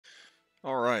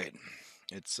All right,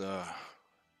 it's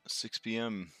 6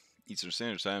 p.m. Eastern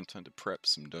Standard Time. Time to prep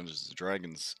some Dungeons and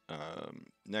Dragons.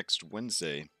 Next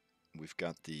Wednesday, we've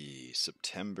got the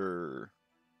September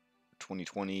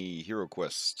 2020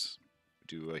 HeroQuest. We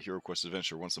do a HeroQuest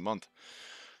adventure once a month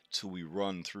till we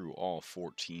run through all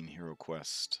 14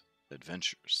 HeroQuest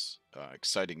adventures.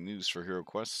 Exciting news for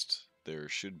HeroQuest. There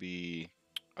should be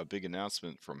a big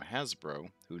announcement from Hasbro,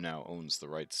 who now owns the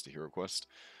rights to HeroQuest,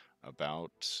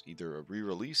 about either a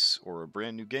re-release or a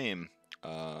brand new game.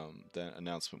 That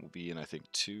announcement will be in, I think,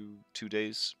 two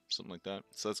days, something like that.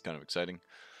 So that's kind of exciting.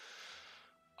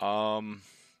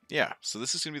 Yeah. So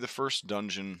this is gonna be the first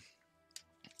dungeon.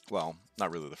 Well,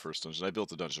 not really the first dungeon. I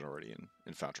built a dungeon already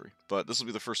in Foundry, but this will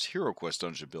be the first HeroQuest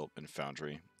dungeon built in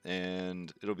Foundry,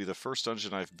 and it'll be the first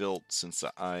dungeon I've built since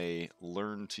I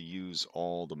learned to use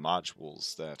all the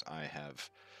modules that I have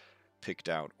picked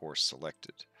out or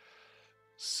selected.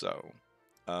 So,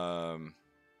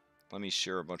 let me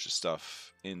share a bunch of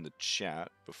stuff in the chat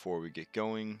before we get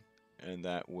going, and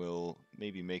that will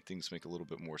maybe make things make a little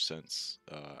bit more sense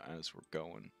as we're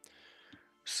going.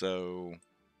 So,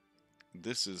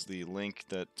 this is the link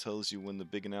that tells you when the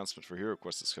big announcement for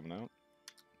HeroQuest is coming out.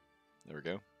 There we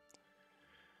go.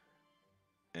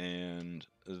 And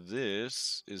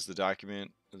this is the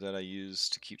document that I use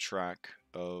to keep track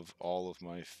of all of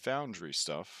my Foundry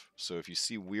stuff. So if you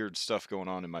see weird stuff going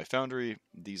on in my Foundry,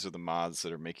 these are the mods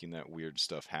that are making that weird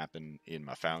stuff happen in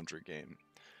my Foundry game.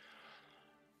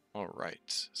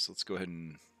 Alright, so let's go ahead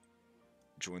and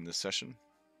join this session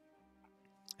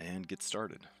and get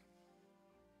started.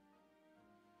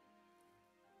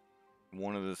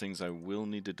 One of the things I will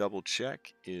need to double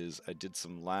check is I did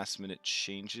some last minute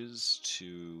changes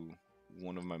to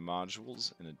one of my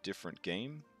modules in a different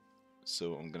game.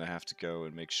 So I'm going to have to go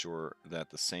and make sure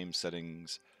that the same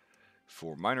settings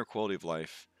for minor quality of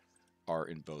life are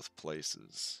in both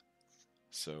places.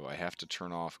 So I have to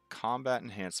turn off combat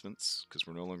enhancements, because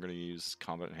we're no longer going to use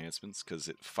combat enhancements because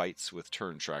it fights with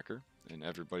turn tracker, and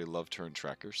everybody loved turn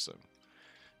tracker, so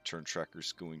turn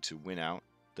tracker's going to win out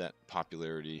that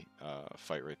popularity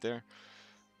fight right there.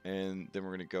 And then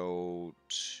we're going to go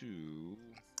to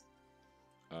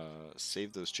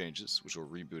save those changes, which will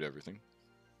reboot everything.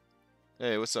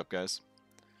 Hey, what's up, guys?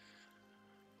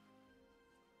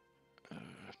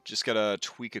 Just gotta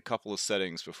tweak a couple of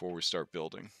settings before we start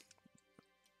building.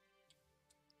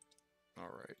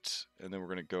 Alright, and then we're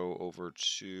gonna go over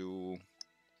to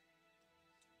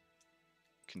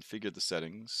configure the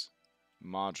settings,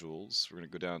 modules. We're gonna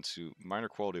go down to minor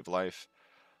quality of life,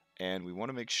 and we want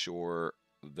to make sure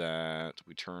that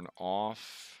we turn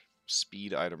off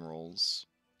speed item rolls,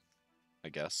 I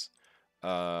guess.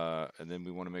 And then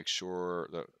we want to make sure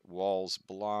that walls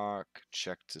block,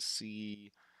 check to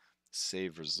see,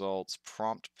 save results,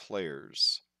 prompt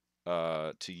players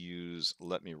to use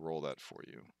let me roll that for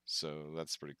you. So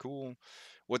that's pretty cool.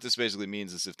 What this basically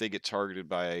means is if they get targeted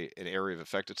by an area of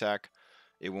effect attack,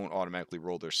 it won't automatically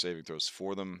roll their saving throws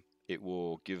for them. It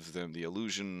will give them the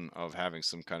illusion of having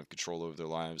some kind of control over their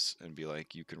lives and be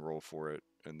like, you can roll for it,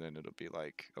 and then it'll be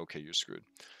like, okay, you're screwed.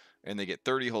 And they get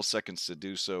 30 whole seconds to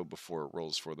do so before it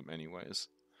rolls for them anyways.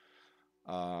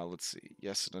 Let's see.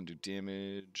 Yes, and undo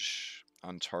damage.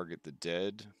 Untarget the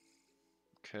dead.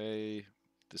 Okay.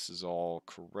 This is all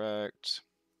correct.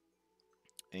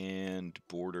 And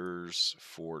borders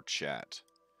for chat.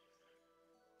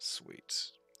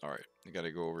 Sweet. Alright. I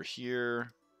gotta go over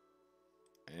here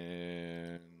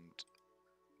and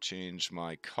change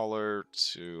my color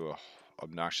to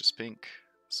obnoxious pink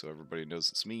so everybody knows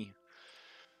it's me.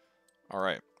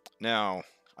 Alright. Now,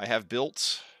 I have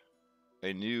built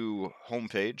a new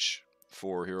homepage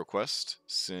for HeroQuest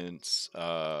since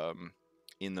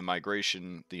in the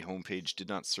migration, the homepage did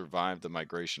not survive the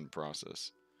migration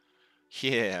process.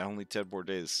 Yeah, only 10 more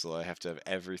days, so I have to have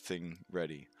everything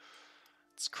ready.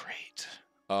 It's great.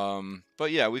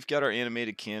 But yeah, we've got our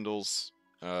animated candles.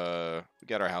 We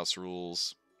got our house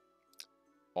rules.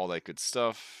 All that good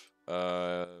stuff.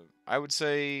 I would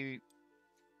say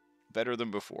better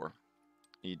than before.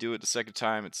 You do it the second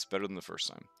time, it's better than the first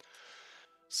time.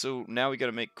 So now we got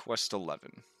to make quest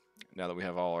 11. Now that we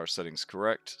have all our settings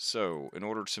correct. So in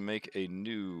order to make a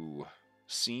new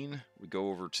scene, we go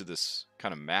over to this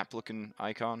kind of map looking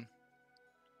icon.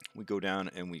 We go down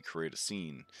and we create a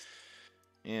scene.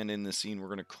 And in the scene, we're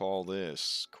going to call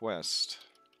this quest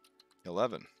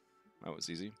 11. That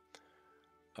was easy.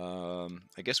 I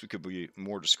guess we could be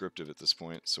more descriptive at this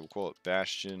point. So we'll call it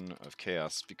Bastion of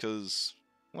Chaos because,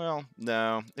 well,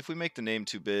 no. If we make the name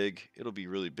too big, it'll be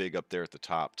really big up there at the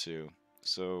top too.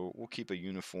 So we'll keep a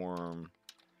uniform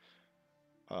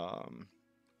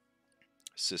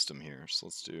system here. So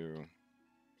let's do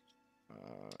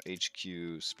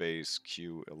HQ space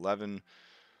Q11.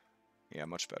 Yeah,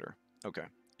 much better. Okay.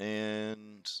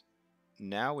 And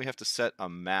now we have to set a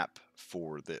map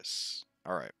for this.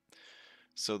 All right.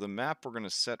 So the map we're going to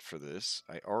set for this,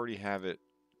 I already have it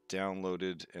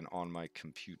downloaded and on my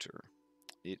computer.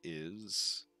 It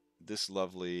is this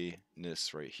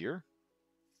loveliness right here,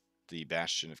 the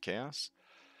Bastion of Chaos.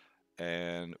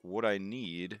 And what I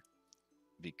need,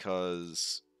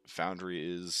 because Foundry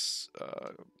is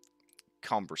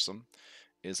cumbersome,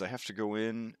 is I have to go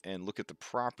in and look at the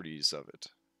properties of it.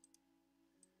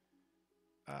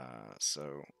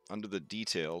 So under the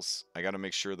details, I got to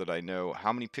make sure that I know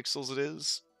how many pixels it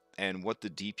is and what the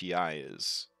DPI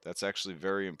is. That's actually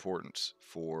very important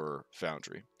for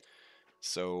Foundry.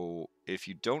 So if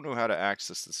you don't know how to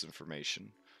access this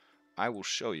information, I will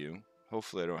show you.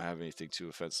 Hopefully I don't have anything too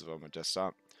offensive on my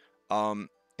desktop.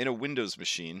 In a Windows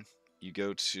machine, you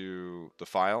go to the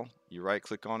file, you right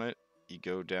click on it, you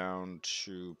go down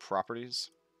to properties,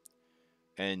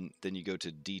 and then you go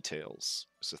to details.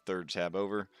 It's the third tab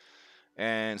over.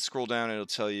 And scroll down, it'll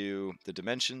tell you the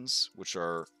dimensions, which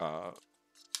are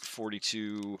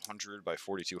 4200 by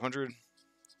 4200.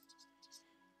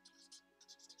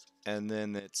 And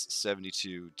then it's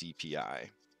 72 DPI.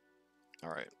 All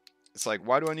right. It's like,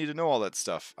 why do I need to know all that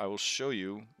stuff? I will show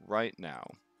you right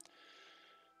now.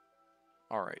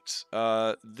 All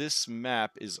right. This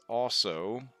map is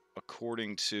also,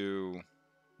 according to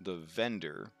the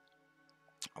vendor,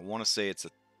 I want to say it's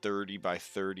a 30 by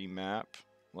 30 map.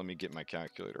 Let me get my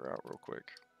calculator out real quick.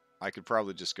 I could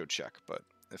probably just go check, but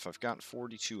if I've got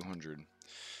 4200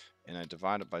 and I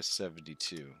divide it by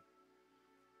 72,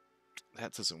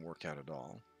 that doesn't work out at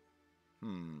all.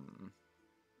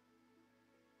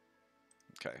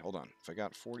 Okay, hold on. If I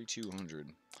got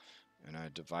 4200 and I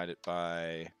divide it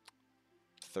by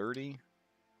 30,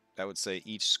 that would say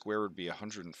each square would be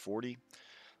 140.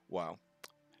 Wow.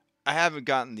 I haven't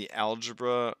gotten the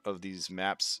algebra of these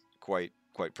maps quite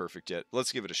perfect yet.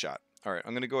 Let's give it a shot. All right,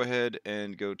 I'm going to go ahead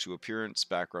and go to Appearance,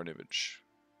 Background Image.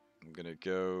 I'm going to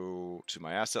go to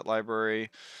my asset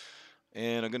library,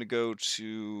 and I'm going to go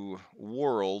to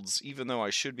Worlds, even though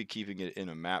I should be keeping it in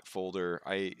a map folder.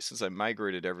 Since I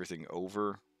migrated everything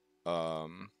over, I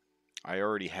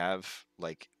already have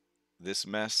like this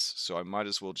mess, so I might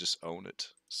as well just own it.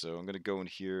 So I'm going to go in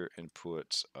here and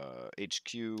put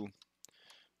HQ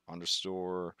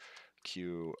underscore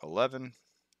Q11.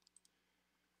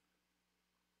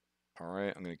 All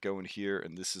right, I'm going to go in here,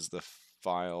 and this is the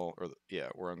file, or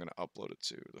where I'm going to upload it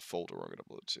to, the folder where I'm going to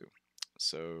upload it to.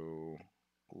 So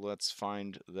let's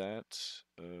find that.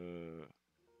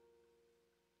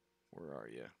 Where are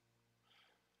you?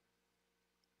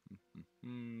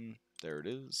 There it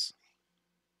is.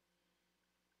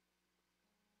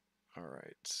 All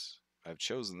right, I've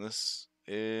chosen this,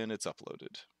 and it's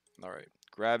uploaded. All right,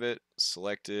 grab it,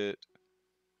 select it,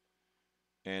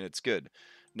 and it's good.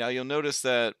 Now you'll notice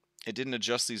that it didn't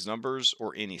adjust these numbers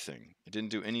or anything. It didn't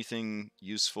do anything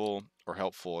useful or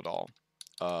helpful at all.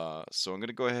 So I'm going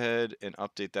to go ahead and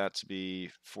update that to be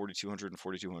 4200 and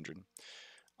 4200.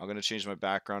 I'm going to change my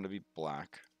background to be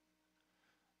black.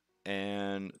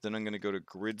 And then I'm going to go to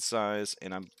grid size,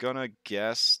 and I'm going to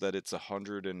guess that it's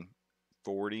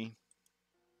 140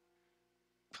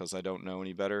 because I don't know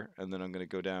any better. And then I'm going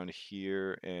to go down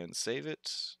here and save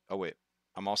it. Oh, wait.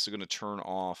 I'm also going to turn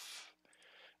off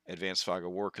Advanced Fog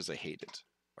of War because I hate it.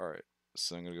 Alright,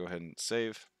 so I'm going to go ahead and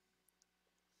save.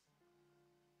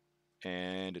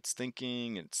 And it's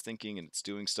thinking, and it's thinking, and it's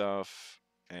doing stuff.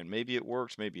 And maybe it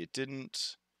worked, maybe it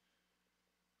didn't.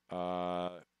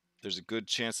 There's a good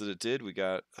chance that it did. We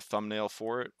got a thumbnail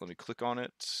for it. Let me click on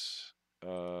it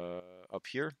up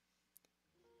here.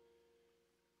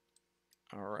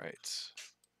 Alright.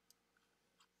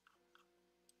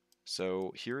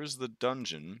 So here's the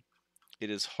dungeon. It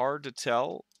is hard to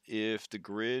tell if the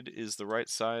grid is the right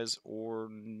size or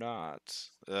not.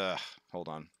 Hold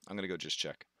on. I'm going to go just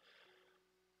check.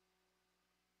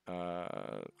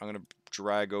 I'm going to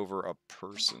drag over a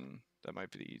person. That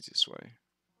might be the easiest way.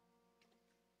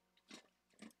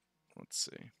 Let's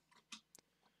see.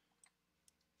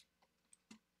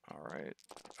 Alright.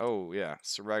 Oh, yeah.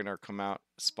 So Ragnar come out,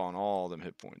 spawn all them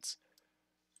hit points.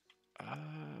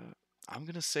 I'm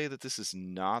going to say that this is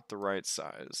not the right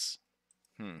size.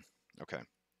 Okay.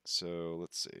 So,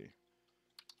 let's see.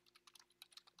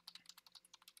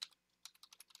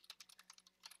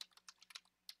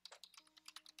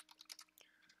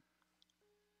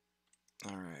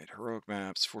 Alright, Heroic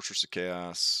Maps, Fortress of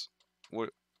Chaos.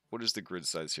 What is the grid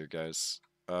size here, guys?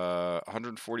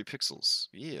 140 pixels.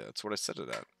 Yeah, that's what I set it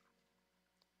at.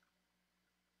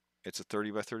 It's a 30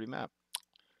 by 30 map.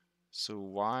 So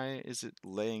why is it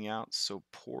laying out so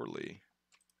poorly?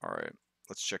 All right,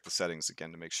 let's check the settings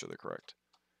again to make sure they're correct.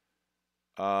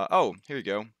 Oh, here you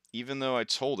go. Even though I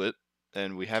told it,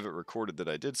 and we have it recorded that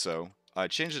I did so, I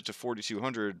changed it to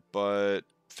 4200, but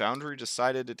Foundry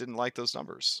decided it didn't like those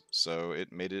numbers, so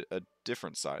it made it a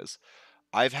different size.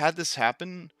 I've had this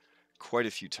happen quite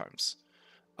a few times.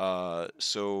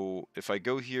 So if I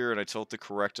go here and I tell it the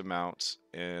correct amount,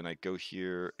 and I go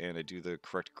here and I do the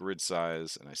correct grid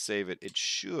size, and I save it, it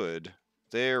should...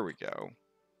 There we go.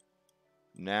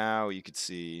 Now you can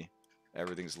see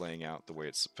everything's laying out the way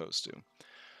it's supposed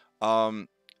to.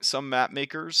 Some map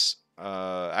makers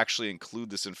actually include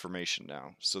this information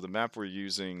now. So the map we're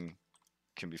using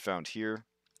can be found here.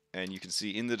 And you can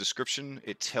see in the description,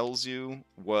 it tells you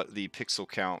what the pixel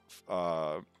count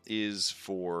is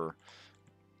for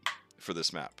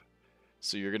this map.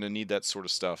 So you're going to need that sort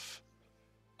of stuff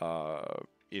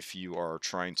if you are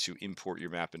trying to import your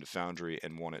map into Foundry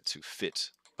and want it to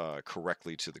fit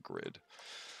correctly to the grid.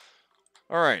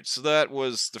 Alright, so that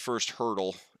was the first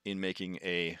hurdle in making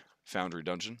a Foundry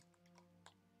dungeon.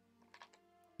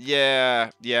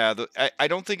 Yeah. I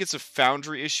don't think it's a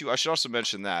Foundry issue. I should also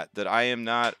mention that I am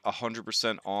not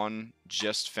 100% on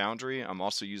just Foundry. I'm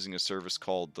also using a service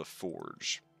called The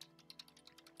Forge,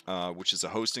 which is a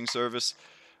hosting service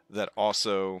that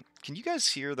also... Can you guys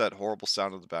hear that horrible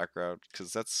sound in the background?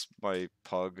 Because that's my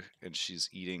pug, and she's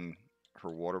eating her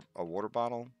a water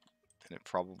bottle, and it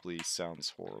probably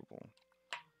sounds horrible.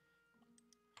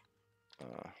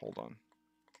 Hold on.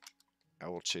 I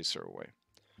will chase her away.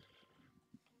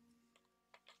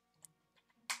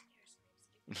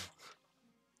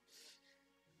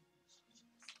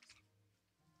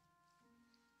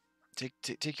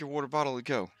 Take your water bottle and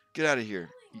go. Get out of here.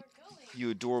 You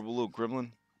adorable little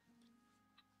gremlin.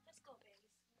 Let's go,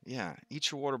 baby. Yeah,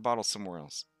 eat your water bottle somewhere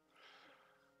else.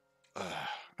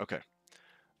 Okay.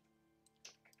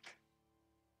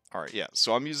 Alright, yeah.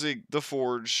 So I'm using the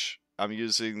Forge. I'm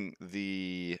using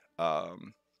the...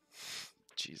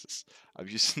 Jesus. I'm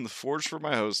using the Forge for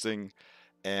my hosting,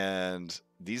 and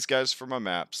these guys for my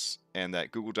maps, and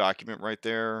that Google document right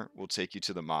there will take you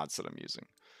to the mods that I'm using.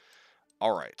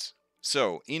 Alright.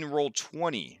 So, in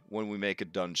Roll20, when we make a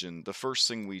dungeon, the first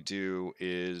thing we do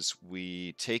is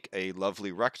we take a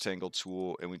lovely rectangle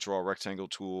tool and we draw a rectangle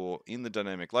tool in the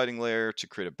dynamic lighting layer to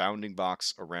create a bounding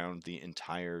box around the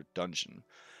entire dungeon.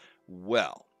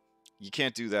 Well, you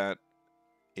can't do that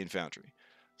in Foundry.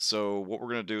 So what we're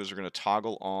going to do is we're going to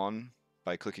toggle on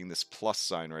by clicking this plus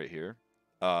sign right here,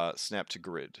 snap to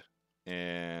grid.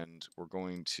 And we're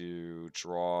going to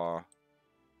draw...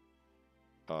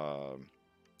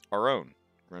 our own.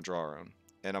 We're going to draw our own.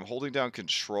 And I'm holding down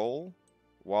control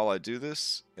while I do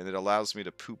this, and it allows me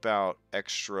to poop out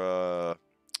extra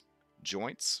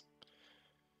joints.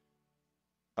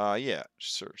 Yeah,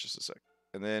 sure, just a sec.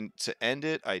 And then to end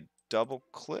it, I double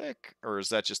click, or is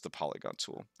that just the polygon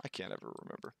tool? I can't ever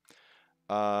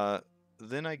remember.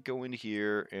 Then I go in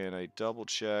here and I double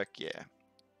check. Yeah,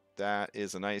 that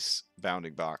is a nice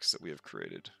bounding box that we have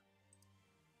created.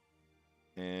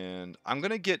 And I'm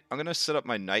gonna set up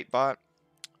my Nightbot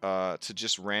to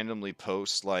just randomly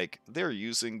post like they're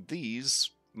using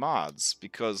these mods,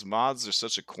 because mods are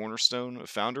such a cornerstone of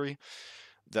Foundry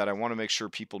that I want to make sure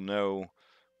people know,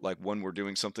 like, when we're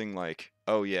doing something, like,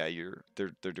 oh yeah,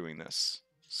 they're doing this.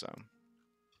 So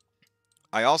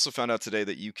I also found out today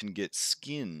that you can get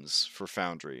skins for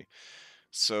Foundry.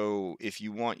 So if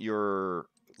you want your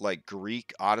like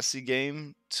Greek Odyssey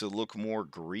game to look more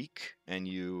Greek and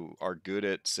you are good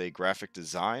at, say, graphic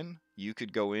design, you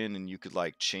could go in and you could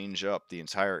like change up the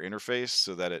entire interface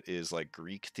so that it is like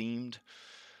Greek themed.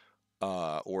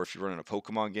 Or if you're running a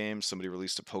Pokemon game, somebody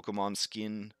released a Pokemon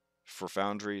skin for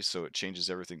Foundry, so it changes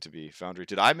everything to be Foundry.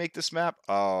 Did I make this map?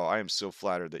 Oh, I am so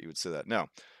flattered that you would say that. No.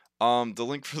 The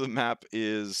link for the map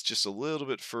is just a little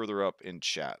bit further up in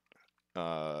chat.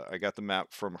 I got the map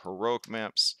from Heroic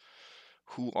Maps,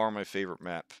 who are my favorite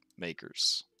map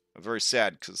makers. I'm very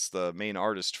sad because the main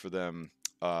artist for them,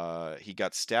 he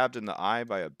got stabbed in the eye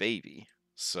by a baby,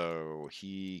 so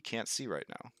he can't see right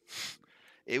now.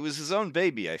 It was his own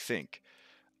baby, I think.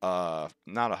 Not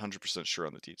 100% sure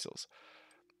on the details.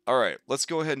 Alright, let's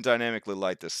go ahead and dynamically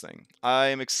light this thing. I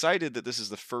am excited that this is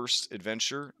the first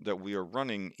adventure that we are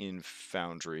running in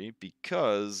Foundry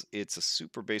because it's a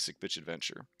super basic bitch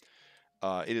adventure.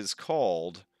 It is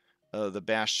called the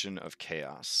Bastion of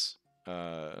Chaos.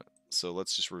 So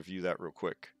let's just review that real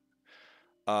quick.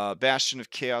 Bastion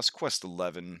of Chaos, Quest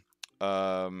 11.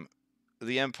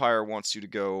 The Empire wants you to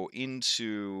go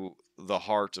into the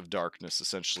heart of darkness,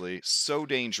 essentially. So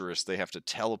dangerous, they have to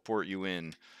teleport you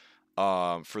in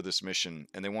for this mission,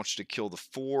 and they want you to kill the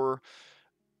 4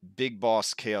 big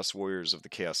boss Chaos Warriors of the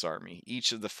Chaos Army.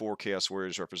 Each of the 4 Chaos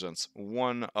Warriors represents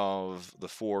one of the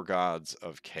 4 gods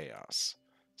of Chaos.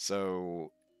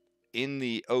 So in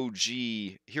the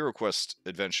OG HeroQuest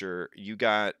adventure, you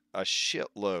got a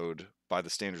shitload, by the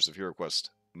standards of HeroQuest,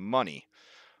 money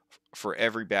for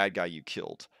every bad guy you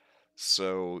killed.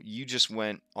 So you just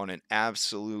went on an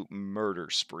absolute murder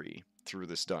spree through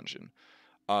this dungeon.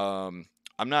 Um,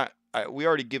 I'm not. We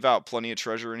already give out plenty of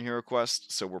treasure in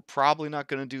HeroQuest, so we're probably not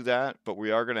going to do that. But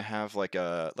we are going to have like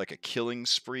a killing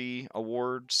spree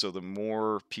award. So the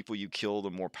more people you kill,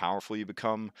 the more powerful you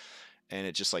become, and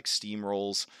it just like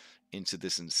steamrolls into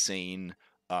this insane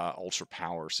ultra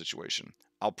power situation.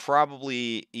 I'll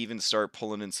probably even start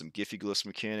pulling in some Giffigless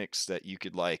mechanics that you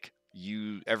could like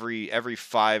every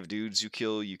 5 dudes you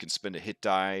kill, you can spend a hit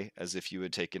die as if you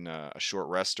had taken a short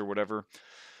rest or whatever.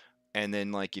 And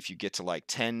then like if you get to like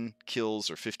 10 kills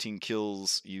or 15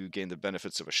 kills, you gain the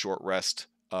benefits of a short rest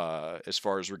as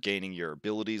far as regaining your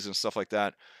abilities and stuff like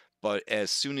that. But as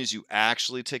soon as you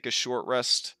actually take a short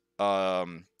rest,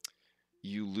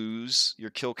 you lose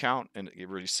your kill count and it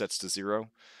resets to 0.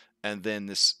 And then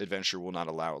this adventure will not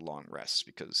allow a long rest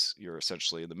because you're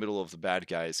essentially in the middle of the bad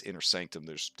guy's inner sanctum.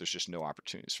 There's just no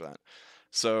opportunities for that.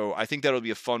 So I think that'll be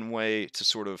a fun way to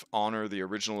sort of honor the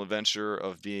original adventure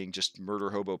of being just Murder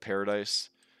Hobo Paradise.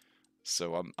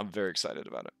 So I'm very excited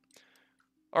about it.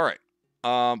 All right.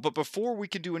 But before we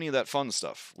can do any of that fun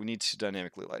stuff, we need to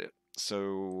dynamically light it.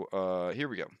 So here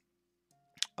we go.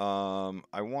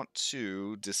 I want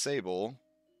to disable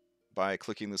by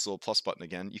clicking this little plus button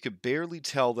again. You could barely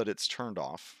tell that it's turned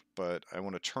off, but I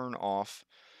want to turn off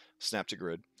Snap to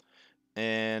Grid.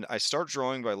 And I start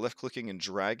drawing by left clicking and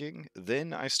dragging.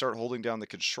 Then I start holding down the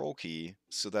control key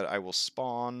so that I will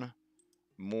spawn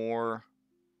more,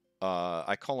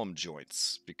 I call them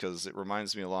joints because it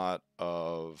reminds me a lot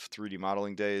of 3D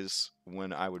modeling days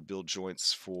when I would build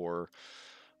joints for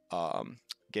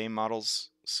game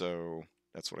models. So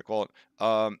that's what I call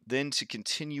it. Then to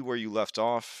continue where you left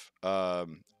off,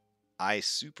 I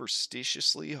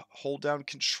superstitiously hold down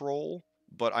control,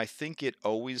 but I think it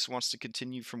always wants to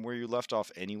continue from where you left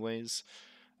off anyways.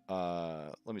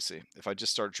 Let me see. If I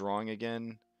just start drawing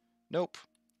again, nope.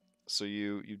 So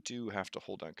you do have to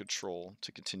hold down control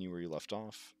to continue where you left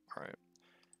off. All right.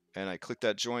 And I click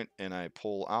that joint and I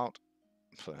pull out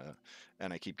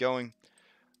and I keep going.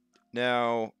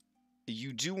 Now,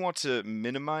 you do want to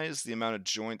minimize the amount of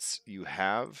joints you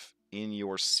have in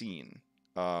your scene.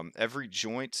 Every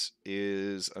joint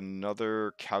is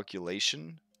another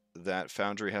calculation that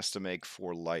Foundry has to make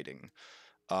for lighting.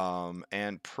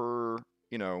 And per,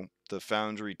 the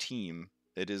Foundry team,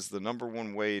 it is the number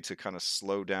one way to kind of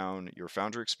slow down your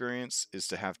Foundry experience is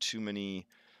to have too many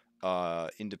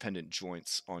independent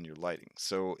joints on your lighting.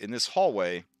 So in this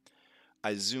hallway,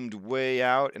 I zoomed way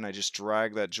out and I just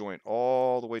dragged that joint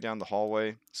all the way down the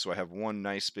hallway. So I have one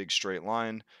nice big straight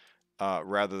line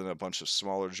rather than a bunch of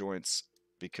smaller joints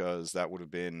because that would have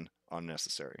been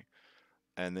unnecessary.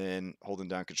 And then holding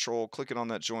down control, clicking on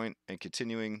that joint and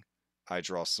continuing, I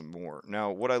draw some more.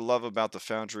 Now, what I love about the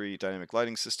Foundry dynamic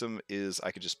lighting system is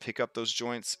I could just pick up those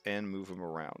joints and move them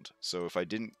around. So if I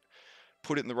didn't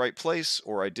put it in the right place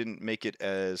or I didn't make it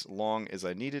as long as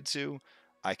I needed to,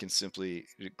 I can simply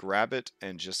grab it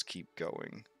and just keep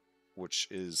going, which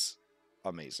is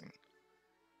amazing.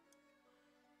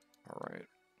 All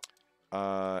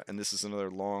right. And this is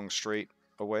another long straight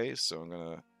away, so I'm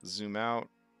going to zoom out,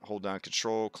 hold down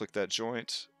control, click that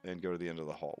joint, and go to the end of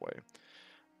the hallway.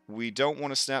 We don't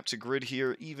want to snap to grid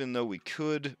here, even though we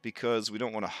could, because we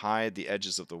don't want to hide the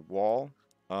edges of the wall.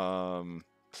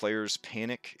 Players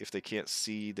panic if they can't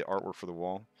see the artwork for the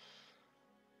wall.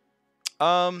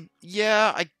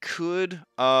 Yeah, I could.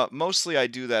 Mostly I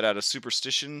do that out of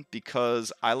superstition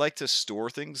because I like to store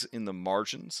things in the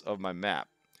margins of my map.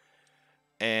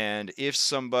 And if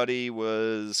somebody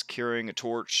was carrying a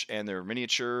torch and they're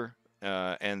miniature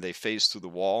and they phase through the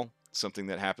wall, something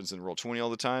that happens in Roll20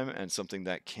 all the time and something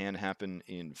that can happen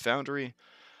in Foundry,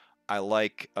 I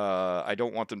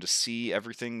don't want them to see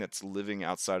everything that's living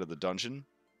outside of the dungeon.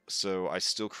 So I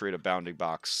still create a bounding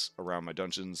box around my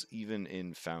dungeons, even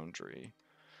in Foundry.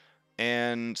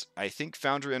 And I think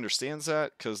Foundry understands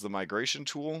that because the migration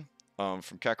tool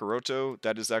from Kakaroto,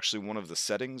 that is actually one of the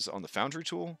settings on the Foundry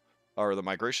tool, or the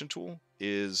migration tool,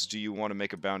 is do you want to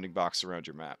make a bounding box around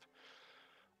your map?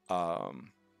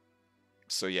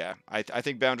 So yeah, I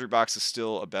think boundary box is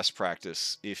still a best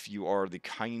practice if you are the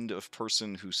kind of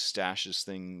person who stashes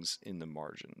things in the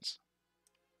margins.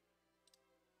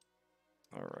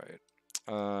 All right.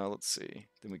 Let's see.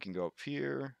 Then we can go up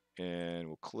here and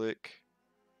we'll click.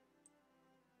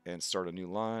 and start a new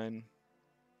line.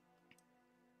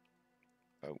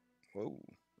 Oh, whoa.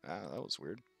 Ah, that was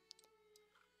weird.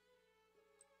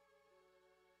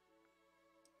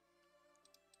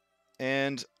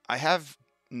 And I have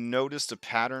noticed a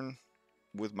pattern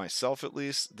with myself, at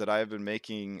least, that I have been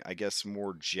making, I guess,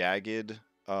 more jagged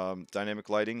dynamic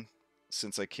lighting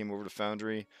since I came over to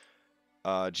Foundry.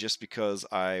 Just because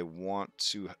I want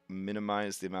to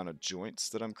minimize the amount of joints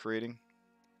that I'm creating.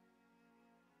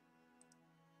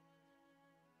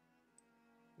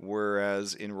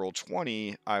 Whereas in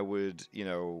Roll20, I would,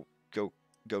 go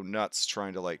nuts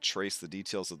trying to like trace the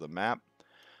details of the map.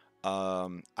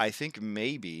 I think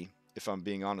maybe, if I'm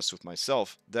being honest with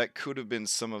myself, that could have been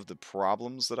some of the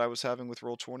problems that I was having with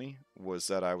Roll20, was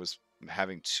that I was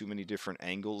having too many different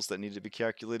angles that needed to be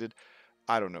calculated.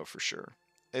 I don't know for sure.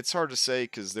 It's hard to say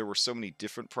because there were so many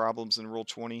different problems in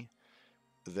Roll20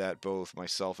 that both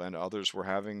myself and others were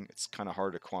having. It's kind of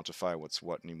hard to quantify what's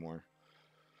what anymore.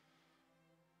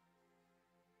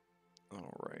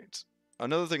 All right.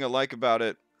 Another thing I like about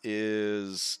it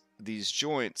is these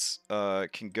joints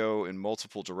can go in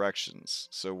multiple directions.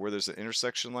 So where there's an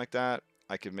intersection like that,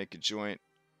 I can make a joint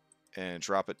and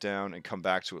drop it down and come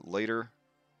back to it later,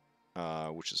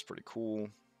 which is pretty cool.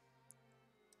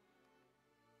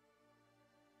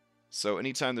 So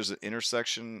anytime there's an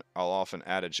intersection, I'll often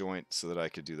add a joint so that I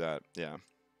could do that. Yeah.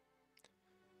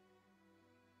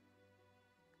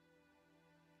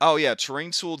 Oh yeah,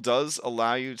 Terrain Tool does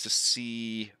allow you to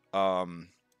see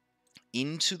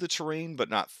into the terrain, but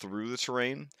not through the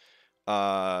terrain,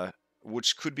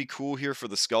 which could be cool here for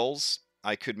the skulls.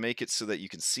 I could make it so that you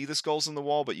can see the skulls in the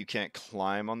wall, but you can't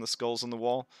climb on the skulls on the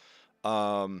wall.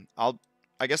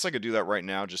 I guess I could do that right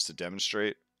now just to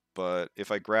demonstrate. But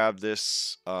if I grab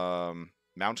this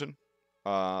mountain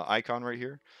icon right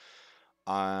here,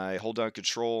 I hold down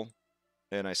Control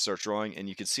and I start drawing, and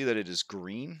you can see that it is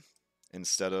green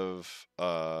instead of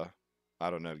I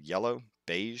don't know, yellow,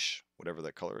 beige, whatever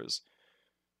that color is.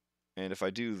 And if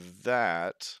I do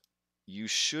that, you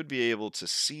should be able to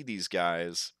see these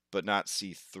guys, but not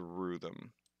see through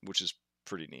them, which is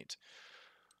pretty neat.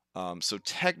 So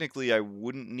technically, I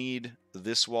wouldn't need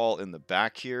this wall in the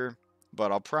back here,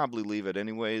 but I'll probably leave it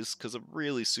anyways, because I'm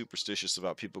really superstitious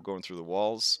about people going through the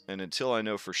walls. And until I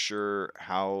know for sure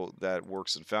how that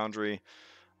works in Foundry,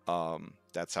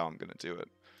 that's how I'm going to do it.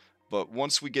 But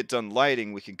once we get done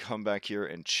lighting, we can come back here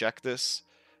and check this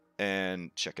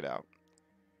and check it out.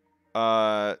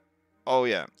 Oh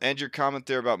yeah, and your comment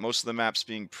there about most of the maps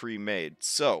being pre-made.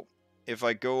 So, if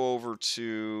I go over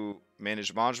to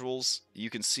Manage Modules, you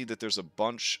can see that there's a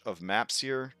bunch of maps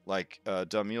here, like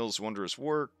Damiel's Wondrous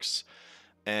Works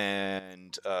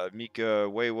and Mika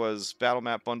Weiwa's Battle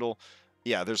Map Bundle.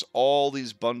 Yeah, there's all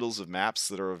these bundles of maps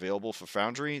that are available for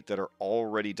Foundry that are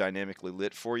already dynamically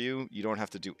lit for you. You don't have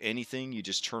to do anything. You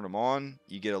just turn them on.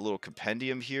 You get a little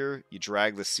compendium here. You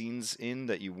drag the scenes in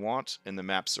that you want, and the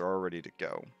maps are all ready to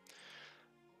go.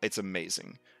 It's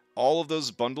amazing. All of those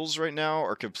bundles right now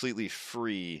are completely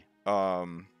free, or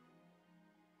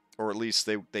at least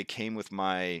they came with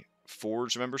my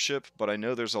Forge membership, but I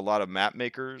know there's a lot of map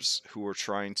makers who are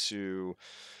trying to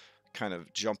kind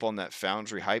of jump on that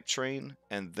Foundry hype train,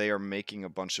 and they are making a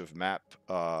bunch of map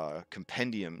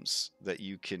compendiums that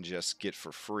you can just get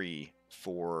for free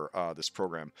for this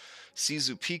program.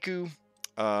 Sizupiku,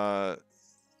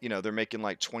 they're making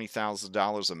like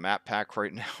 $20,000 a map pack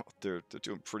right now. They're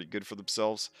doing pretty good for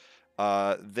themselves.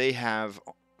 They have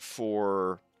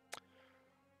for,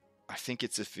 I think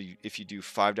it's if you do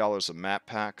 $5 a map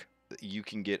pack, you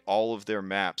can get all of their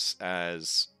maps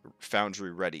as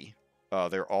Foundry ready.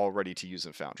 They're all ready to use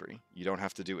in Foundry. You don't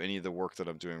have to do any of the work that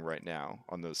I'm doing right now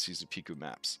on those Sizupiku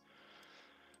maps.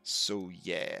 So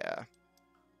yeah,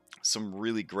 some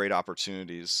really great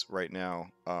opportunities right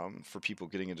now for people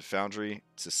getting into Foundry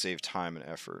to save time and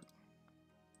effort.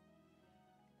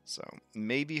 So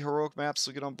maybe Heroic Maps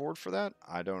will get on board for that.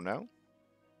 I don't know.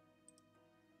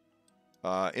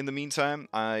 In the meantime,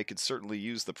 I could certainly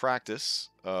use the practice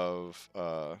of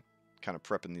kind of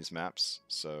prepping these maps,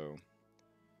 so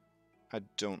I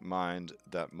don't mind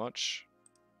that much.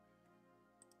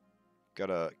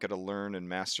 Gotta learn and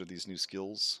master these new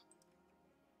skills.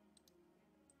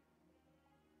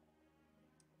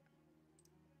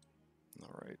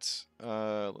 All right.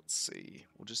 Let's see.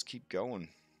 We'll just keep going.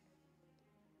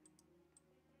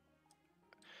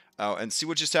 Oh, and see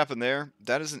what just happened there?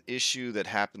 That is an issue that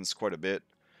happens quite a bit.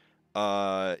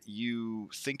 You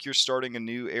think you're starting a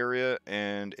new area,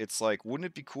 and it's like, wouldn't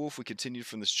it be cool if we continued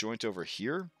from this joint over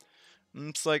here? And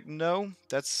it's like, no,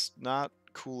 that's not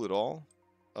cool at all.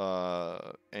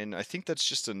 And I think that's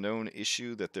just a known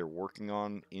issue that they're working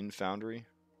on in Foundry.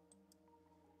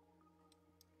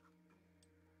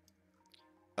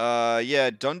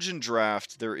 Yeah, Dungeon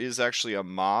Draft, there is actually a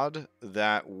mod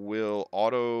that will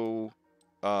auto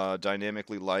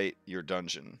dynamically light your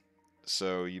dungeon.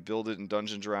 So you build it in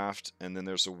Dungeon Draft, and then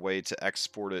there's a way to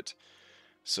export it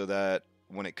so that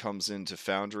when it comes into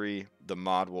Foundry, the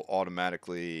mod will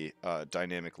automatically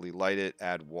dynamically light it,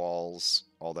 add walls,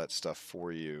 all that stuff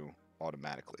for you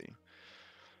automatically.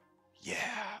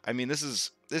 Yeah, I mean this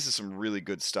is some really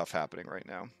good stuff happening right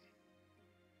now.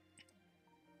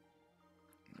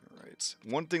 All right.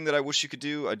 One thing that I wish you could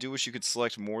do, I do wish you could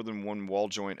select more than one wall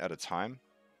joint at a time.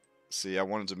 See, I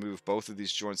wanted to move both of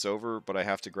these joints over, but I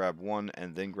have to grab one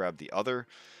and then grab the other.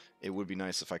 It would be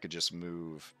nice if I could just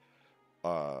move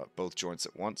both joints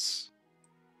at once.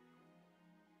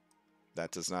 That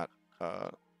does not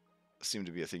seem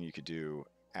to be a thing you could do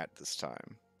at this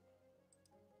time.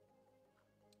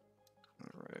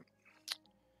 All right.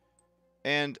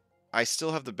 And I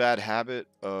still have the bad habit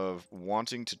of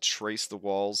wanting to trace the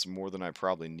walls more than I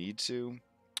probably need to.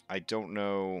 I don't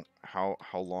know how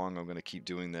long I'm going to keep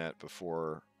doing that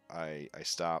before I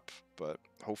stop, but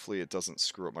hopefully it doesn't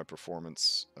screw up my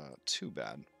performance too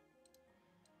bad.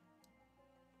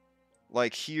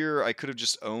 Like here, I could have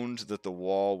just owned that the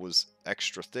wall was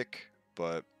extra thick,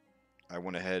 but I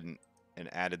went ahead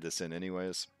and added this in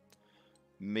anyways.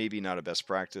 Maybe not a best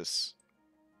practice.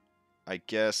 I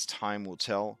guess time will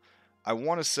tell. I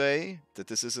want to say that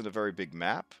this isn't a very big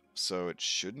map, so it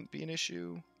shouldn't be an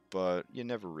issue, but you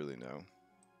never really know.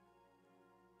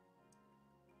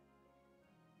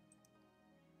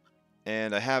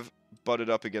 And I have butted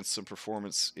up against some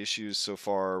performance issues so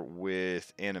far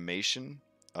with animation.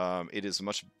 It is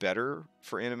much better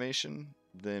for animation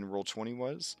than Roll20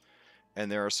 was,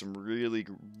 and there are some really,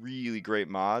 really great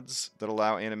mods that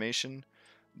allow animation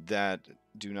that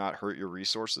do not hurt your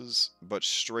resources, but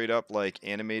straight up like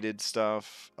animated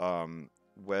stuff, WebMs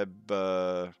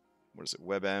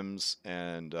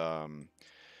and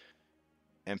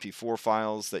MP4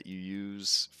 files that you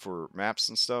use for maps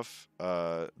and stuff.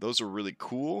 Those are really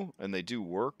cool and they do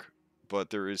work, but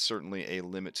there is certainly a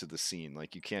limit to the scene.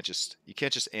 Like you can't just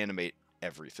animate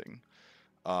everything.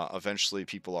 Eventually,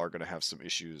 people are going to have some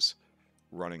issues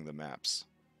running the maps.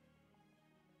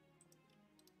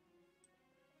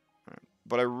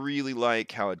 But I really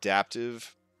like how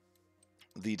adaptive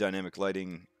the dynamic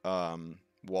lighting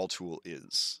wall tool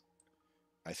is.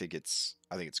 I think it's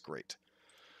great.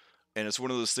 And it's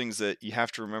one of those things that you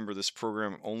have to remember this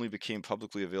program only became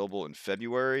publicly available in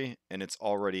February, and it's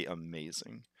already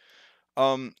amazing.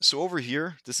 So over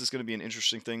here, this is going to be an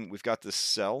interesting thing. We've got this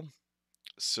cell.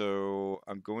 So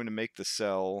I'm going to make the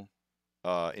cell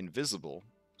invisible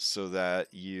so that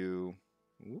you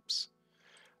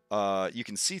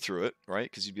can see through it,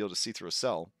 right? Because you'd be able to see through a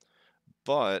cell.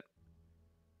 But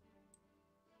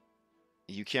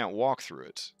you can't walk through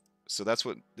it. So that's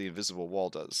what the invisible wall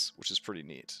does, which is pretty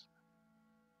neat.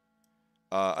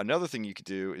 Another thing you could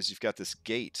do is you've got this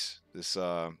gate, this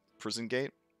prison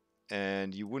gate,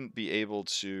 and you wouldn't be able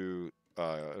to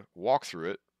walk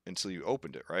through it until you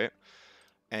opened it, right?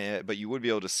 But you would be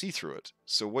able to see through it.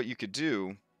 So what you could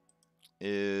do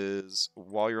is,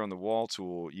 while you're on the wall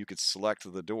tool, you could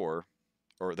select the door,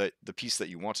 or the piece that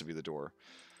you want to be the door.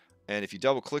 And if you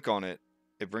double click on it,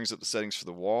 it brings up the settings for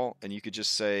the wall, and you could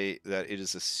just say that it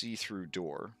is a see-through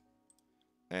door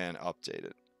and update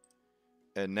it.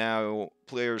 And now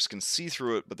players can see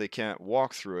through it, but they can't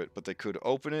walk through it, but they could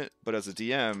open it, but as a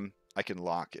DM, I can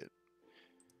lock it.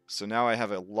 So now I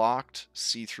have a locked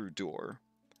see-through door.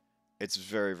 It's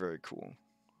very, very cool.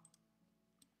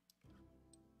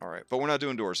 Alright, but we're not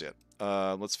doing doors yet.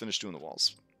 Let's finish doing the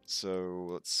walls. So,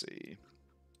 let's see.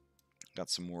 Got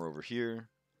some more over here.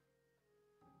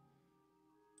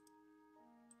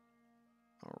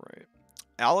 Alright.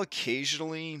 I'll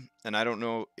occasionally, and I don't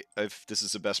know if this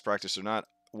is a best practice or not,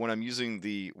 when I'm using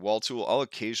the wall tool, I'll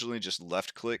occasionally just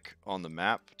left click on the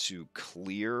map to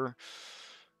clear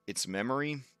its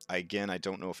memory. Again, I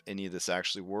don't know if any of this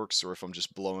actually works or if I'm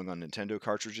just blowing on Nintendo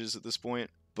cartridges at this point,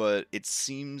 but it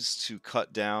seems to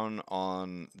cut down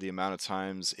on the amount of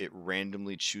times it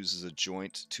randomly chooses a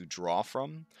joint to draw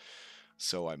from.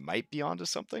 So I might be onto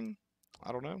something.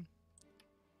 I don't know.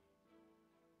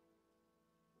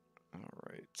 All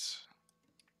right.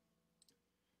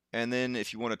 And then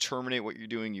if you want to terminate what you're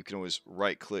doing, you can always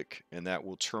right click and that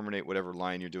will terminate whatever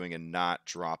line you're doing and not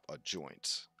drop a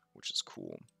joint, which is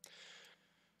cool.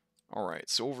 All right,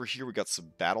 so over here we got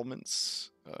some battlements.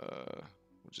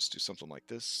 We'll just do something like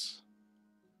this.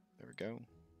 There we go.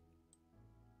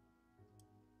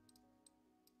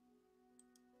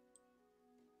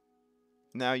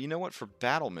 Now, you know what? For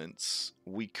battlements,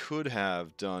 we could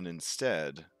have done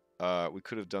instead we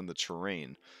could have done the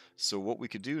terrain. So what we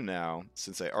could do now,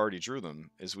 since I already drew them,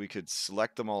 is we could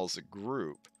select them all as a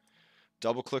group,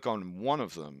 double click on one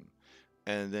of them,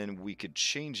 and then we could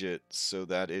change it so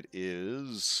that it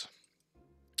is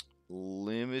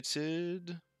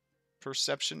limited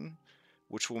perception,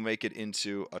 which will make it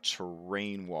into a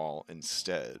terrain wall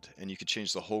instead. And you could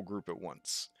change the whole group at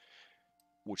once,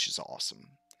 which is awesome.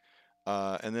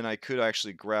 And then I could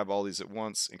actually grab all these at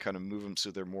once and kind of move them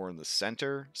so they're more in the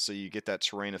center, so you get that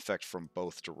terrain effect from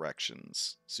both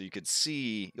directions. So you could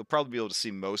see, you'll probably be able to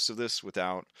see most of this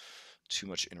without too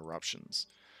much interruptions.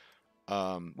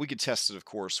 We could test it, of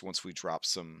course, once we drop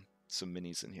some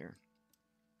minis in here.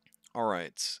 All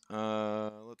right,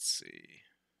 let's see.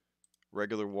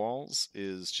 Regular walls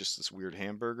is just this weird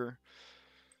hamburger.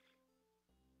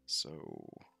 So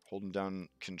holding down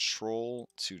Control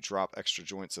to drop extra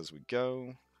joints as we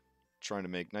go. Trying to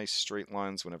make nice straight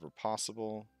lines whenever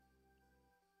possible.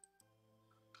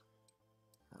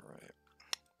 Alright.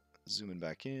 Zooming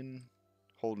back in.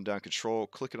 Holding down Control,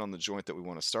 clicking on the joint that we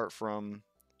want to start from.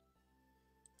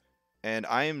 And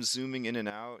I am zooming in and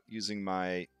out using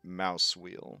my mouse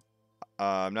wheel.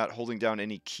 I'm not holding down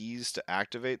any keys to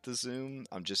activate the zoom.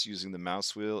 I'm just using the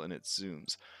mouse wheel and it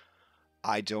zooms.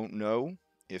 I don't know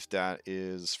if that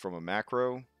is from a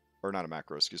macro, or not a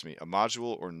macro, excuse me, a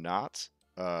module or not.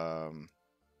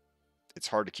 It's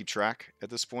hard to keep track at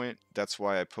this point. That's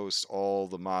why I post all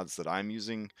the mods that I'm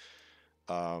using,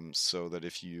 so that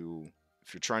if you're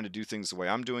trying to do things the way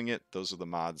I'm doing it, those are the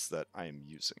mods that I am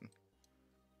using.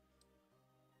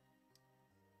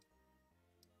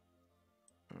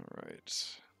 All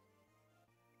right,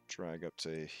 drag up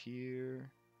to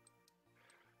here.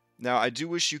 Now I do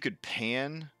wish you could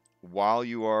pan while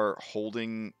you are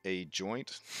holding a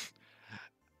joint.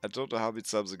 I don't know how many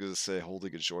subs are going to say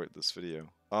holding a joint in this video.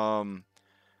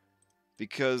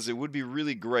 Because it would be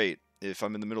really great if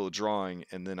I'm in the middle of drawing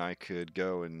and then I could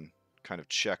go and kind of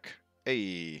check,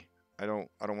 hey, I don't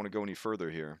want to go any further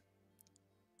here.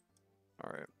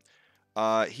 All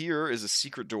right. Here is a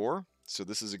secret door, so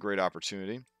this is a great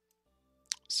opportunity.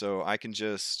 So I can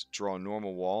just draw a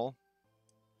normal wall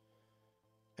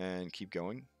and keep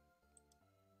going.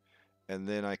 And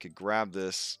then I could grab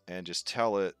this and just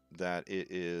tell it that it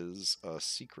is a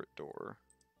secret door.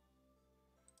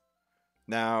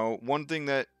 Now, one thing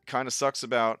that kind of sucks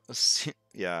about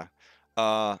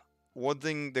one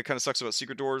thing that kind of sucks about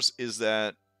secret doors is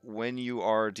that when you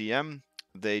are DM,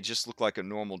 they just look like a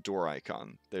normal door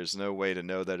icon. There's no way to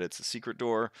know that it's a secret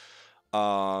door.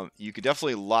 You could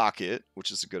definitely lock it,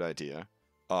 which is a good idea,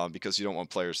 because you don't want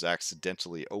players to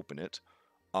accidentally open it.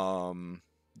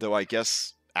 Though I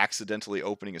guess accidentally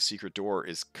opening a secret door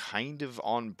is kind of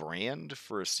on brand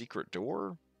for a secret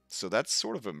door, so that's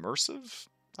sort of immersive.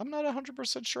 I'm not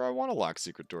 100% sure I want to lock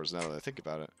secret doors now that I think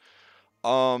about it.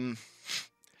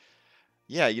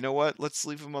 Yeah, you know what? Let's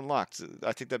leave them unlocked.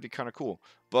 I think that'd be kind of cool.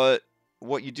 But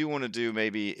what you do want to do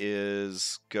maybe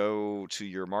is go to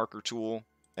your marker tool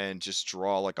and just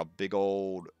draw like a big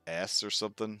old S or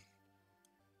something.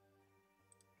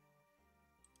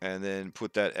 And then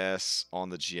put that S on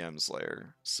the GM's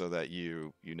layer so that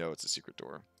you know it's a secret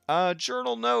door.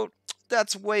 Journal note.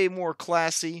 That's way more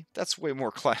classy. That's way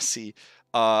more classy.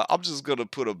 I'm just going to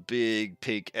put a big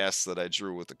pink S that I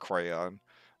drew with a crayon.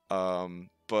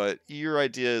 But your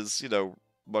idea is,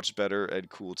 much better and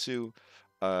cool too.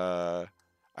 I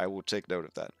will take note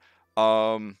of that.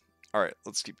 All right,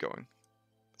 let's keep going.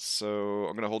 So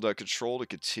I'm going to hold down Control to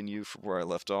continue from where I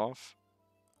left off.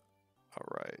 All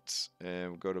right, and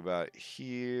we'll go to about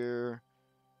here,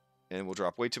 and we'll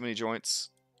drop way too many joints.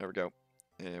 There we go,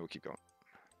 and we'll keep going.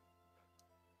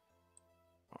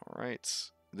 All right,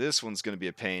 this one's going to be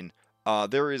a pain.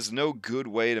 There is no good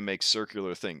way to make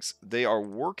circular things. They are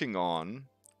working on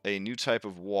a new type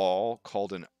of wall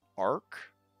called an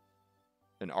arc.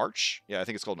 An arch? Yeah, I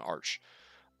think it's called an arch.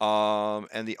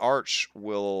 And the arch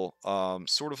will,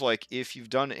 sort of like if you've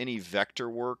done any vector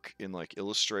work in like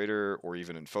Illustrator or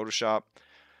even in Photoshop,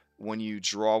 when you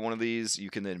draw one of these, you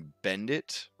can then bend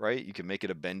it, right? You can make it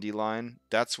a bendy line.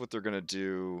 That's what they're going to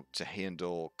do to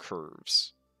handle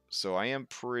curves. So I am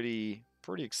pretty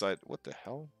excited. What the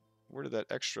hell? Where did that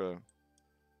extra...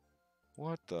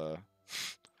 What the...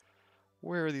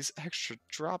 Where are these extra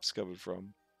drops coming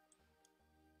from?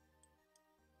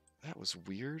 That was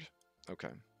weird. Okay.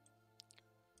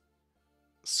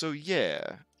 So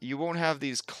yeah, you won't have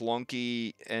these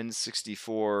clunky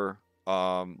N64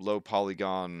 low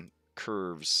polygon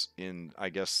curves in, I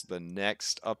guess, the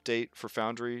next update for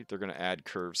Foundry. They're going to add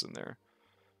curves in there.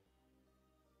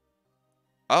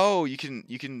 Oh, you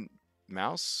can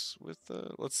mouse with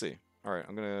the... Let's see. All right,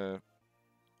 I'm going to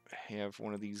have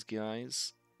one of these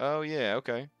guys. Oh, yeah,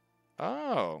 okay.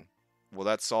 Oh. Well,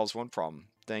 that solves one problem.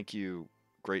 Thank you,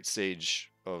 great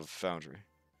sage of Foundry.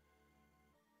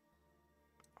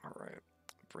 Alright.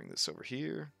 Bring this over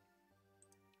here.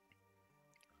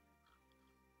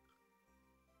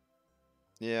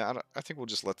 Yeah, I think we'll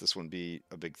just let this one be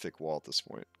a big, thick wall at this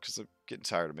point, because I'm getting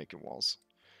tired of making walls.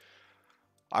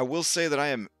 I will say that I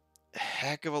am a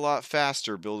heck of a lot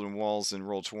faster building walls in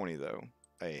Roll20, though.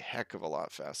 A heck of a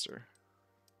lot faster.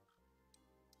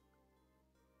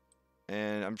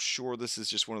 And I'm sure this is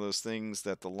just one of those things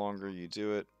that the longer you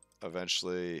do it,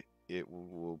 eventually it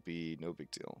will be no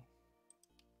big deal.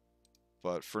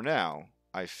 But for now,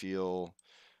 I feel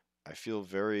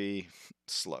very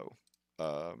slow.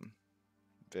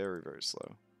 Very, very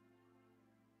slow.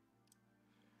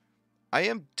 I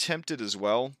am tempted as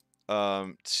well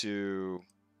to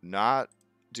not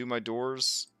do my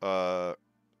doors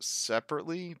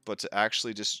separately, but to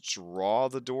actually just draw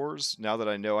the doors now that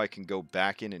I know I can go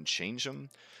back in and change them.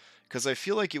 Because I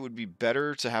feel like it would be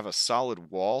better to have a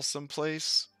solid wall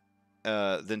someplace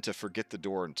than to forget the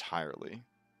door entirely.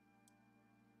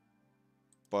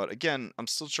 But again, I'm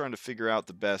still trying to figure out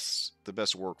the best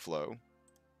workflow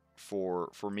for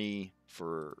me,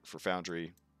 for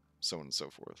Foundry, so on and so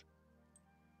forth.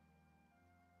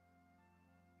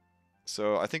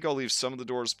 So I think I'll leave some of the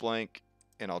doors blank,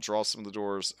 and I'll draw some of the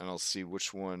doors, and I'll see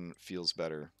which one feels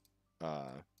better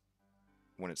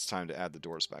when it's time to add the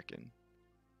doors back in.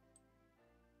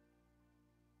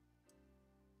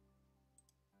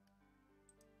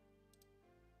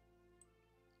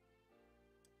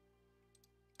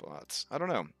 But I don't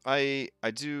know. I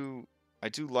do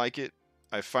like it.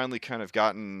 I've finally kind of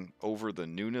gotten over the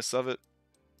newness of it,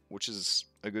 which is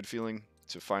a good feeling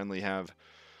to finally have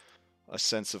a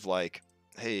sense of like,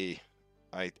 hey,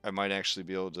 I might actually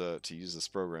be able to use this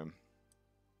program.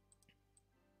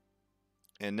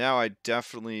 And now I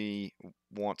definitely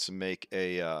want to make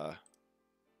a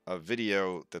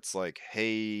video that's like,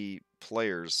 hey,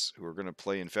 players who are going to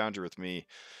play in Foundry with me,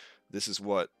 this is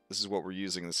what we're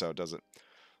using. This is how it does it.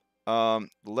 The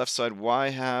left side, why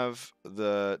have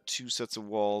the two sets of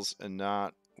walls and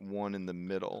not one in the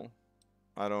middle?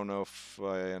 I don't know if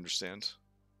I understand.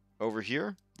 Over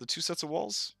here, the two sets of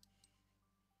walls?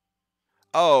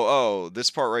 Oh, this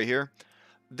part right here.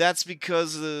 That's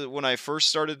because when I first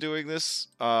started doing this,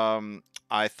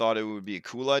 I thought it would be a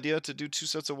cool idea to do two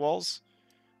sets of walls.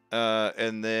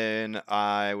 And then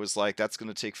I was like, that's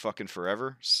going to take fucking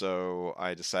forever. So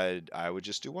I decided I would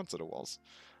just do one set of walls.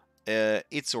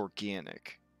 It's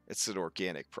organic. It's an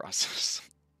organic process.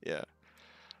 Yeah.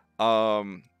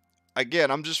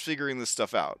 Again, I'm just figuring this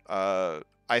stuff out.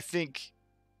 I think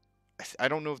I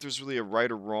don't know if there's really a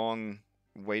right or wrong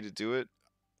way to do it.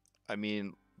 I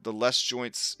mean, the less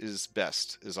joints is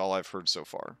best, is all I've heard so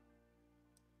far.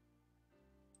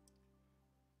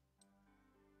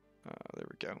 There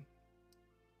we go.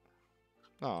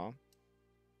 Aw.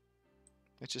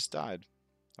 It just died.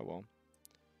 Oh well.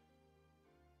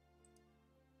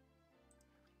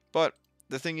 But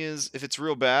the thing is, if it's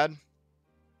real bad,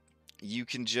 you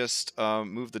can just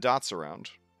move the dots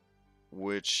around,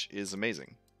 which is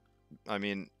amazing. I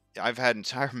mean, I've had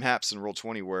entire maps in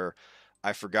Roll20 where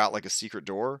I forgot like a secret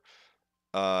door,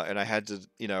 and I had to,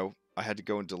 I had to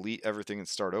go and delete everything and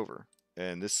start over.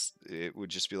 And it would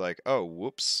just be like, oh,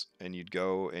 whoops, and you'd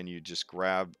go and you'd just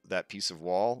grab that piece of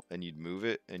wall and you'd move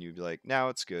it, and you'd be like, now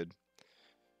it's good.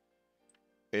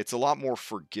 It's a lot more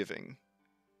forgiving.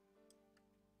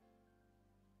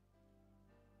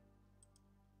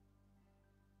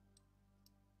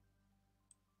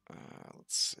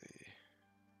 Let's see.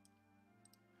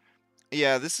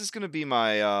 Yeah, this is gonna be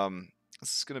my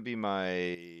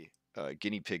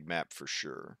guinea pig map for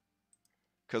sure.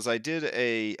 Because I did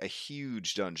a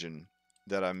huge dungeon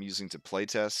that I'm using to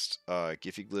playtest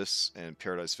Giphy Glyphs and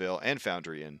Paradise Vale and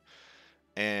Foundry in.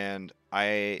 And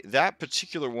that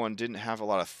particular one didn't have a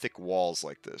lot of thick walls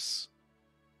like this.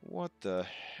 What the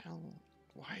hell?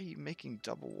 Why are you making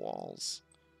double walls?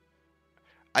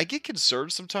 I get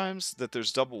concerned sometimes that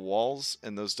there's double walls,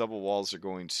 and those double walls are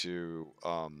going to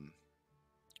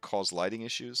cause lighting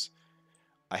issues.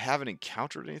 I haven't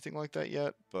encountered anything like that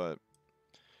yet, but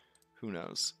who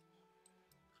knows?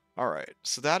 Alright,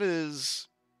 so that is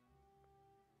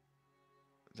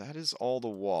all the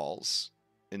walls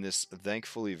in this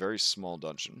thankfully very small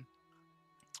dungeon.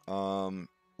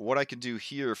 What I could do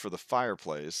here for the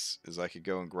fireplace is I could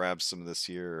go and grab some of this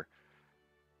here.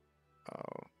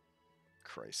 Oh,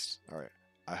 Christ. Alright,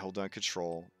 I hold down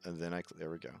control, and then there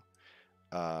we go.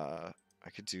 I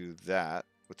could do that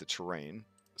with the terrain,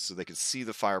 so they can see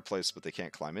the fireplace, but they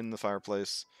can't climb in the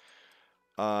fireplace.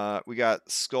 We got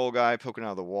Skull Guy poking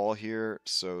out of the wall here,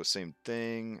 so same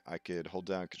thing. I could hold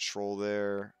down Control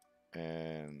there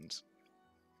and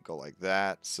go like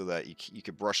that, so that you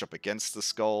could brush up against the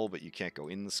skull, but you can't go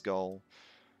in the skull.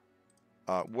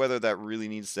 Whether that really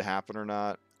needs to happen or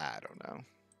not, I don't know.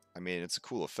 I mean, it's a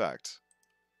cool effect.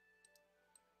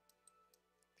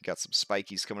 Got some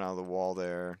spikies coming out of the wall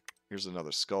there. Here's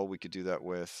another skull we could do that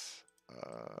with.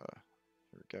 Here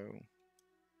we go.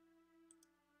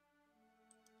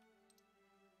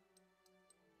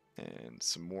 And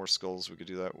some more skulls we could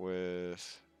do that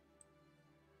with.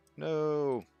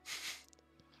 No!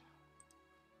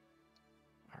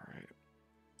 Alright.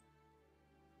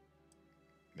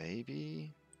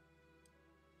 Maybe?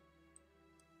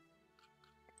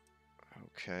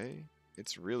 Okay.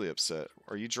 It's really upset.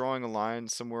 Are you drawing a line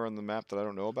somewhere on the map that I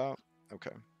don't know about?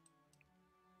 Okay.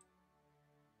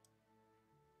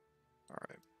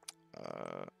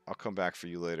 Alright. I'll come back for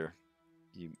you later.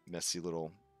 You messy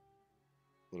little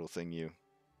thing you.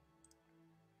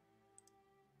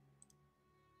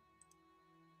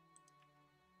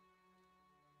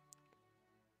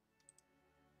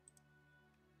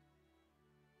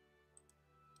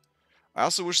 I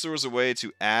also wish there was a way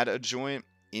to add a joint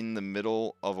in the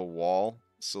middle of a wall.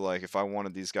 So like if I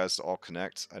wanted these guys to all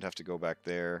connect, I'd have to go back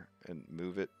there and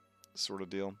move it, sort of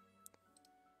deal.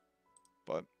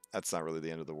 But that's not really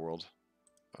the end of the world.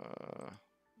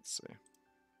 Let's see.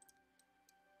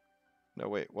 No,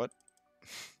 wait, what?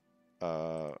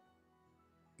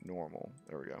 Normal.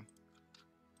 There we go.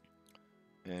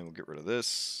 And we'll get rid of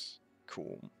this.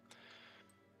 Cool.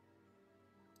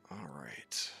 All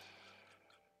right.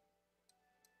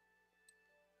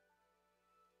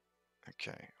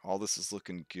 Okay, all this is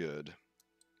looking good.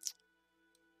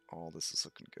 All this is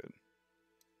looking good.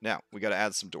 Now, we got to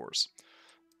add some doors.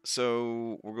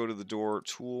 So we'll go to the door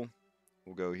tool.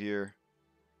 We'll go here.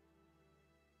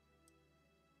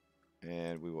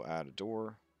 And we will add a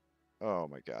door. Oh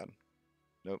my god.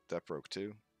 Nope, that broke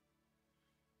too.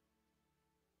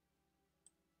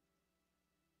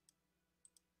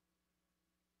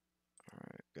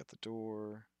 Alright, got the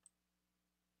door.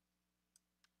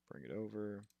 Bring it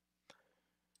over.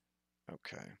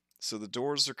 Okay. So the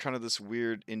doors are kind of this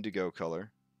weird indigo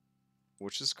color,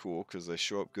 which is cool because they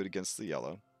show up good against the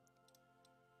yellow.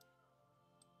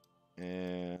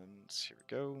 And here we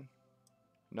go.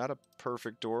 Not a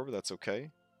perfect door, but that's okay.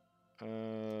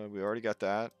 We already got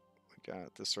that. We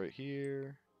got this right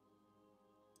here.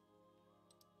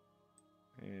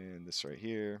 And this right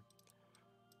here.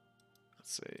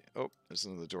 Let's see. Oh, there's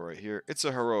another door right here. It's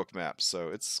a heroic map, so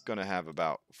it's going to have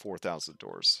about 4,000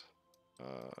 doors.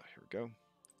 Here we go.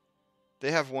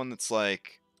 They have one that's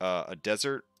like a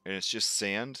desert, and it's just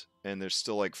sand, and there's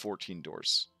still like 14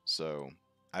 doors. So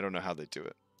I don't know how they do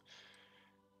it.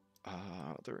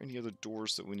 Are there any other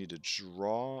doors that we need to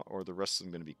draw, or are the rest of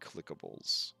them going to be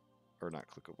clickables? Or not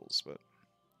clickables, but...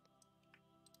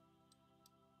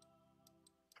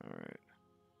 Alright.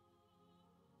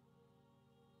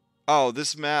 Oh,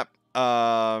 this map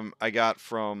I got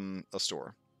from a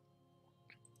store.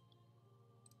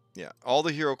 Yeah, all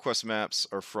the HeroQuest maps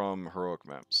are from Heroic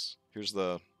Maps. Here's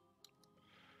the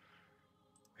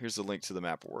link to the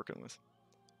map we're working with.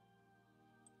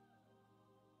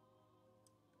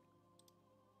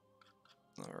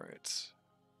 Alright.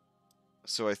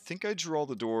 So I think I drew all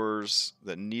the doors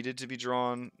that needed to be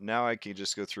drawn. Now I can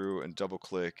just go through and double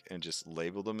click and just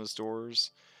label them as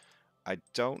doors. I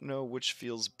don't know which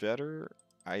feels better.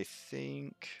 I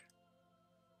think...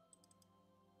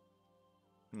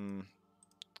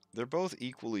 They're both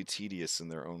equally tedious in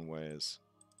their own ways.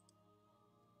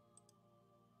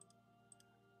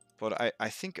 But I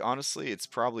think, honestly, it's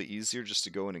probably easier just to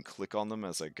go in and click on them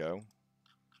as I go.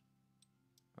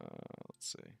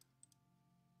 Let's see.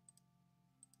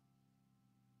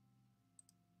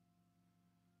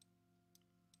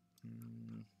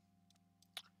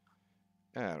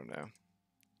 I don't know.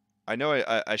 I know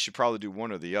I should probably do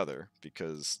one or the other,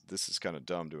 because this is kind of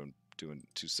dumb doing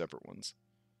two separate ones.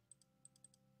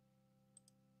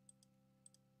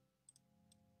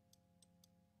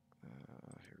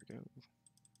 Here we go.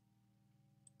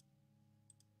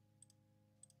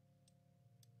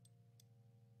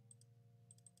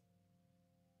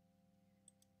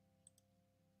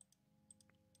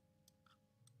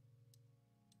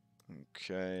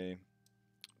 Okay.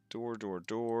 Door, door,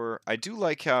 door. I do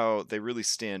like how they really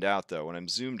stand out, though. When I'm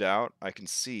zoomed out, I can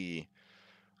see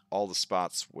all the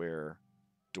spots where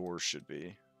doors should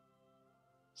be.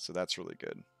 So that's really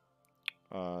good.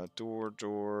 Door,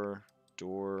 door,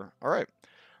 door. All right.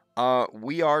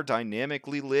 We are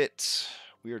dynamically lit.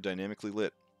 We are dynamically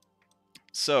lit.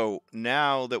 So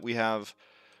now that we have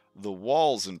the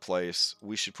walls in place,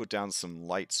 we should put down some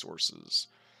light sources.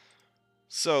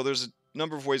 So there's a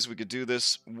number of ways we could do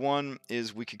this. One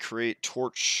is we could create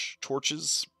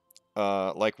torches,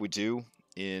 like we do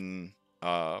in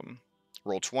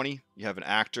Roll20. You have an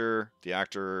actor. The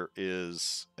actor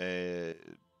is a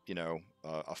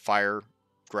fire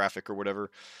graphic or whatever,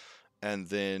 and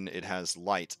then it has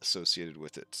light associated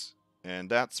with it, and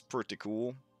that's pretty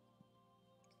cool.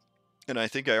 And I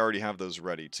think I already have those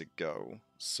ready to go.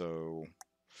 So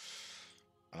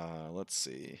let's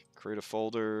see. Create a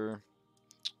folder.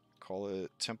 Call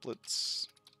it templates.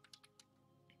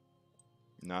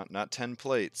 Not 10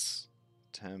 plates.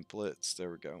 Templates.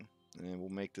 There we go. And we'll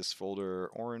make this folder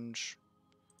orange.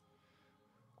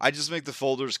 I just make the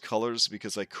folders colors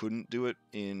because I couldn't do it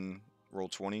in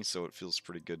Roll20, so it feels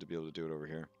pretty good to be able to do it over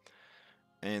here.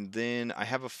 And then I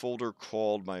have a folder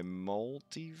called my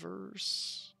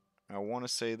multiverse. I want to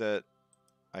say that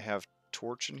I have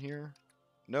torch in here.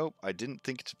 Nope, I didn't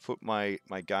think to put my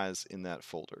guys in that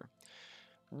folder.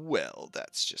 Well,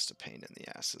 that's just a pain in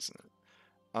the ass, isn't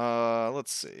it?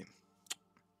 Let's see.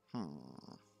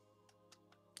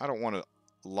 I don't want to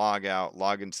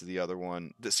log into the other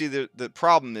one. See, the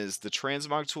problem is the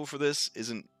transmog tool for this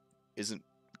isn't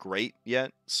great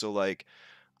yet. So like,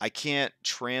 I can't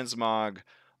transmog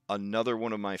another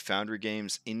one of my Foundry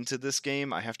games into this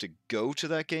game. I have to go to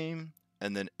that game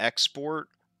and then export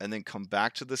and then come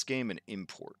back to this game and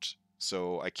import.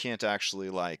 So I can't actually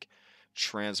like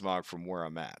transmog from where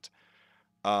I'm at.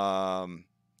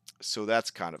 So that's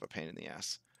kind of a pain in the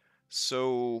ass.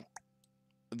 So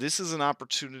this is an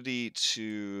opportunity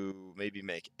to maybe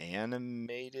make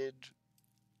animated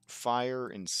fire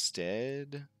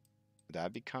instead.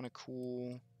 That'd be kind of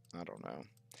cool. I don't know.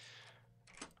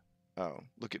 Oh,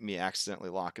 look at me accidentally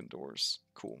locking doors.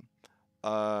 Cool.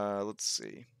 Let's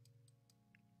see.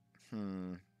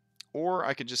 Or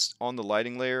I could just, on the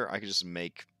lighting layer, I could just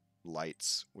make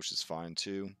lights, which is fine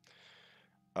too.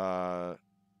 Yeah.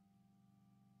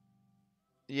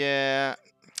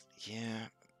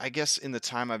 I guess in the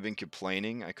time I've been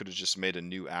complaining, I could have just made a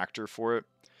new actor for it.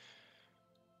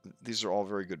 These are all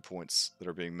very good points that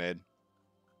are being made.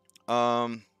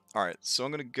 Alright, so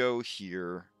I'm going to go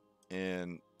here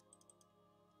and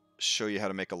show you how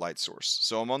to make a light source.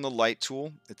 So I'm on the light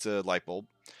tool. It's a light bulb.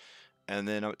 And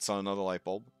then it's on another light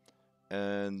bulb.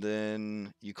 And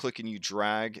then you click and you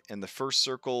drag, and the first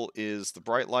circle is the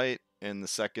bright light, and the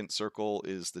second circle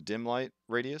is the dim light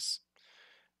radius.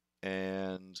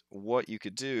 And what you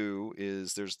could do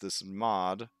is there's this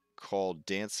mod called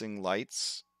Dancing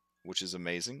Lights, which is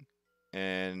amazing.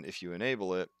 And if you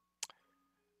enable it,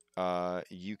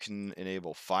 you can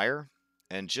enable fire.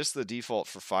 And just the default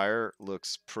for fire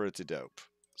looks pretty dope.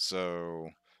 So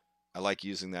I like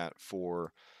using that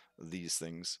for these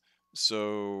things.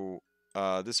 So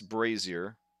this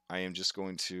brazier, I am just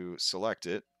going to select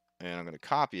it, and I'm going to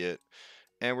copy it,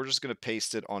 and we're just going to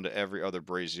paste it onto every other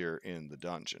brazier in the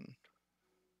dungeon.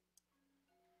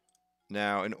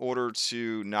 Now, in order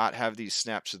to not have these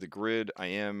snap to the grid, I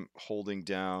am holding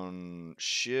down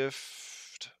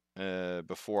Shift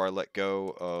before I let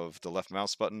go of the left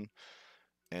mouse button,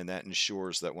 and that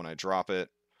ensures that when I drop it,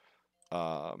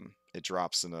 it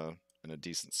drops in a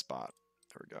decent spot.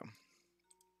 There we go.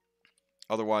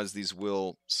 Otherwise, these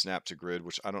will snap to grid,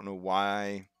 which I don't know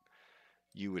why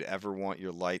you would ever want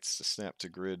your lights to snap to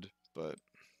grid, but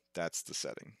that's the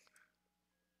setting.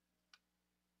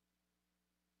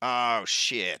 Oh,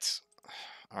 shit.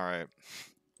 All right.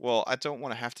 Well, I don't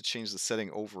want to have to change the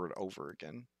setting over and over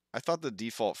again. I thought the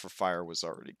default for fire was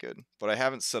already good, but I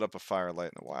haven't set up a fire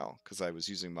light in a while because I was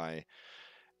using my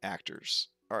actors.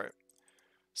 All right.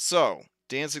 So,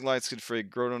 dancing lights config,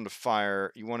 grow down to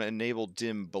fire. You want to enable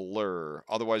dim blur.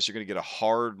 Otherwise, you're going to get a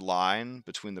hard line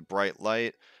between the bright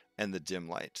light and the dim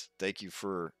light. Thank you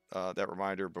for that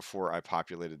reminder before I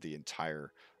populated the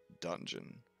entire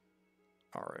dungeon.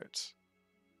 All right.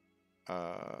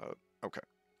 Okay.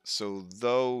 So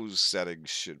those settings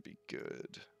should be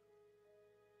good.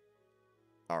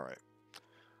 All right.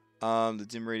 The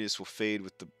dim radius will fade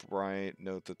with the bright.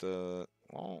 Note that the...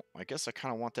 Well, I guess I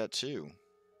kind of want that too.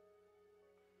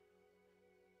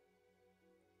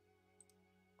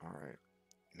 All right.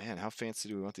 Man, how fancy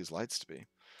do we want these lights to be?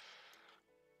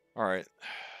 All right.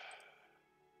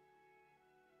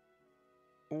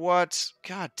 What?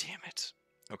 God damn it.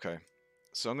 Okay.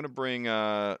 So I'm going to bring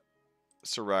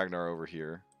Sir Ragnar over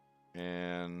here.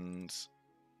 And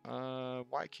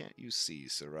why can't you see,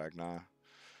 Sir Ragnar?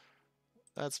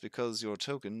 That's because your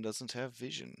token doesn't have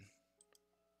vision.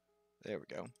 There we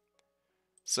go.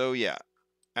 So yeah,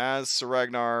 as Sir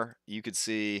Ragnar, you could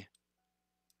see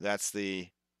that's the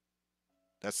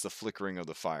That's the flickering of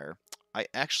the fire. I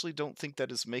actually don't think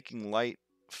that is making light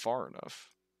far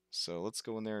enough. So let's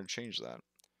go in there and change that.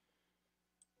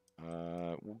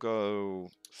 We'll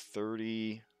go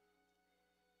 30.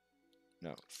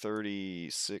 No, 30,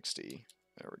 60.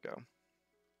 There we go.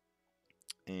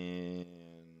 And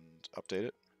update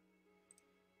it.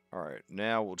 Alright,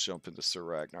 now we'll jump into Sir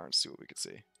Ragnar and see what we can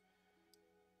see.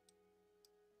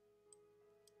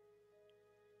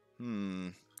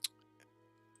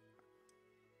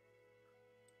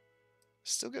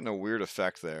 Still getting a weird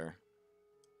effect there.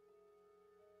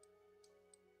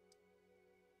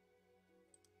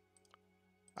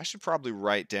 I should probably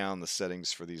write down the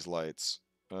settings for these lights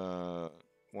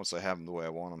once I have them the way I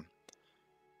want them.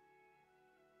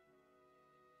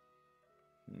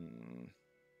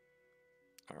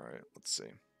 Alright, let's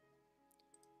see.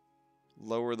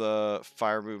 Lower the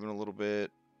fire movement a little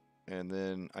bit, and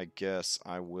then I guess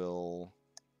I will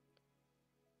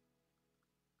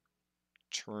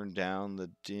turn down the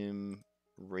dim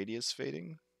radius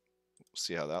fading.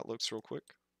 See how that looks real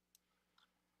quick.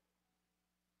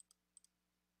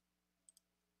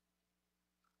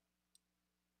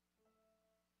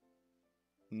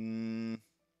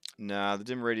 Nah, the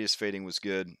dim radius fading was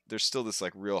good. There's still this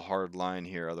like real hard line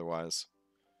here otherwise.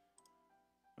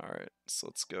 Alright, so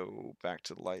let's go back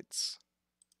to the lights.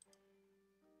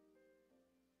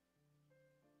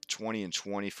 20 and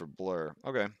 20 for blur.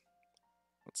 Okay.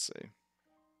 Let's see.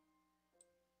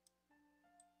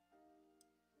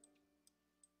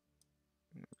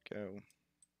 There we go.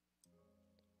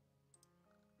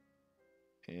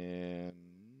 And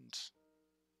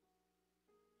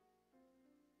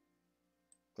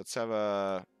let's have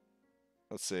a,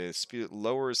 let's say speed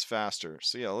lower is faster.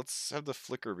 So yeah, let's have the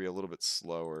flicker be a little bit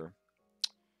slower.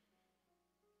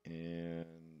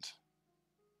 And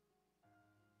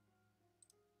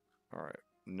all right,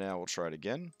 now we'll try it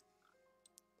again.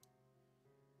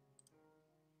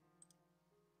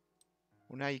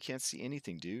 Well, now you can't see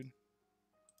anything, dude.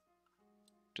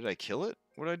 Did I kill it?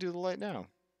 What did I do to the light now?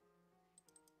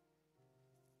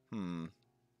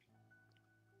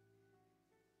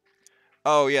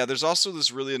 Oh yeah, there's also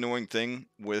this really annoying thing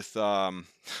with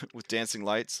with dancing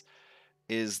lights,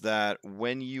 is that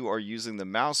when you are using the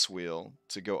mouse wheel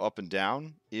to go up and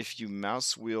down, if you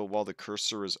mouse wheel while the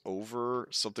cursor is over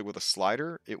something with a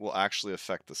slider, it will actually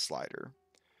affect the slider.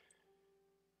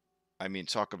 I mean,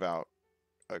 talk about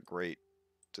a great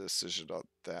decision on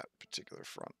that particular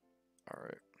front. All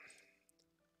right.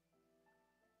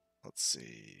 Let's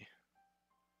see.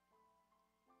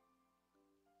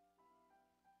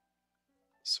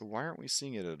 So why aren't we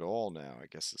seeing it at all now, I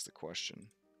guess is the question.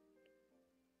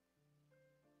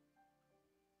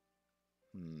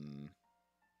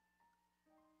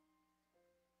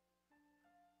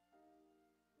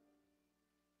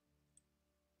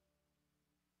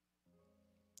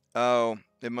 Oh,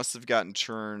 it must have gotten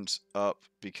turned up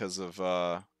because of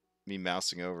me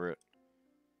mousing over it.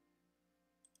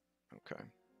 Okay.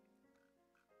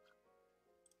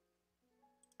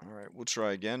 Alright, we'll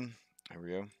try again. There we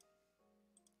go.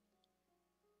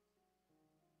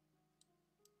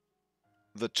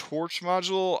 The torch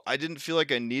module, I didn't feel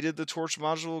like I needed the torch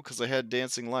module because I had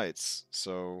dancing lights.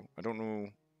 So, I don't know.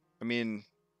 I mean,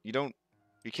 you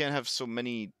can't have so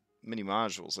many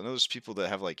modules. I know there's people that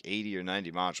have like 80 or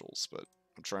 90 modules, but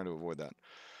I'm trying to avoid that.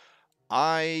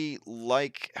 I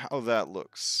like how that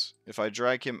looks. If I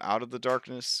drag him out of the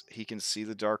darkness, he can see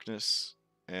the darkness,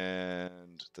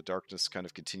 and the darkness kind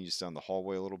of continues down the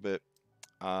hallway a little bit.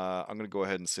 I'm going to go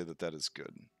ahead and say that that is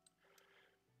good.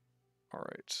 All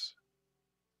right.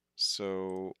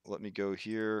 So let me go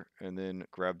here and then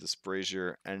grab this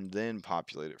brazier and then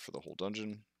populate it for the whole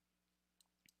dungeon.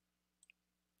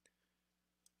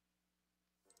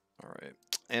 All right.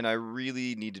 And I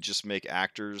really need to just make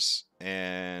actors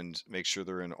and make sure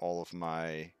they're in all of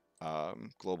my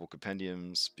global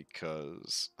compendiums,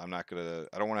 because I don't want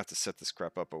to have to set this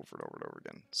crap up over and over and over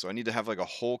again. So I need to have like a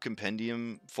whole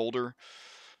compendium folder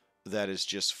that is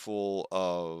just full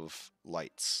of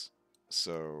lights.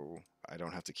 So I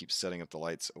don't have to keep setting up the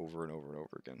lights over and over and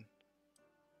over again.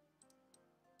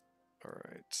 All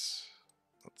right.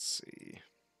 Let's see.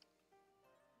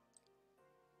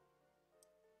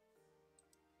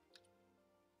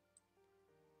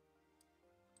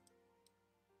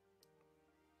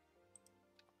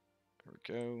 There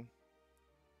we go.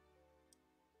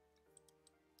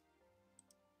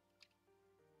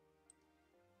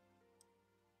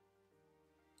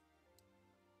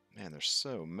 Man, there's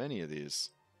so many of these.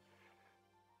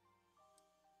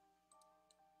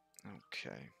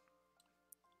 Okay.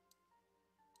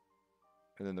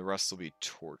 And then the rest will be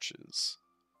torches.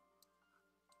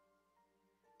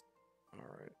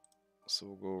 Alright. So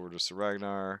we'll go over to Sir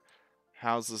Ragnar.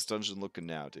 How's this dungeon looking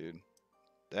now, dude?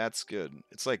 That's good.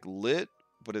 It's like lit,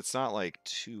 but it's not like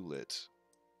too lit.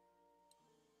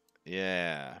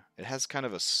 Yeah. It has kind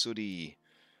of a sooty,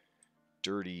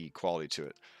 dirty quality to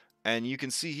it. And you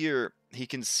can see here, he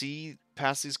can see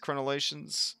past these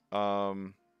crenellations,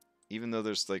 even though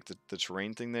there's like the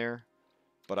terrain thing there,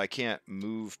 but I can't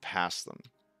move past them,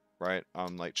 right?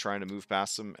 I'm like trying to move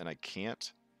past them and I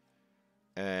can't.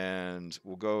 And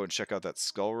we'll go and check out that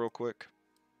skull real quick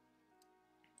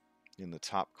in the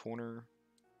top corner.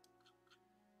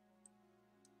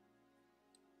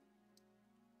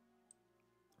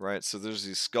 Right, so there's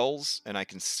these skulls, and I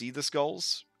can see the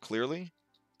skulls clearly,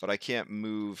 but I can't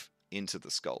move into the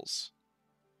skulls.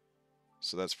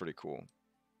 So that's pretty cool.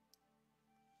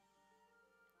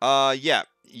 Yeah,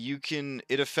 you can,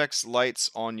 it affects lights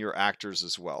on your actors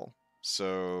as well.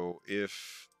 So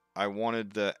if I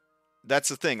wanted that's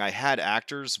the thing, I had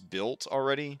actors built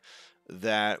already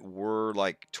that were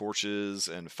like torches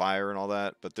and fire and all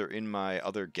that, but they're in my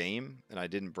other game, and I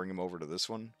didn't bring them over to this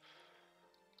one.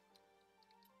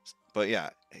 But yeah,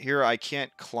 here I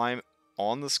can't climb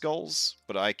on the skulls,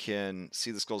 but I can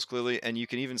see the skulls clearly, and you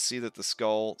can even see that the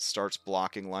skull starts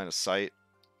blocking line of sight.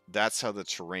 That's how the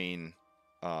terrain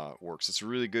works. It's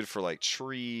really good for like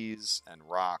trees and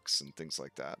rocks and things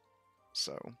like that.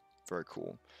 So, very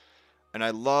cool. And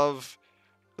I love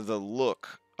the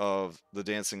look of the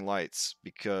dancing lights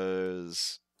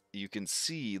because you can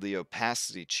see the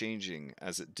opacity changing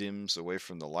as it dims away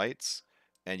from the lights,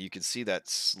 and you can see that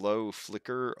slow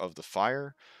flicker of the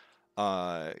fire,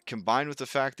 combined with the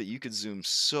fact that you could zoom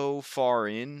so far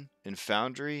in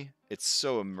Foundry. It's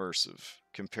so immersive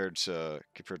compared to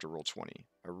Roll20.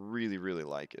 I really, really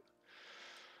like it.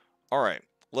 All right,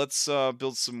 let's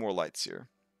build some more lights here.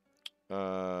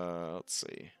 Let's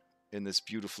see, in this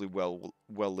beautifully well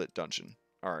lit dungeon.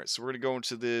 All right, so we're gonna go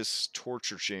into this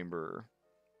torture chamber,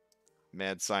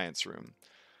 mad science room,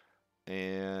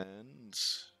 and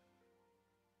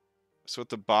so at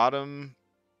the bottom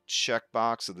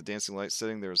checkbox of the dancing light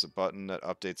setting, there's a button that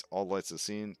updates all lights of the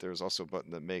scene. There's also a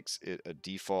button that makes it a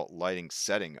default lighting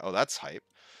setting. Oh, that's hype.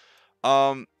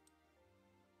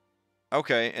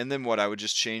 Okay, and then what? I would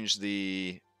just change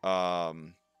the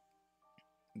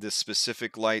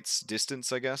specific light's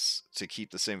distance, I guess, to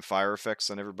keep the same fire effects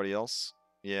on everybody else.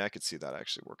 Yeah, I could see that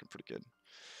actually working pretty good.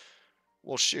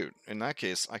 Well, shoot. In that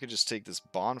case, I could just take this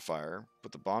bonfire,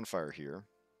 put the bonfire here,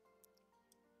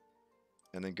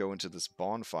 and then go into this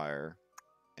bonfire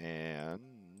and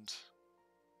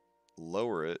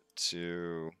lower it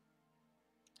to,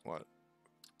 what,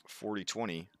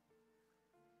 4020.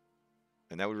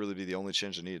 And that would really be the only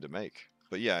change I needed to make.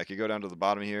 But yeah, I could go down to the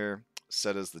bottom here,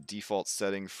 set as the default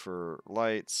setting for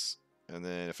lights, and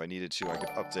then if I needed to, I could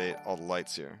update all the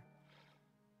lights here.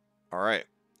 Alright,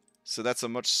 so that's a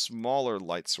much smaller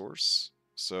light source.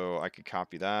 So I could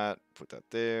copy that, put that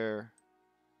there.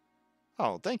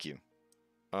 Oh, thank you.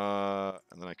 And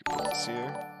then I could put this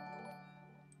here.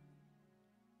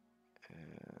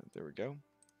 And there we go.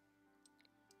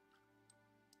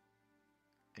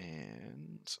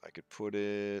 And I could put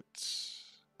it...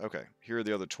 Okay, here are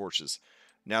the other torches.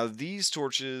 Now these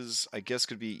torches, I guess,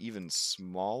 could be even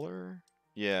smaller.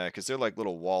 Yeah, because they're like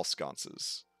little wall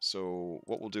sconces. So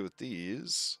what we'll do with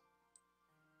these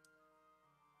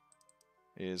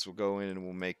is we'll go in and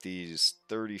we'll make these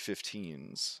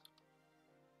 3015s.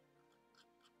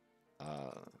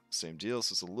 Same deal,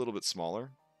 so it's a little bit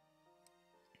smaller.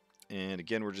 And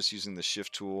again, we're just using the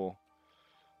shift tool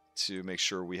to make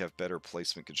sure we have better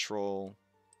placement control.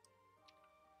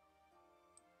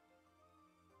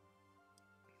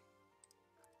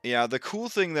 Yeah, the cool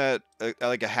thing that,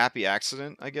 like a happy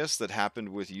accident, I guess, that happened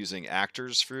with using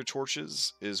actors for your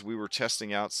torches is we were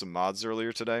testing out some mods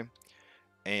earlier today,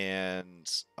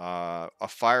 and a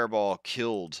fireball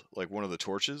killed like one of the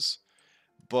torches.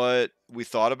 But we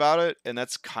thought about it, and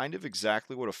that's kind of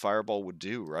exactly what a fireball would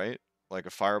do, right? Like a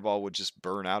fireball would just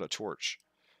burn out a torch.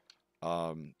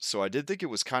 So I did think it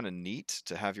was kind of neat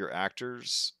to have your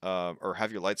actors, or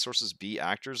have your light sources be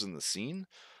actors in the scene,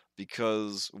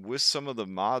 because with some of the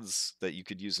mods that you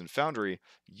could use in Foundry,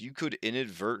 you could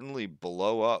inadvertently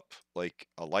blow up like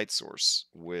a light source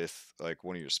with like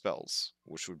one of your spells,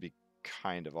 which would be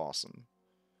kind of awesome.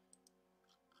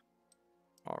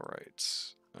 All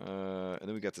right. And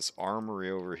then we got this armory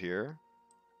over here.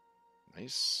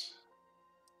 Nice.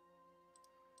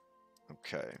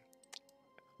 Okay.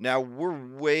 Now, we're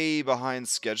way behind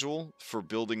schedule for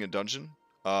building a dungeon,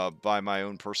 by my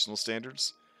own personal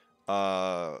standards.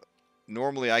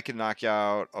 Normally, I can knock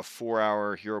out a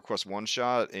 4-hour HeroQuest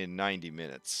one-shot in 90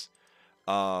 minutes.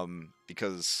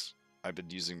 Because I've been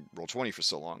using Roll20 for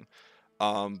so long.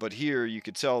 But here you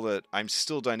could tell that I'm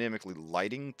still dynamically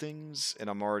lighting things, and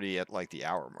I'm already at like the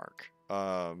hour mark.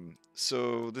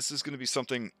 So this is going to be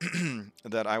something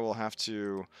that I will have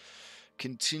to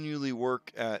continually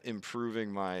work at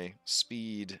improving my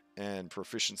speed and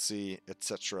proficiency,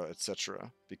 etc.,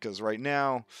 etc. Because right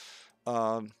now,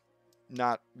 um,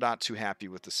 not too happy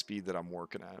with the speed that I'm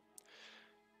working at.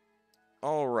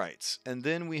 All right, and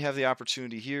then we have the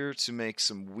opportunity here to make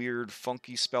some weird,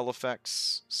 funky spell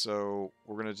effects. So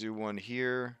we're gonna do one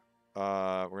here.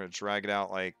 We're gonna drag it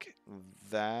out like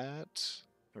that.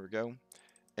 There we go.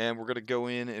 And we're gonna go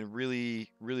in and really,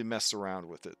 really mess around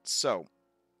with it. So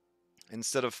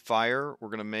instead of fire, we're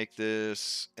gonna make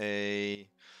this a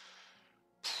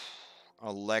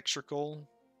electrical.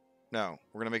 No,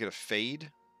 we're gonna make it a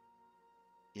fade.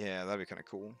 Yeah, that'd be kind of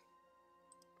cool.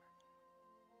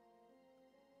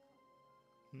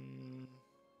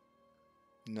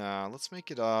 Nah, let's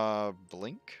make it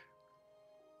blink.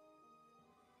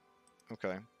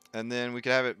 Okay. And then we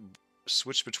could have it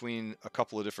switch between a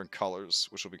couple of different colors,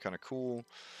 which will be kind of cool.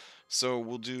 So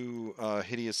we'll do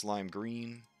hideous lime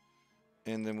green,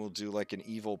 and then we'll do like an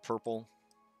evil purple.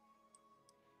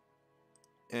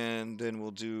 And then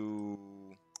we'll do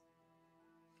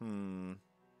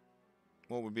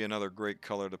what would be another great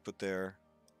color to put there?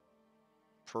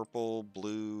 Purple,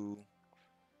 blue,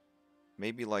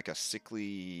 maybe like a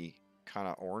sickly kind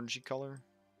of orangey color.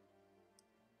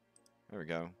 There we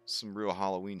go. Some real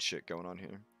Halloween shit going on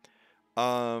here.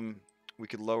 We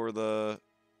could lower the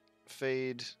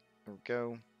fade. There we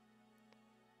go.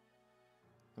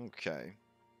 Okay.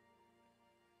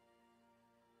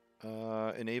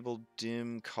 Enable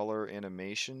dim color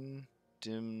animation.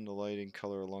 Dim the lighting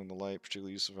color along the light,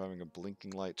 particularly use of having a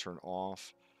blinking light turn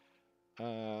off.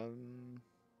 Okay.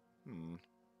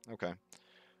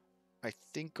 I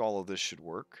think all of this should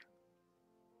work.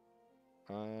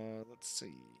 Let's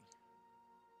see.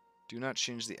 Do not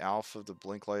change the alpha of the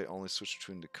blink light, only switch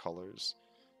between the colors.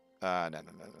 No.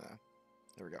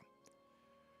 There we go.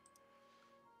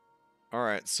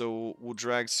 Alright, so we'll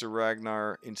drag Sir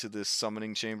Ragnar into this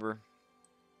summoning chamber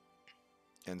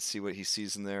and see what he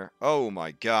sees in there. Oh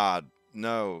my god.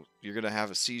 No, you're going to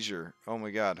have a seizure. Oh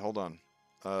my god, hold on.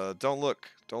 Don't look.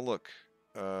 Don't look.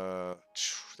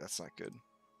 That's not good.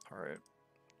 Alright.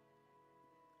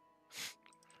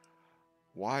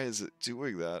 Why is it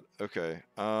doing that? Okay.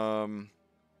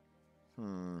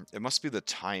 It must be the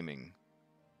timing.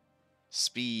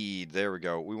 Speed. There we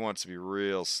go. We want it to be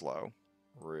real slow.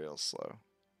 Real slow.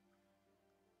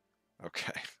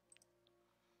 Okay.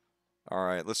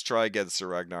 Alright, let's try again, Sir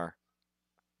Ragnar.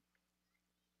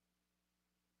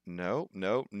 Nope.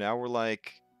 Now we're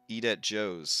like, eat at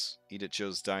Joe's. Eat at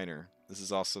Joe's Diner. This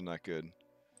is also not good.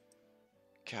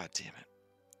 God damn it.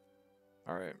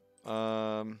 Alright.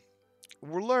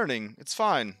 We're learning. It's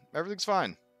fine. Everything's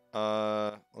fine.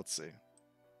 Let's see.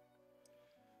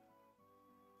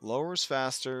 Lowers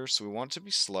faster, so we want it to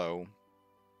be slow.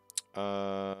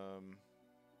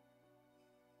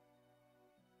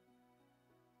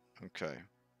 Okay.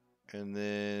 And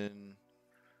then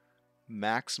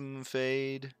maximum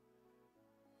fade.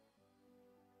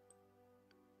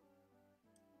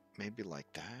 Maybe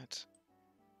like that.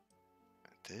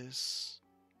 This.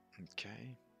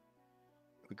 Okay.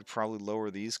 We could probably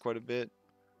lower these quite a bit.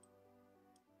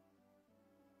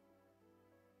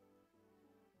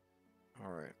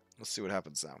 Alright. Let's see what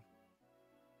happens now.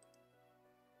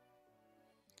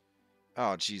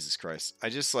 Oh, Jesus Christ. I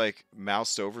just, like,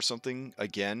 moused over something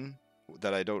again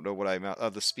that I don't know what I moused. Oh,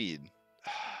 the speed.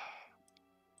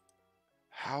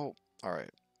 How?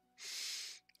 Alright.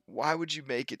 Why would you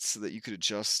make it so that you could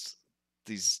adjust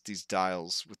these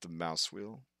dials with the mouse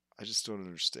wheel? I just don't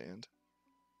understand.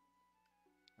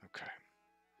 Okay.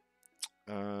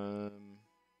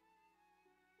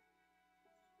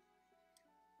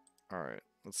 Alright.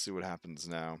 Let's see what happens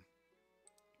now.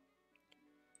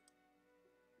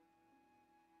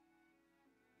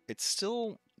 It's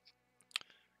still...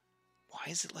 Why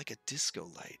is it like a disco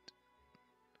light?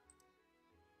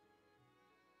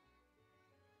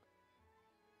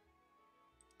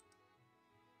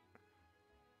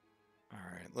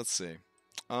 Alright, let's see.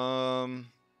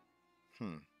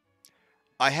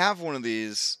 I have one of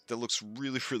these that looks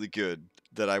really, really good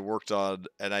that I worked on,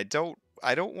 and I don't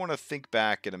want to think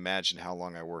back and imagine how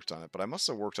long I worked on it, but I must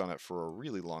have worked on it for a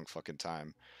really long fucking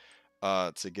time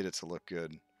to get it to look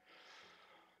good.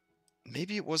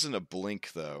 Maybe it wasn't a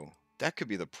blink, though. That could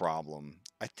be the problem.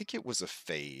 I think it was a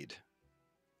fade.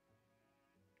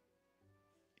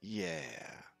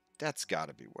 Yeah, that's got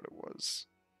to be what it was.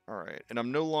 Alright, and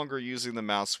I'm no longer using the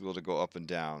mouse wheel to go up and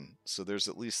down, so there's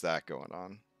at least that going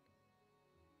on.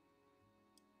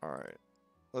 Alright.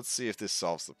 Let's see if this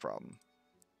solves the problem.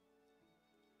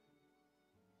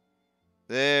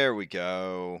 There we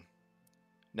go.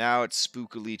 Now it's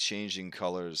spookily changing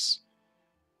colors.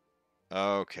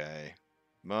 Okay.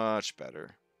 Much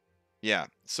better. Yeah,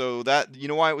 so that, you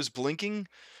know why it was blinking?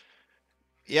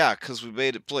 Yeah, because we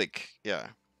made it blink. Yeah.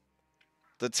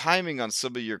 The timing on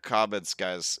some of your comments,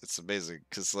 guys, it's amazing.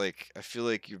 Because, like, I feel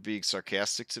like you're being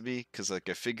sarcastic to me. Because, like,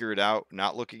 I figure it out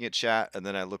not looking at chat, and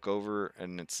then I look over,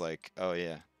 and it's like, oh,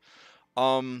 yeah.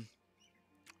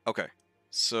 Okay.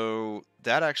 So,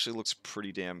 that actually looks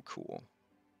pretty damn cool.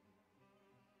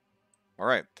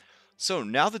 Alright. So,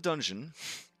 now the dungeon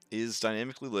is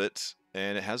dynamically lit,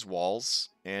 and it has walls,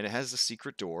 and it has a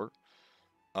secret door.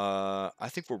 I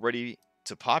think we're ready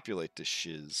to populate this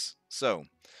shiz. So,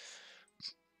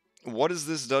 what does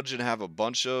this dungeon have a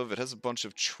bunch of? It has a bunch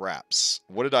of traps.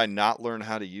 What did I not learn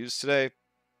how to use today?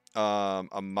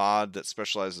 A mod that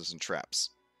specializes in traps.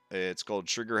 It's called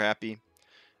Trigger Happy.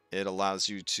 It allows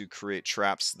you to create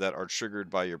traps that are triggered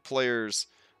by your players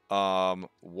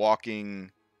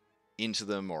walking into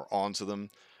them or onto them.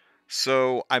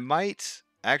 So I might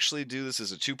actually do this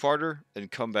as a two-parter and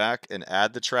come back and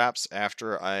add the traps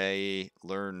after I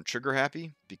learn Trigger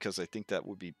Happy, because I think that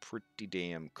would be pretty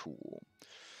damn cool.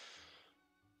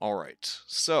 Alright,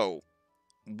 so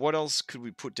what else could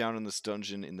we put down in this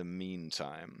dungeon in the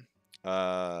meantime?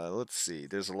 Let's see.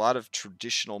 There's a lot of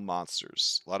traditional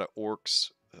monsters. A lot of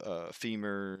orcs,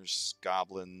 femurs,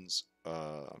 goblins,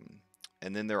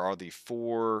 and then there are the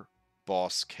 4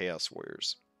 boss Chaos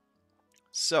Warriors.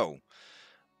 So,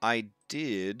 I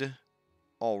did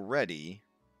already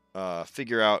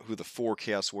figure out who the 4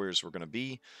 Chaos Warriors were going to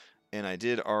be, and I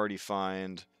did already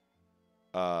find,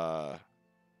 yeah,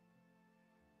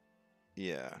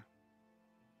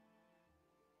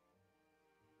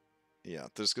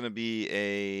 there's going to be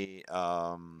there's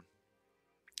going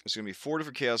to be 4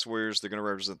 different Chaos Warriors. They're going to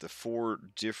represent the 4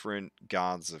 different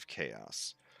gods of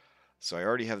chaos. So I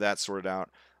already have that sorted out.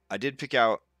 I did pick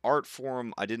out art for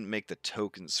them. I didn't make the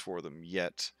tokens for them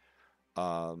yet.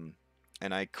 And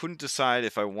I couldn't decide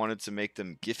if I wanted to make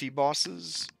them Giphy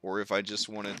bosses or if I just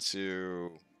wanted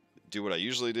to do what I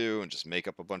usually do and just make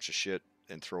up a bunch of shit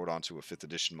and throw it onto a 5th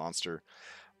edition monster.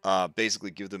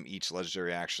 Basically give them each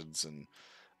legendary actions and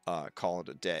call it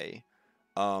a day.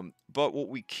 But what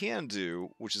we can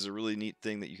do, which is a really neat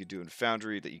thing that you could do in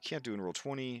Foundry that you can't do in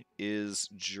Roll20, is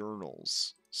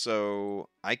journals. So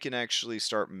I can actually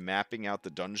start mapping out the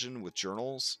dungeon with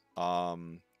journals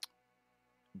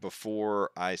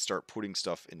before I start putting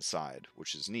stuff inside,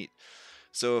 which is neat.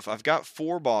 So if I've got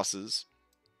 4 bosses,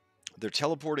 they're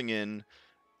teleporting in,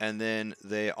 and then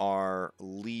they are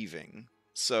leaving.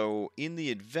 So in the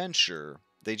adventure,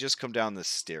 they just come down this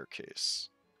staircase.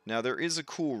 Now, there is a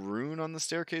cool rune on the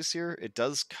staircase here. It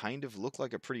does kind of look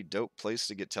like a pretty dope place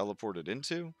to get teleported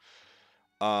into.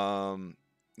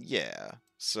 Yeah.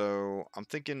 So I'm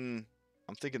thinking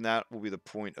that will be the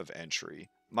point of entry.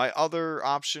 My other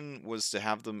option was to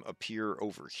have them appear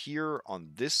over here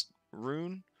on this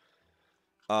rune,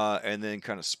 and then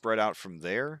kind of spread out from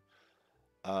there.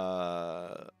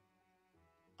 I'm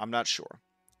not sure.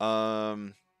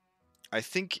 I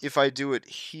think if I do it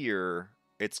here,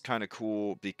 it's kind of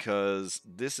cool because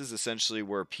this is essentially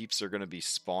where peeps are going to be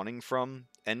spawning from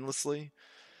endlessly.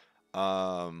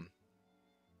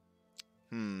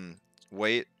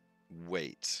 Wait.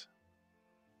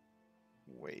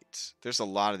 There's a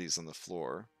lot of these on the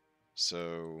floor.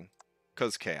 So,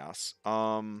 cause chaos.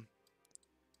 Where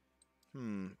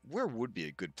would be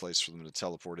a good place for them to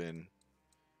teleport in?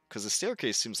 Because the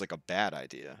staircase seems like a bad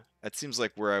idea. That seems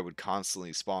like where I would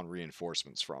constantly spawn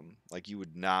reinforcements from. Like, you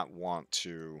would not want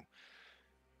to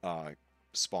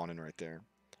spawn in right there.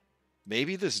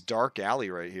 Maybe this dark alley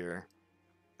right here.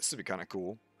 This would be kind of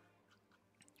cool.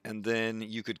 And then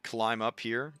you could climb up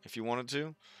here if you wanted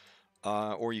to.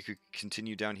 Or you could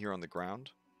continue down here on the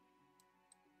ground.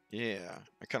 Yeah,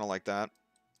 I kind of like that.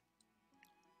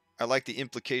 I like the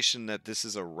implication that this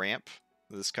is a ramp.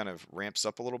 This kind of ramps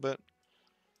up a little bit.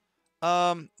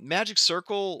 Magic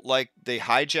Circle, like, they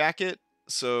hijack it,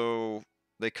 so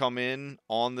they come in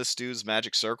on this dude's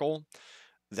Magic Circle.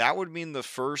 That would mean the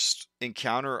first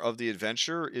encounter of the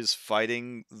adventure is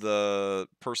fighting the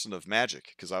person of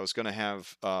magic, because I was going to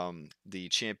have the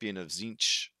champion of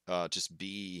Tzeentch just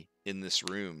be in this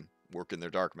room working their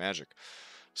dark magic.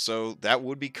 So that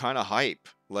would be kind of hype.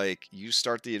 Like, you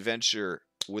start the adventure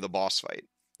with a boss fight,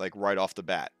 like right off the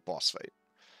bat, boss fight.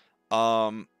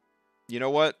 You know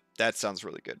what? That sounds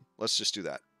really good. Let's just do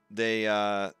that. They,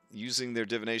 using their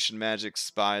divination magic,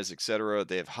 spies, etc.,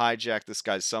 they have hijacked this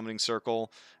guy's summoning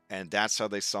circle, and that's how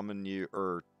they summon you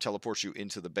or teleport you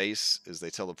into the base. Is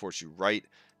they teleport you right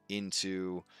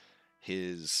into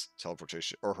his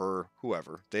teleportation or her,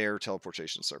 whoever, their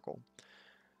teleportation circle.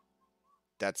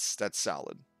 That's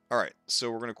solid. All right,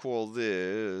 so we're gonna call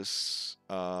this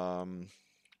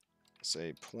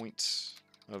say point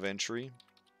of entry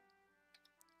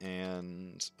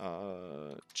and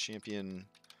champion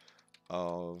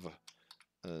of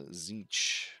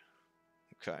Zeech.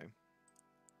 Okay.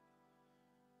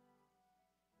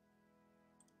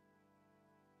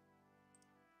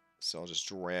 So I'll just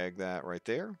drag that right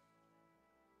there.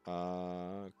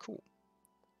 Cool.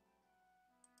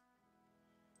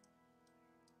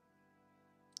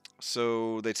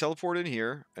 So they teleport in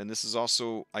here, and this is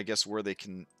also, I guess, where they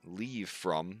can leave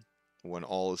from when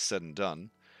all is said and done.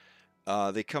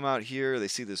 They come out here, they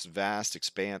see this vast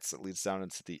expanse that leads down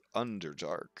into the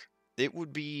Underdark. It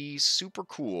would be super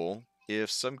cool if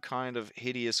some kind of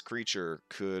hideous creature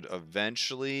could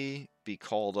eventually be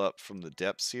called up from the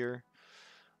depths here.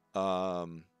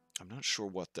 I'm not sure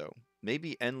what, though.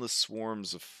 Maybe endless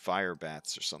swarms of fire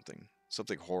bats or something.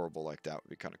 Something horrible like that would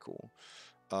be kind of cool.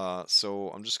 So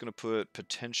I'm just going to put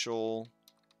potential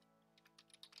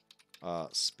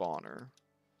spawner.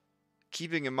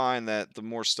 Keeping in mind that the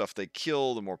more stuff they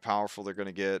kill, the more powerful they're going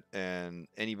to get, and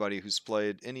anybody who's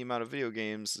played any amount of video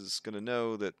games is going to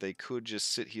know that they could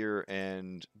just sit here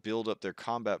and build up their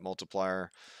combat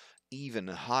multiplier even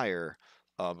higher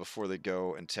before they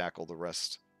go and tackle the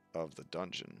rest of the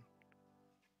dungeon.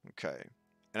 Okay.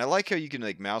 And I like how you can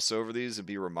like mouse over these and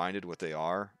be reminded what they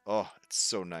are. Oh, it's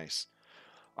so nice.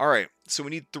 All right, so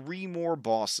we need 3 more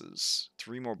bosses.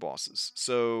 3 more bosses.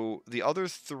 So the other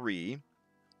 3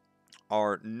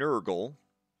 are Nurgle,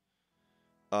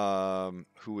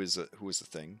 who is a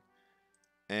thing,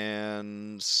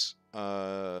 and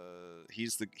he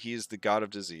is the god of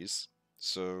disease.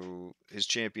 So his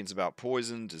champion's about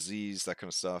poison, disease, that kind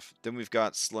of stuff. Then we've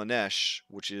got Slanesh,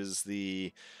 which is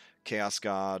the chaos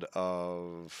god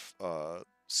of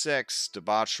sex,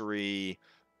 debauchery,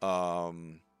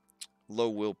 low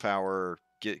willpower,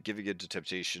 giving into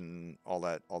temptation, all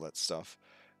that stuff.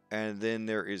 And then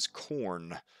there is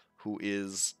Khorne, who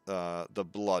is the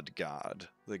blood god,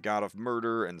 the god of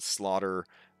murder and slaughter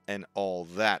and all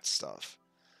that stuff.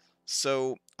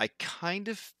 So I kind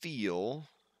of feel,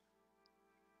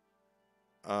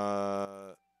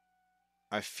 I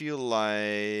feel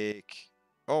like,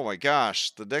 oh my gosh,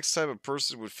 the next time a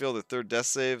person would fail their 3rd death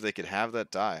save, they could have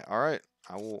that die. All right,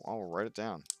 I will write it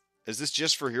down. Is this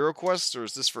just for HeroQuest or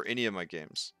is this for any of my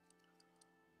games?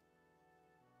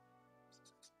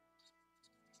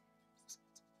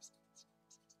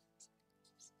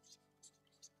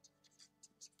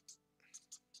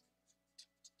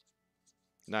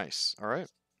 Nice. All right.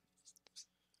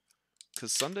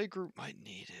 Because Sunday Group might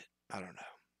need it. I don't know.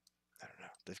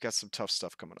 They've got some tough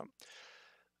stuff coming up.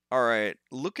 All right.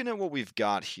 Looking at what we've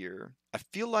got here, I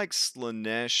feel like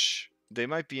Slanesh, they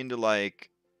might be into like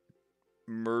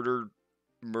murder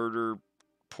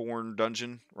porn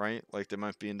dungeon, right? Like they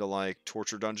might be into like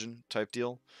torture dungeon type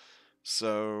deal.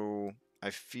 So I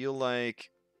feel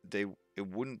like it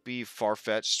wouldn't be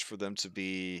far-fetched for them to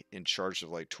be in charge of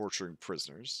like torturing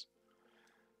prisoners.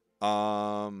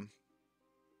 But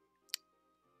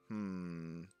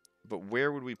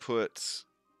where would we put?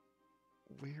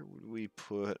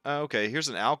 Oh, okay, here's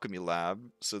an alchemy lab.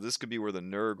 So this could be where the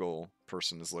Nurgle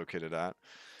person is located at.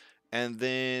 And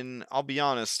then I'll be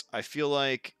honest, I feel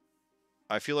like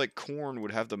Khorne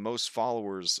would have the most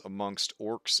followers amongst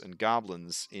orcs and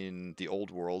goblins in the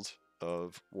old world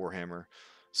of Warhammer.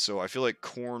 So I feel like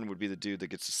Khorne would be the dude that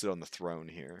gets to sit on the throne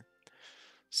here.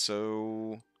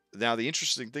 So now the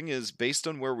interesting thing is, based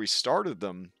on where we started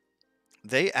them,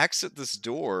 they exit this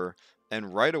door,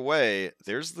 and right away,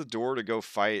 there's the door to go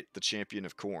fight the champion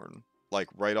of Khorne, like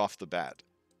right off the bat.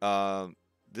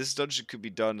 This dungeon could be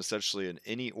done essentially in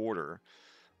any order,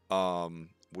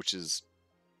 which is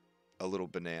a little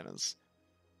bananas.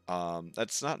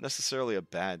 That's not necessarily a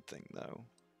bad thing, though.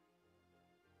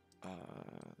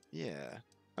 Yeah.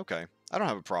 Okay. I don't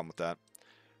have a problem with that.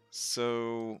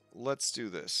 So let's do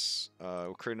this.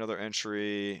 We'll create another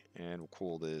entry, and we'll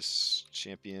call this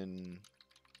Champion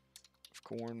of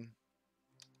Khorne.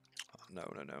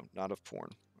 No, not of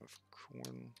porn. Of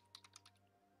Khorne.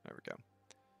 There we go.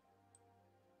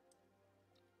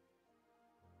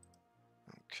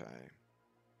 Okay.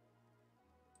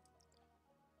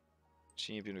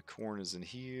 Champion of Khorne is in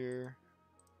here.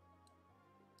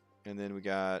 And then we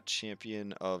got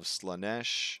Champion of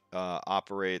Slanesh.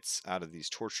 Operates out of these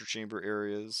torture chamber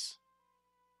areas.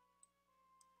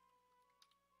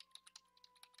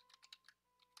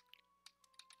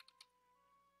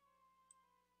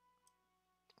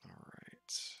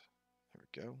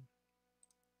 go.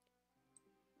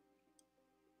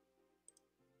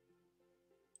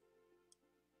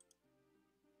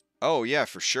 Oh yeah,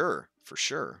 for sure, for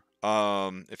sure.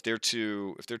 If they're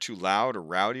too loud or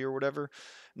rowdy or whatever.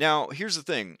 Now, here's the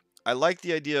thing. I like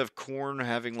the idea of Korn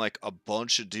having like a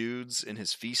bunch of dudes in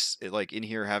his feast, like in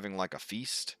here having like a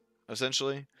feast,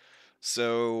 essentially.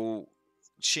 So,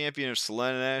 Champion of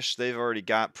Selene, they've already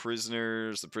got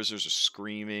prisoners. The prisoners are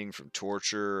screaming from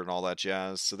torture and all that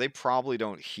jazz. So they probably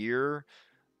don't hear,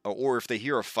 or if they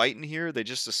hear a fight in here, they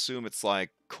just assume it's like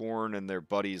Korn and their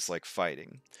buddies like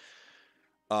fighting.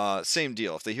 Same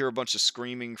deal. If they hear a bunch of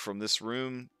screaming from this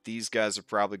room, these guys are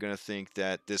probably going to think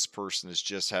that this person is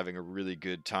just having a really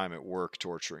good time at work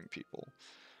torturing people.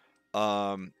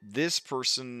 This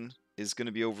person is going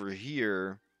to be over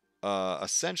here,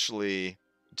 essentially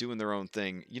doing their own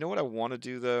thing. You know what I want to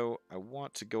do though? I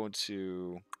want to go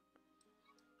into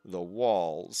the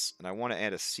walls, and I want to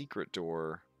add a secret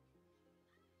door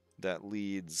that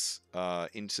leads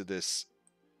into this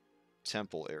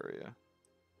temple area.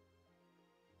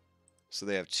 So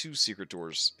they have two secret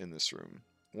doors in this room.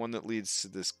 One that leads to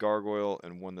this gargoyle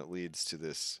and one that leads to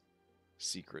this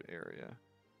secret area.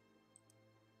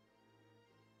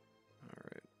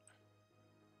 Alright.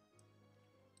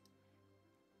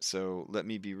 So let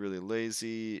me be really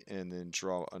lazy and then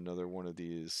draw another one of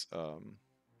these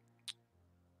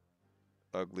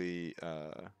ugly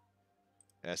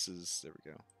S's. There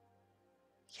we go.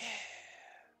 Yeah!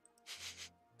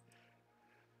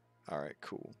 Alright,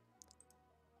 cool.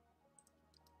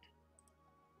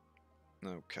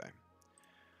 Okay.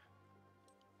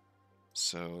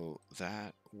 So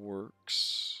that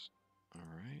works. All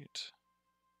right.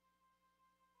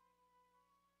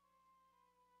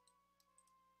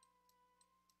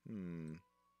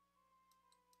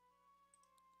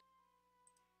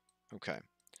 Okay.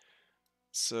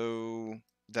 So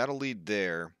that'll lead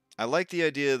there. I like the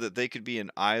idea that they could be in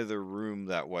either room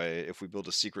that way if we build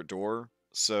a secret door.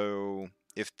 So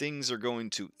if things are going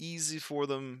too easy for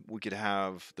them, we could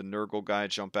have the Nurgle guy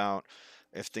jump out.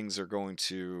 If things are going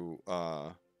too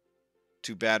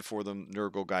bad for them,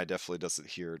 Nurgle guy definitely doesn't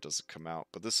hear, doesn't come out.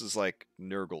 But this is like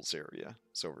Nurgle's area.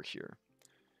 It's over here.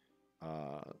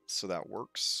 So that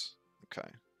works. Okay.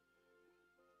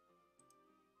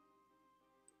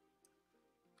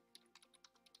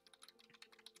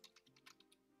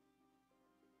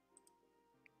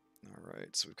 All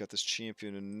right. So we've got this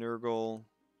champion in Nurgle.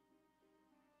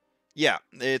 Yeah,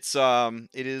 it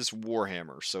is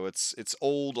Warhammer. So it's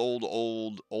old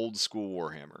school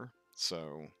Warhammer.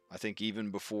 So I think even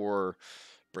before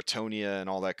Bretonia and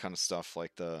all that kind of stuff,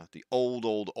 like the old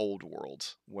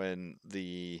world, when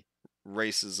the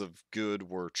races of good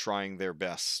were trying their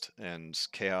best and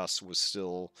chaos was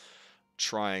still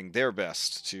trying their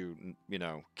best to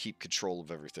keep control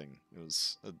of everything. It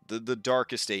was the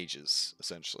darkest ages,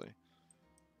 essentially.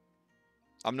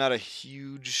 I'm not a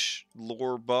huge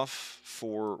lore buff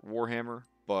for Warhammer,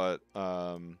 but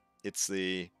it's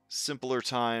the simpler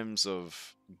times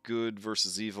of good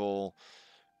versus evil.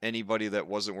 Anybody that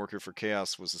wasn't working for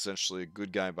Chaos was essentially a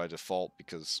good guy by default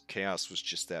because Chaos was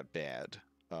just that bad,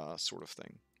 sort of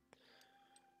thing.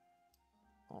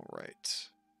 All right.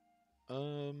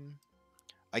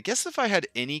 I guess if I had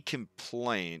any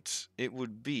complaint, it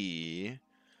would be...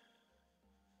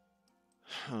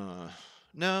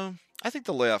 No, I think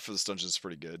the layout for this dungeon is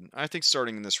pretty good. I think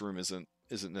starting in this room isn't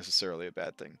necessarily a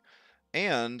bad thing.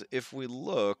 And if we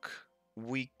look,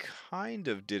 we kind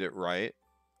of did it right.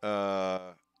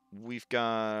 We've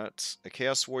got a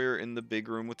Chaos Warrior in the big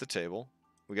room with the table.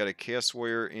 We got a Chaos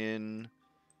Warrior in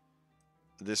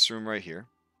this room right here.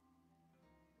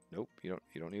 Nope, you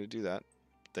don't need to do that.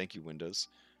 Thank you, Windows.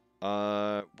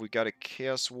 We got a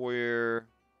Chaos Warrior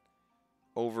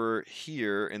over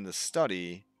here in the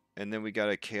study, and then we got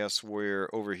a Chaos Warrior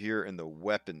over here in the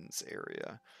weapons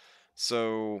area.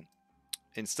 So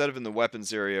instead of in the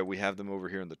weapons area, we have them over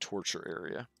here in the torture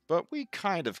area. But we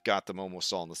kind of got them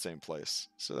almost all in the same place,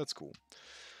 so that's cool.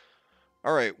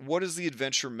 All right, what does the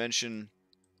adventure mention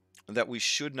that we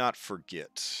should not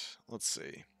forget? Let's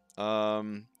see.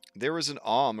 There is an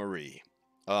armory.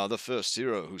 The first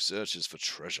hero who searches for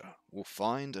treasure will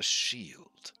find a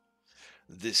shield.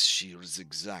 This shield is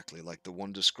exactly like the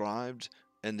one described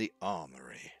in the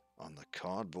armory on the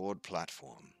cardboard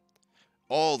platform.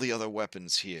 All the other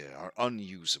weapons here are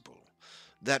unusable.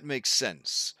 That makes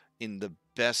sense in the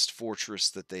best fortress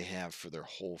that they have for their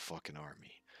whole fucking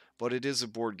army. But it is a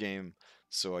board game,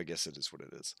 so I guess it is what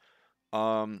it is.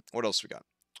 What else we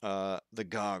got? The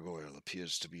gargoyle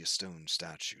appears to be a stone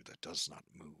statue that does not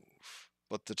move.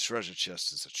 But the treasure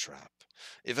chest is a trap.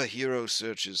 If a hero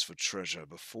searches for treasure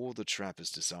before the trap is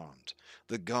disarmed,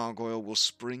 the gargoyle will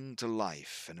spring to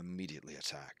life and immediately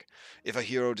attack. If a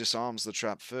hero disarms the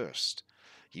trap first,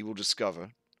 he will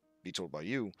discover, be told by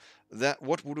you, that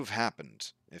what would have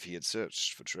happened if he had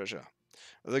searched for treasure.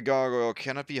 The gargoyle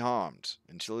cannot be harmed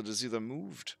until it has either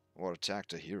moved or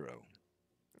attacked a hero.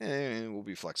 We'll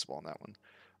be flexible on that one.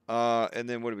 And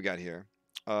then what do we got here?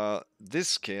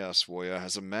 This Chaos Warrior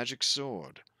has a magic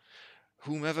sword.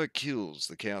 Whomever kills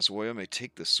the Chaos Warrior may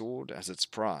take the sword as its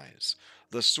prize.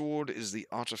 The sword is the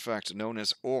artifact known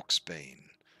as Orcsbane,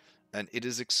 and it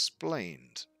is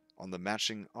explained on the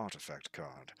matching artifact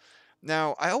card.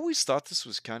 Now, I always thought this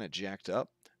was kind of jacked up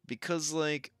because,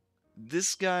 like,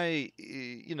 this guy,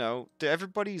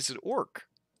 everybody's an orc.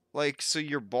 Like, so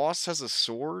your boss has a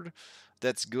sword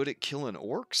that's good at killing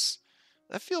orcs?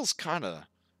 That feels kind of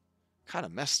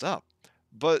messed up.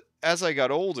 But as I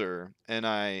got older and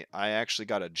I actually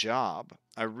got a job,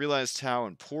 I realized how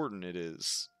important it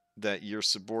is that your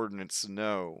subordinates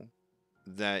know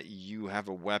that you have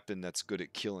a weapon that's good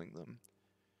at killing them.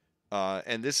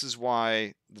 And this is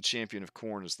why the Champion of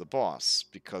Khorne is the boss,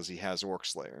 because he has Orc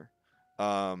Slayer.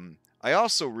 I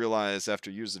also realized after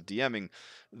years of DMing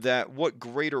that what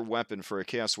greater weapon for a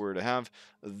Chaos Warrior to have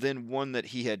than one that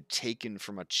he had taken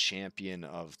from a Champion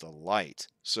of the Light.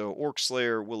 So Orc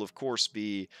Slayer will of course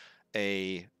be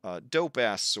a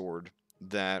dope-ass sword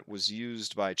that was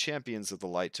used by Champions of the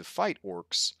Light to fight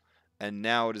orcs, and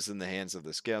now it is in the hands of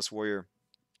this Chaos Warrior,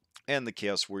 and the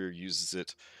Chaos Warrior uses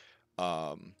it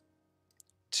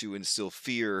to instill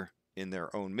fear in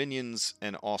their own minions,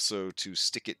 and also to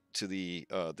stick it to the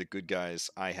good guys.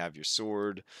 I have your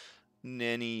sword,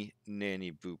 nanny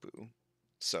boo boo.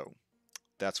 So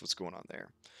that's what's going on there.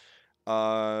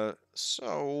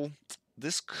 So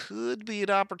this could be an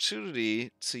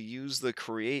opportunity to use the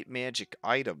create magic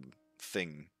item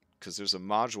thing, because there's a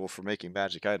module for making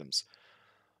magic items.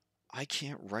 I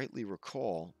can't rightly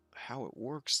recall how it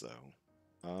works though.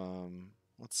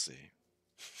 Let's see.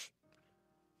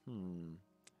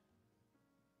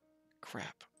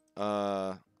 Crap.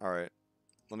 Alright.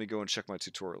 Let me go and check my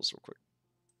tutorials real quick.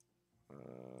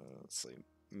 Let's see.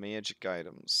 Magic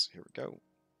items. Here we go.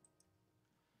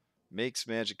 Makes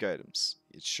magic items.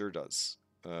 It sure does.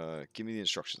 Give me the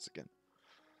instructions again.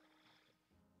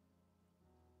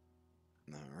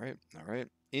 Alright.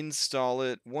 Install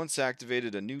it. Once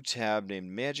activated, a new tab named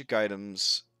Magic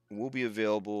Items will be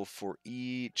available for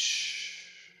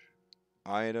each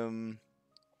item.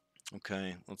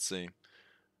 Okay, let's see.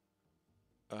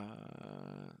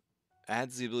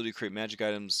 Adds the ability to create magic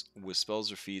items with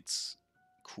spells or feats.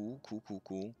 Cool.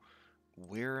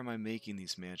 Where am I making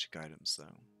these magic items,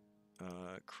 though?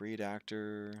 Create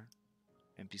actor,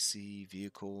 NPC,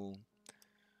 vehicle.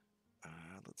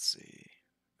 Let's see.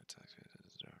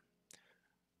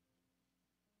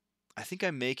 I think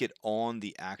I make it on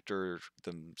the actor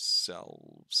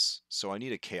themselves. So I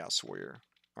need a Chaos Warrior.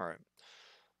 Alright.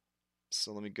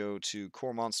 So let me go to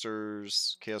Core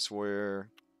Monsters, Chaos Warrior.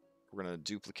 We're going to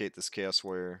duplicate this Chaos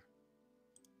Warrior.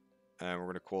 And we're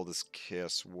going to call this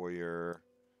Chaos Warrior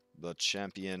the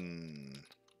Champion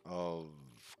of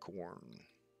Khorne.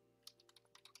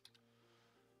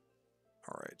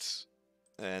 Alright.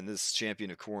 And this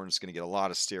Champion of Khorne is going to get a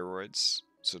lot of steroids,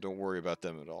 so don't worry about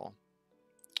them at all.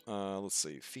 Let's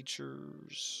see.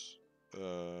 Features.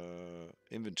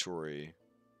 Inventory.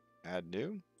 Add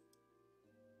new.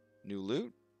 New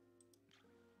loot.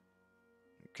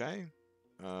 Okay.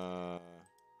 No,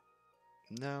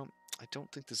 I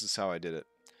don't think this is how I did it.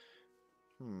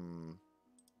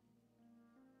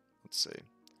 Let's see.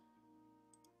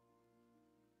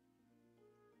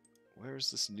 Where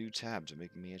is this new tab to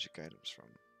make magic items from?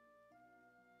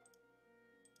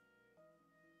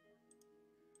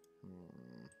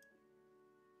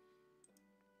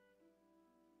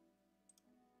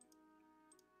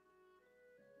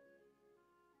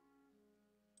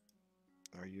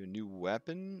 Are you a new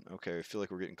weapon? Okay, I feel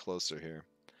like we're getting closer here.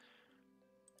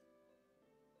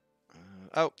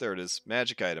 Oh, there it is.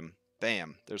 Magic item.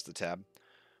 Bam. There's the tab.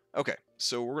 Okay,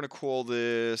 so we're going to call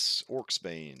this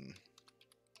Orcsbane.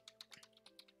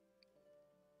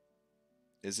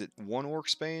 Is it one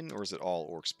Orcsbane, or is it all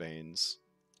Orcsbanes?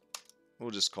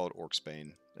 We'll just call it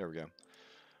Orcsbane. There we go.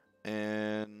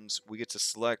 And we get to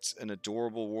select an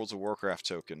adorable World of Warcraft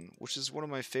token, which is one of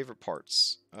my favorite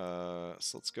parts.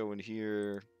 So let's go in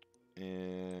here,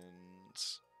 and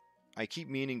I keep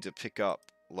meaning to pick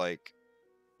up, like,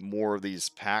 more of these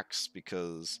packs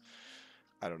because,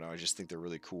 I don't know, I just think they're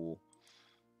really cool.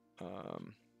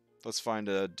 Let's find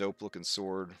a dope-looking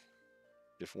sword,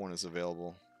 if one is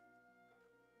available.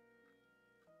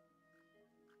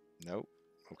 Nope.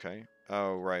 Okay.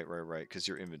 Oh, right. Because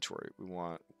your inventory. We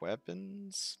want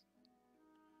weapons.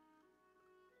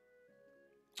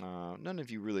 None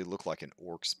of you really look like an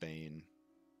Orc's Bane.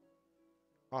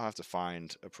 I'll have to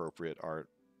find appropriate art.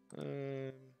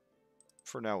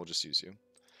 For now, we'll just use you.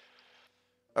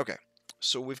 Okay.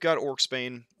 So we've got Orc's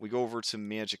Bane. We go over to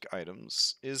magic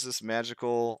items. Is this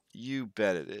magical? You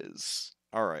bet it is.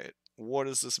 Alright. What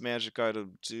does this magic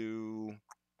item do?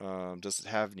 Does it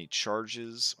have any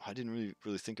charges? I didn't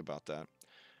really think about that.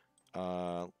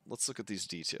 Let's look at these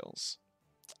details.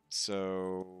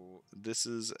 So this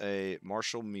is a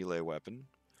martial melee weapon.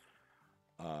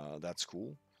 That's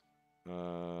cool.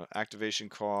 Activation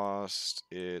cost,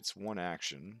 it's 1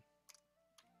 action.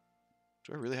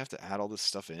 Do I really have to add all this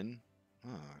stuff in?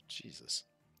 Oh, Jesus.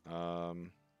 Okay,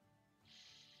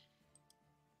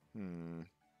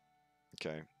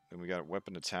 then we got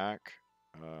weapon attack.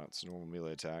 It's a normal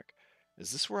melee attack.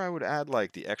 Is this where I would add,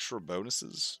 like, the extra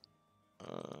bonuses?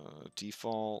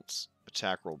 Default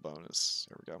attack roll bonus.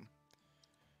 There we go.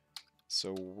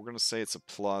 So we're going to say it's a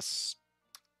 +2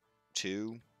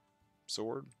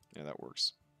 sword. Yeah, that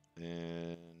works.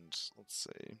 And let's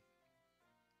see.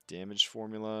 Damage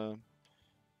formula.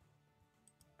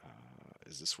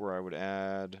 Is this where I would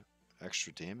add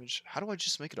extra damage? How do I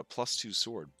just make it a +2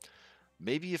 sword?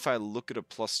 Maybe if I look at a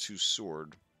 +2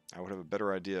 sword, I would have a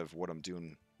better idea of what I'm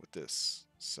doing with this.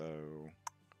 So,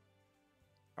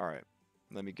 alright.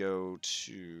 Let me go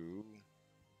to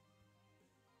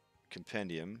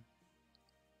Compendium.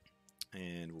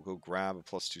 And we'll go grab a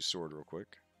 +2 sword real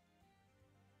quick.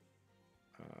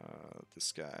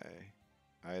 This guy.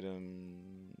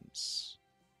 Items.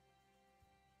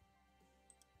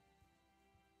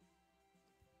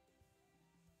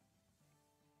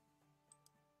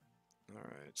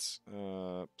 Alright.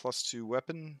 +2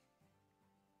 weapon.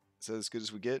 Is that as good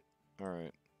as we get?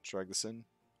 Alright. Drag this in.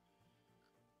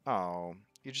 Oh,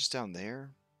 you're just down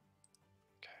there?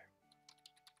 Okay.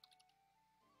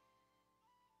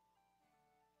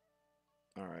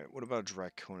 Alright, what about a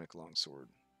Draconic Longsword?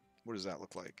 What does that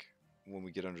look like when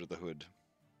we get under the hood?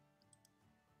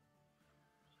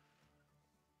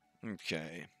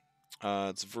 Okay.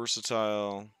 It's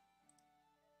versatile.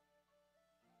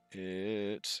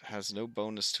 It has no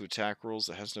bonus to attack rolls.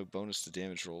 It has no bonus to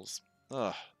damage rolls.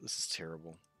 Ugh, this is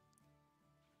terrible.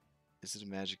 Is it a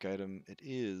magic item? It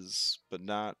is, but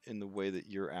not in the way that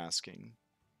you're asking.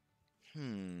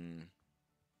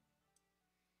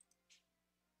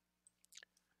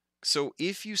 So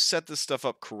if you set this stuff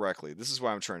up correctly, this is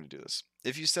why I'm trying to do this.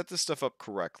 If you set this stuff up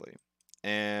correctly,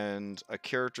 and a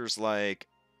character's like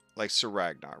Sir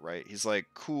Ragnar, right? He's like,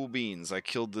 cool beans, I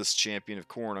killed this champion of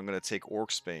corn, I'm going to take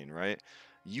Orc's Bane, right?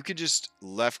 You could just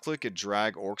left click and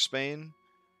drag Orc's Bane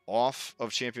off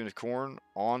of Champion of Corn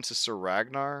onto Sir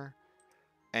Ragnar,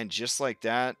 and just like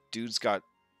that, dude's got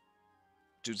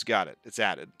it. It's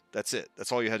added. That's it.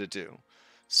 That's all you had to do.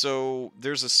 So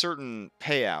there's a certain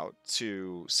payout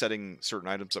to setting certain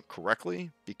items up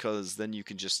correctly, because then you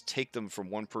can just take them from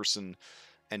one person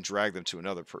and drag them to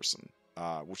another person,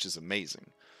 which is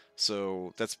amazing.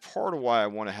 So that's part of why I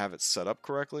want to have it set up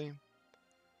correctly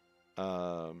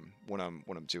when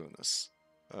I'm doing this.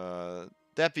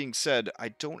 That being said, I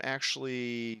don't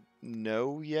actually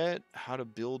know yet how to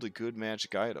build a good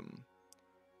magic item.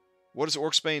 What does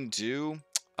Orc's Bane do?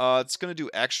 It's going to do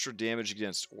extra damage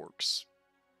against orcs.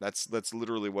 That's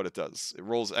literally what it does. It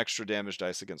rolls extra damage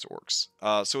dice against orcs.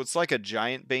 So it's like a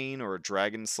Giant Bane or a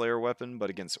Dragon Slayer weapon, but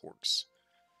against orcs.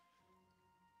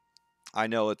 I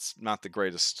know it's not the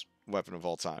greatest weapon of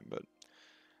all time, but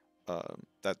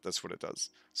that's what it does.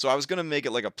 So I was going to make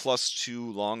it like a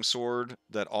 +2 longsword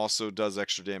that also does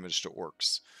extra damage to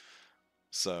orcs.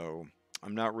 So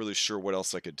I'm not really sure what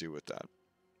else I could do with that.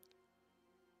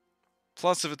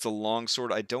 Plus, if it's a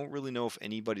longsword, I don't really know if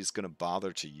anybody's going to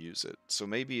bother to use it. So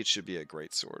maybe it should be a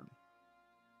greatsword.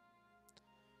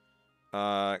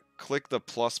 Click the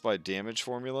plus by damage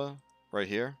formula right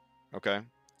here. Okay.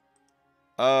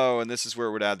 Oh, and this is where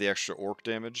it would add the extra orc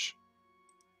damage.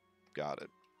 Got it.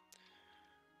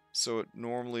 So it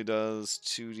normally does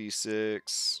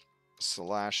 2d6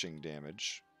 slashing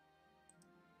damage.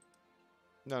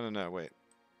 No, wait.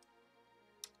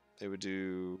 It would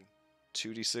do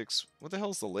 2d6. What the hell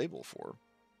is the label for?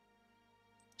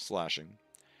 Slashing.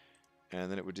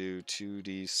 And then it would do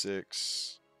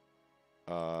 2d6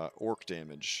 orc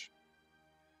damage.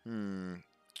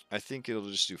 I think it'll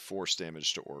just do force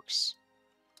damage to orcs.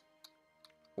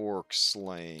 Orc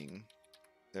slaying.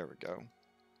 There we go.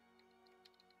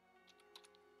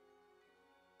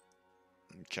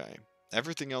 Okay.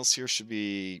 Everything else here should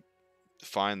be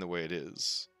fine the way it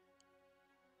is.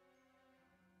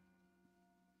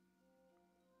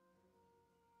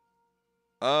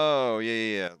 Oh,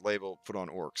 yeah. Label put on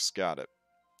orcs. Got it.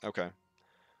 Okay.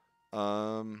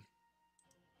 Um.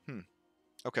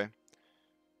 Okay.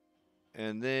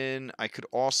 And then I could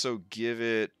also give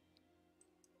it.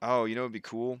 Oh, you know what'd be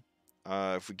cool?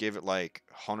 If we gave it like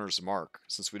Hunter's Mark,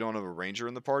 since we don't have a ranger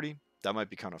in the party, that might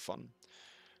be kind of fun.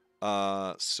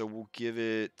 So we'll give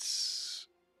it.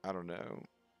 I don't know.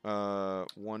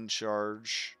 One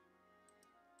charge.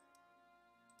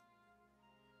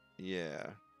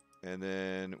 Yeah. And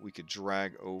then we could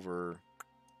drag over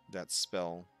that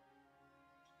spell.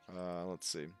 Let's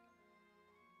see.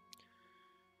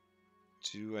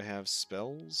 Do I have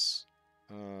spells?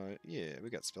 Yeah,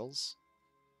 we got spells.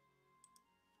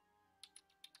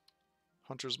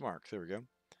 Hunter's Mark. There we go.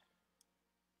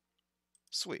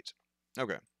 Sweet.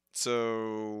 Okay.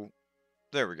 So,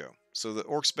 there we go. So the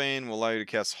Orc's Bane will allow you to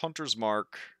cast Hunter's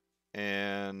Mark,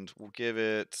 and we'll give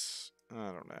it,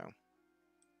 I don't know,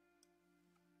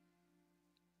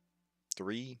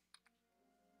 3?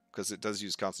 Because it does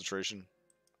use concentration.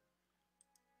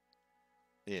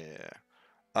 Yeah.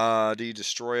 Do you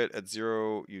destroy it at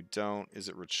 0? You don't. Is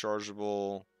it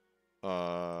rechargeable?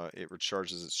 It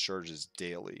recharges its charges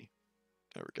daily.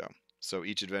 There we go. So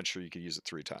each adventure you can use it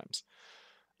 3 times.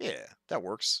 Yeah, that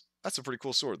works. That's a pretty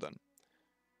cool sword then.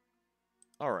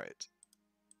 All right.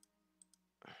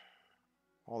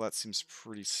 All that seems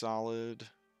pretty solid.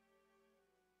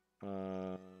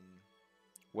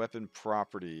 Weapon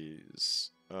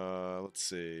properties. Let's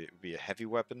see. It would be a heavy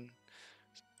weapon,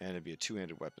 and it'd be a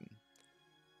 2-handed weapon.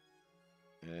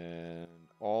 And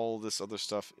all this other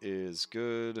stuff is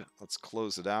good. Let's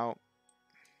close it out.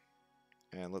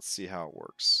 And let's see how it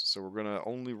works. So we're going to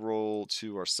only roll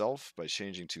to ourselves by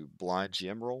changing to blind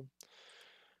GM roll.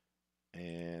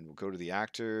 And we'll go to the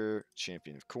actor,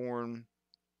 Champion of Corn.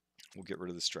 We'll get rid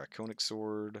of this Draconic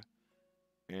Sword.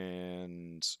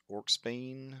 And Orc's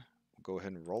Bane. We'll go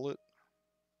ahead and roll it.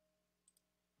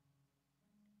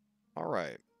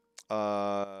 Alright.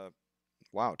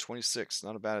 Wow, 26.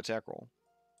 Not a bad attack roll.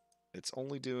 It's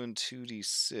only doing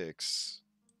 2d6.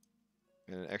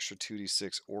 And an extra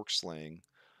 2d6 orc slaying.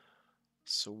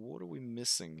 So what are we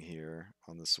missing here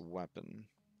on this weapon?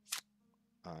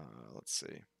 Let's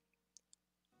see.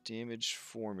 Damage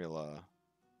formula.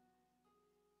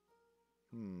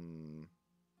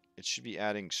 It should be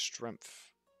adding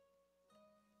strength,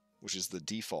 which is the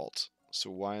default.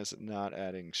 So why is it not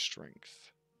adding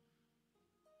strength?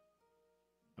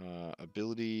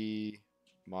 Ability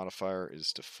modifier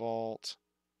is default.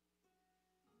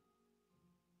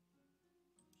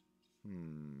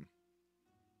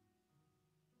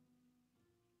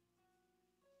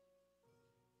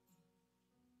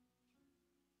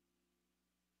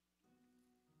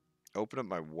 Open up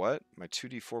my what? My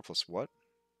 2d4 plus what?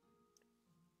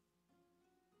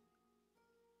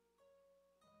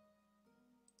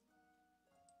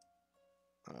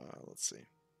 Let's see.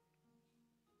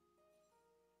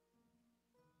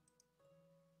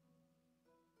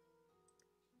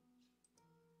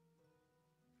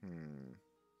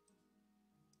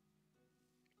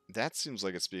 That seems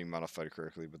like it's being modified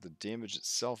correctly, but the damage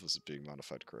itself isn't being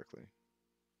modified correctly.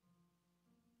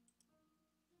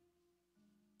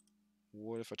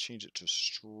 What if I change it to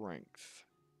strength?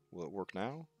 Will it work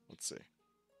now? Let's see.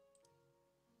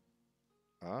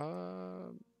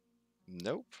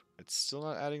 Nope. It's still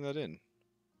not adding that in.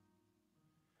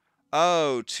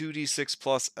 Oh, 2d6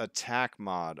 plus attack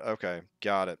mod. Okay,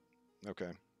 got it.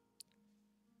 Okay.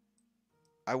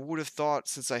 I would have thought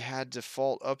since I had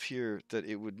default up here that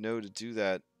it would know to do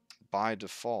that by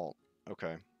default.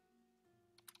 Okay.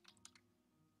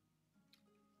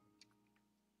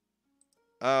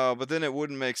 Oh, but then it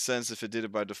wouldn't make sense if it did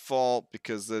it by default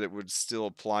because then it would still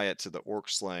apply it to the orc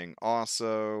slaying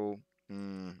also.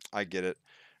 I get it.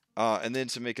 And then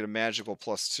to make it a magical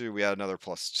 +2, we add another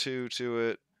 +2 to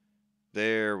it.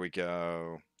 There we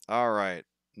go. All right.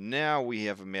 Now we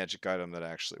have a magic item that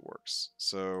actually works.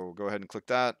 So go ahead and click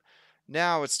that.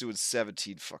 Now it's doing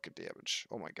 17 fucking damage.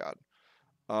 Oh my god.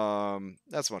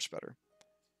 That's much better.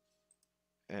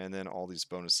 And then all these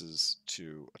bonuses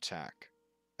to attack.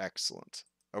 Excellent.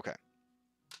 Okay.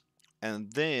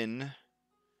 And then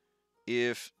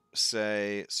if,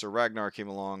 say, Sir Ragnar came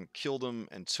along, killed him,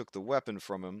 and took the weapon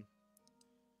from him.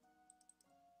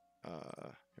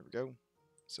 Here we go.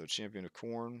 So Champion of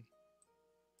Corn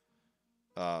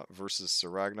versus Sir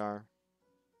Ragnar.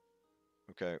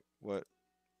 Okay, what?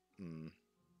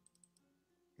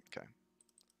 Okay.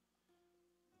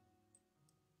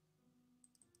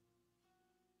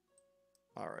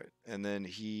 Alright, and then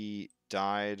he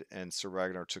died, and Sir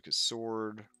Ragnar took his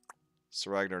sword.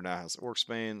 Sir Ragnar now has Orc's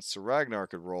Bane. Sir Ragnar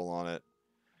could roll on it.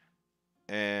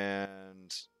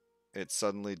 And it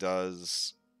suddenly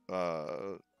does,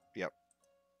 yep,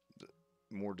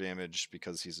 more damage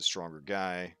because he's a stronger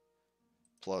guy,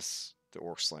 plus the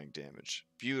orc slaying damage.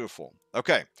 Beautiful.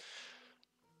 Okay.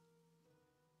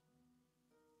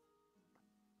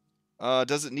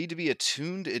 Does it need to be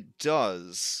attuned? It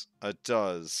does. It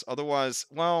does. Otherwise,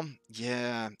 well,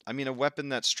 yeah. I mean, a weapon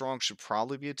that strong should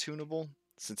probably be attunable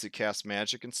since it casts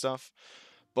magic and stuff.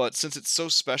 But since it's so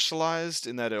specialized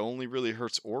in that it only really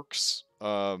hurts orcs,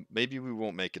 maybe we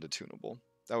won't make it attunable.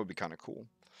 That would be kind of cool.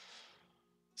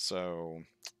 So,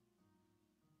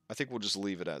 I think we'll just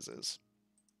leave it as is.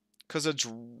 Because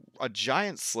a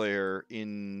giant slayer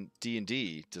in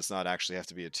D&D does not actually have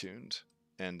to be attuned.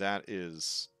 And that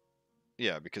is,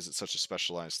 yeah, because it's such a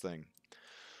specialized thing.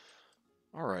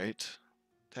 All right,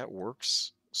 that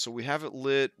works. So we have it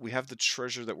lit. We have the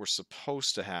treasure that we're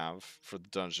supposed to have for the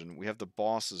dungeon. We have the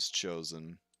bosses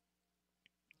chosen.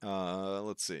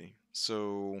 Let's see.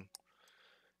 So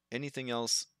anything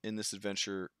else in this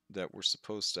adventure that we're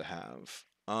supposed to have?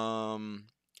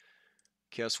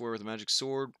 Chaos Warrior with a magic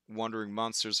sword. Wandering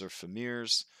monsters are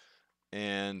Famirs.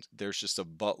 And there's just a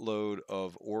buttload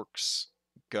of orcs,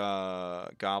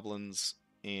 goblins,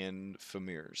 and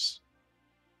Famirs.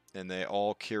 And they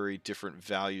all carry different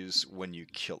values when you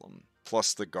kill them,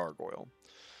 plus the gargoyle.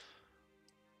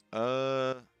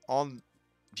 On,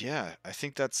 yeah, I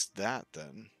think that's that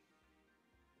then.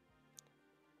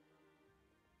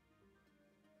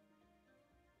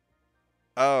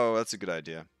 Oh, that's a good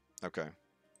idea. Okay,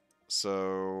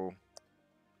 so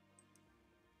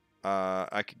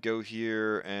I could go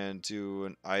here and do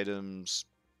an items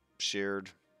shared.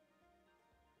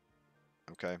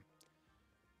 Okay,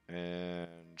 and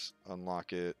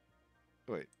unlock it.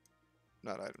 Wait,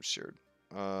 not items shared.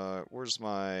 Where's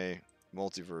my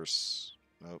multiverse?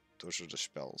 Nope, those are the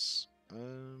spells.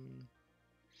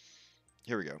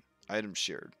 Here we go. Items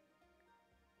shared.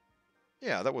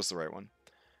 Yeah, that was the right one.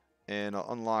 And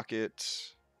I'll unlock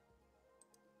it.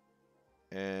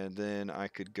 And then I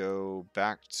could go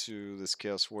back to this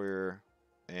Chaos Warrior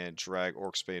and drag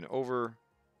Orcsbane over.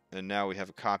 And now we have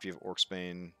a copy of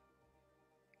Orcsbane.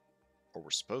 Or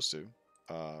we're supposed to.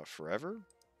 Forever?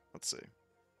 Let's see.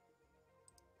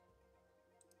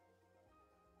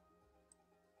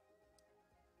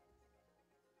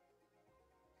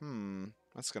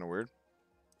 That's kind of weird.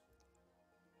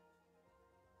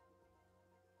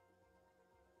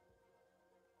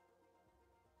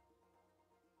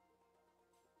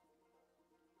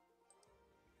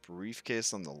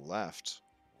 Briefcase on the left.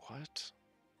 What?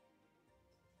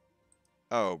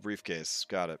 Oh, briefcase.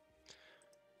 Got it.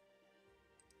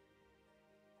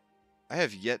 I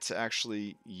have yet to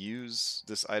actually use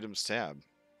this items tab.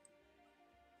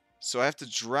 So I have to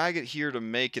drag it here to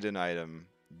make it an item.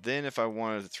 Then if I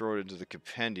wanted to throw it into the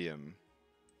compendium,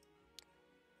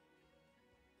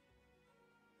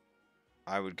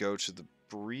 I would go to the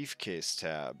briefcase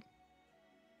tab.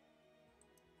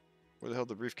 Where the hell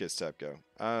did the briefcase tab go?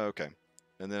 Okay.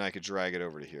 And then I could drag it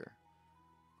over to here.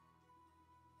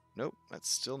 Nope, that's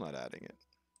still not adding it.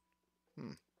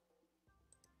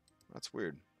 That's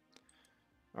weird.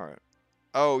 Alright.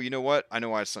 Oh, you know what? I know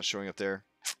why it's not showing up there.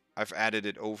 I've added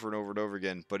it over and over and over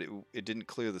again, but it didn't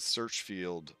clear the search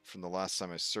field from the last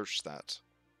time I searched that.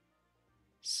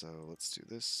 So let's do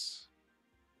this.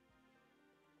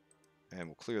 And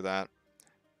we'll clear that.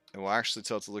 And we'll actually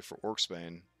tell it to look for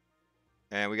Orcsbane.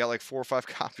 And we got like 4 or 5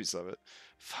 copies of it.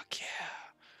 Fuck yeah.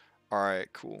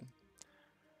 Alright, cool.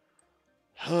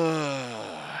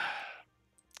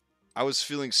 I was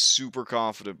feeling super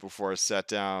confident before I sat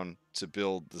down to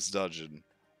build this dungeon.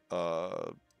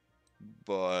 But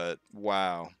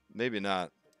wow. Maybe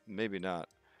not. Maybe not.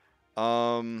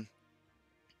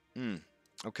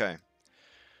 Okay.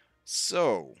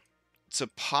 So, to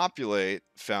populate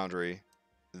Foundry,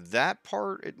 that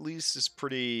part at least is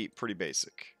pretty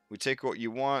basic. We take what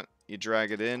you want, you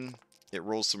drag it in, it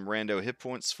rolls some rando hit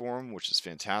points for him, which is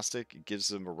fantastic. It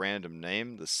gives him a random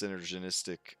name, the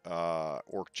synergistic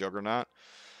orc juggernaut.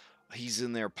 He's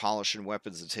in there polishing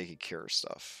weapons and taking care of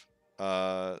stuff.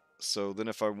 So then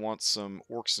if I want some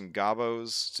orcs and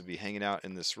gobos to be hanging out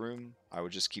in this room, I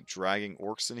would just keep dragging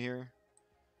orcs in here.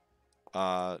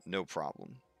 No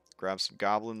problem. Grab some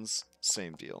goblins,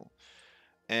 same deal.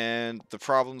 And the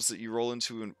problems that you roll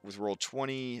into with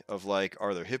Roll20 of like,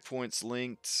 are there hit points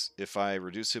linked? If I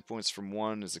reduce hit points from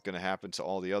one, is it going to happen to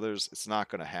all the others? It's not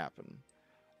going to happen.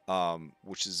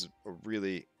 Which is a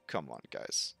really, come on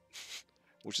guys,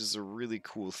 which is a really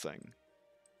cool thing.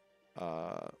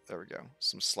 There we go.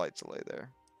 Some slight delay there.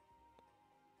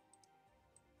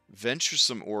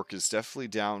 Venturesome Orc is definitely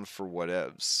down for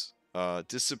whatevs.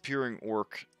 Disappearing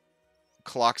Orc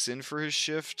clocks in for his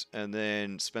shift and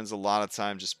then spends a lot of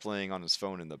time just playing on his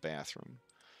phone in the bathroom.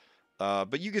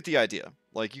 But you get the idea.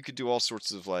 Like, you could do all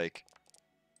sorts of, like,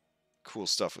 cool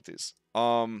stuff with these.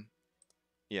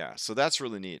 Yeah, so that's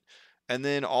really neat. And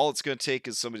then all it's going to take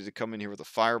is somebody to come in here with a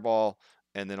fireball,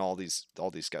 and then all these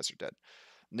guys are dead.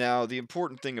 Now, the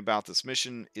important thing about this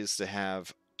mission is to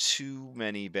have too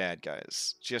many bad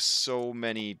guys. Just so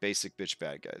many basic bitch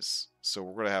bad guys. So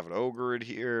we're going to have an ogre in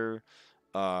here.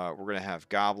 We're going to have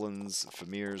goblins,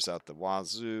 famirs out the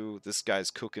wazoo. This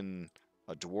guy's cooking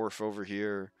a dwarf over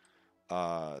here.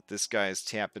 This guy's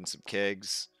tapping some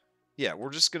kegs. Yeah,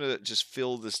 we're just going to just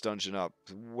fill this dungeon up.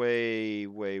 Way,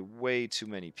 way, way too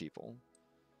many people.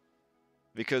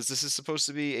 Because this is supposed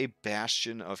to be a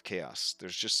bastion of chaos.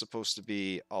 There's just supposed to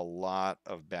be a lot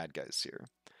of bad guys here.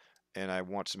 And I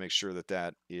want to make sure that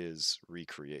that is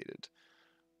recreated.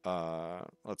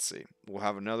 Let's see. We'll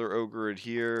have another ogre in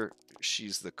here.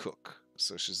 She's the cook.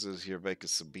 So she's here making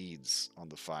some beads on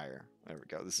the fire. There we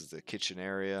go. This is the kitchen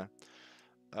area.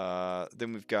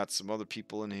 Then we've got some other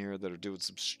people in here that are doing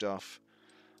some stuff.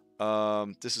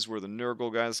 This is where the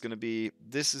Nurgle guy is going to be.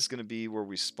 This is going to be where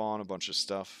we spawn a bunch of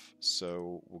stuff.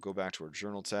 So we'll go back to our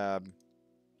journal tab.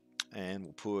 And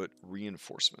we'll put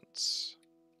reinforcements.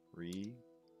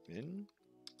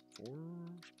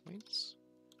 Reinforcements.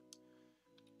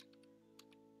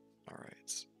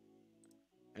 Alright.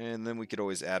 And then we could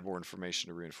always add more information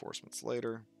to reinforcements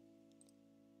later.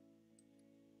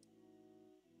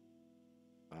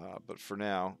 But for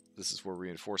now, this is where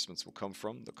reinforcements will come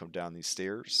from. They'll come down these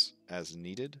stairs as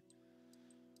needed.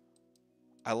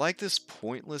 I like this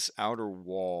pointless outer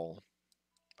wall.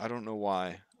 I don't know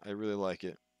why. I really like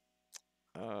it.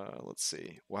 Let's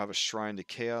see. We'll have a Shrine to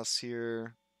Chaos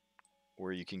here,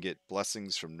 where you can get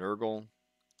blessings from Nurgle,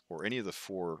 or any of the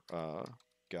 4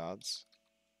 gods.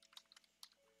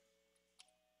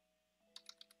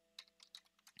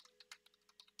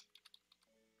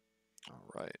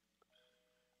 Alright.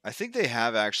 I think they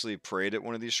have actually prayed at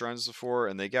one of these shrines before,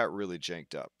 and they got really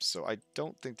janked up. So I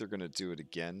don't think they're going to do it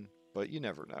again, but you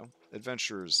never know.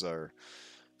 Adventurers are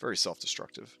very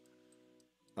self-destructive.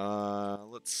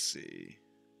 Let's see.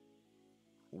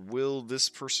 Will this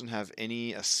person have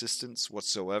any assistance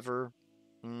whatsoever?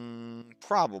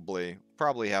 Probably.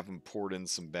 Probably have them poured in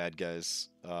some bad guys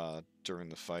during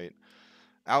the fight.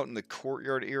 Out in the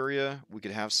courtyard area, we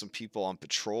could have some people on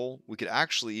patrol. We could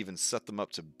actually even set them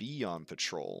up to be on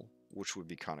patrol, which would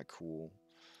be kind of cool.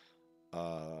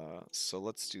 So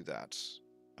let's do that.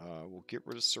 We'll get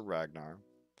rid of Sir Ragnar.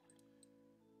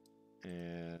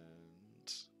 And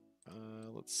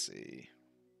let's see.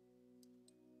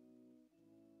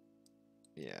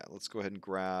 Yeah, let's go ahead and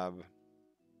grab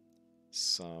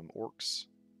some orcs.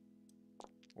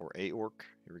 Or a orc.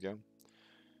 Here we go.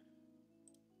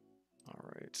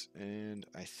 Alright, and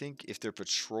I think if they're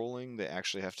patrolling, they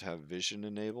actually have to have vision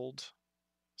enabled.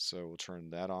 So we'll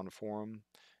turn that on for them.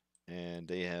 And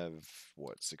they have,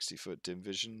 what, 60-foot dim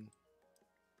vision?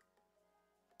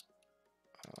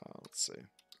 Let's see.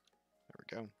 There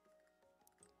we go.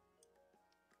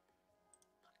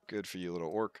 Good for you, little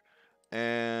orc.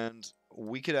 And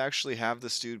we could actually have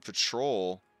this dude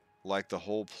patrol, like, the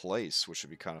whole place, which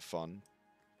would be kind of fun.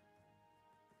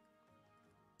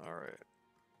 Alright.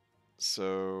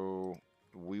 So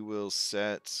we will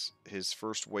set his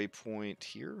first waypoint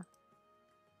here.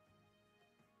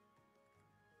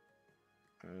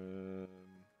 And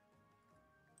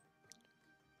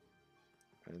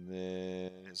then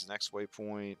his next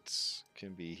waypoint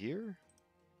can be here.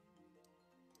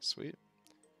 Sweet.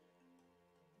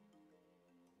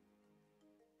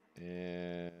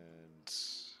 And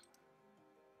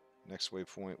next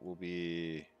waypoint will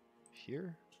be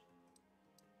here.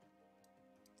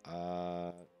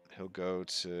 He'll go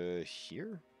to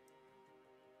here.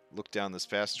 Look down this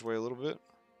passageway a little bit.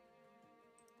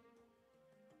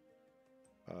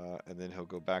 And then he'll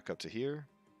go back up to here.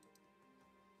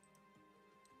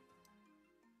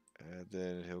 And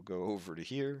then he'll go over to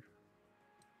here.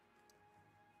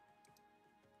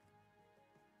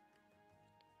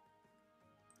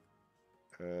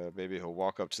 Maybe he'll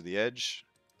walk up to the edge.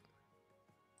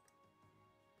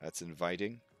 That's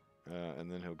inviting.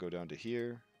 And then he'll go down to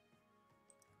here.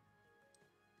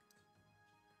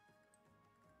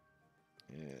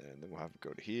 And then we'll have him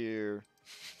go to here.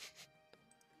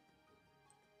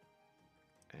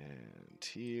 And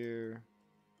here.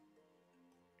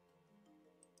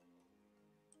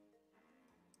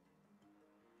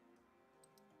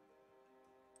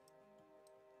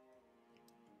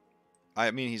 I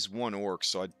mean, he's one orc,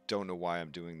 so I don't know why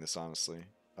I'm doing this, honestly.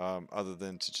 Other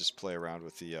than to just play around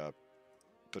with the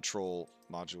patrol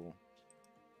module.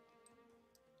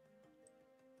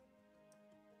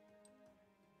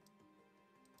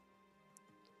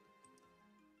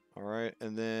 All right,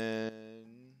 and then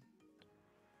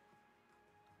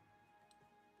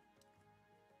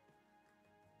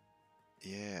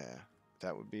yeah,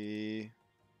 that would be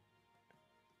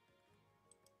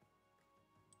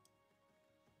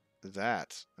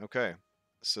that. Okay.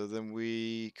 So then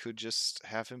we could just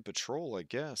have him patrol, I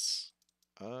guess.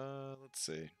 Let's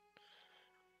see.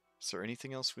 Is there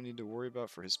anything else we need to worry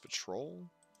about for his patrol?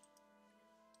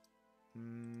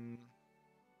 Hmm.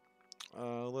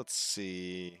 Let's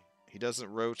see. He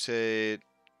doesn't rotate.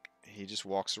 He just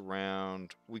walks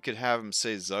around. We could have him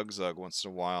say Zug Zug once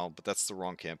in a while, but that's the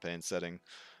wrong campaign setting.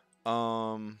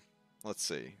 Let's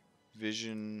see.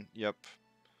 Vision, yep.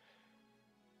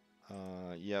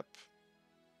 Yep.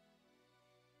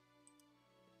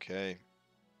 Okay.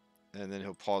 And then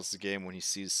he'll pause the game when he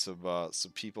sees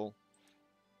some people.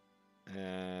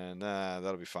 And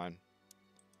that'll be fine.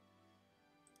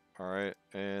 Alright,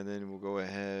 and then we'll go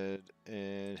ahead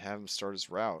and have him start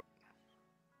his route.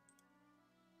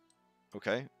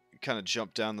 Okay, kind of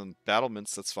jump down the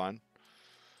battlements, that's fine.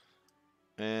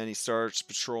 And he starts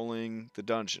patrolling the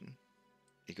dungeon.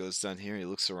 He goes down here, he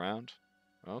looks around.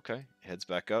 Okay, heads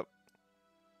back up.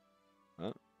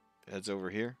 Oh, heads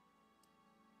over here.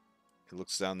 He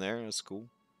looks down there, that's cool.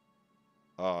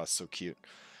 Oh, so cute.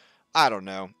 I don't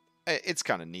know. It's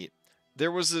kind of neat.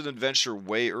 There was an adventure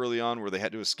way early on where they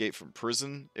had to escape from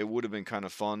prison. It would have been kind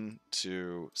of fun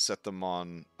to set them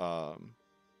on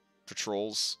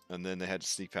patrols, and then they had to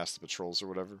sneak past the patrols or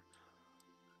whatever.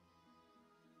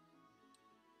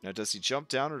 Now, does he jump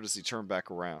down or does he turn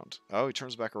back around? Oh, he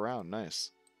turns back around.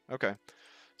 Nice. Okay.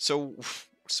 So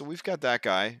we've got that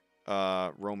guy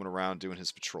roaming around doing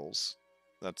his patrols.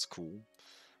 That's cool.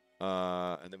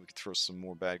 And then we can throw some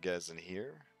more bad guys in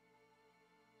here.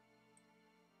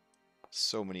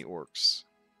 So many orcs.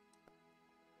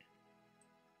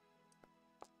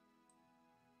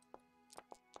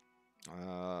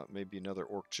 Maybe another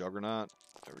orc juggernaut.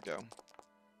 There we go.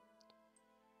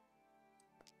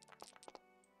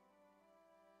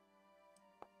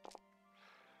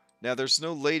 Now, there's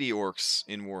no lady orcs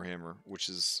in Warhammer, which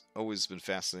has always been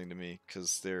fascinating to me,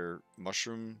 because they're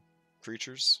mushroom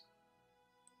creatures.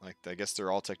 Like, I guess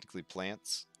they're all technically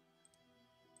plants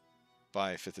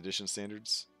by 5th edition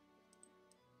standards.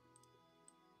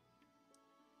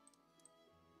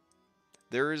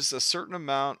 There is a certain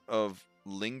amount of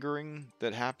lingering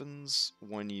that happens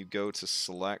when you go to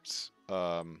select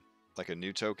like a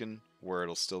new token, where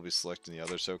it'll still be selecting the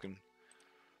other token.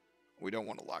 We don't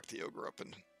want to lock the ogre up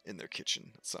in their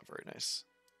kitchen. That's not very nice.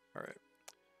 Alright.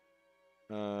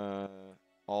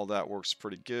 All that works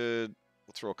pretty good.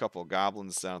 We'll throw a couple of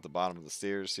goblins down at the bottom of the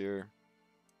stairs here.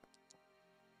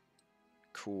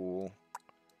 Cool.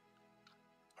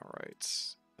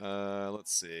 Alright.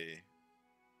 Let's see.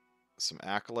 Some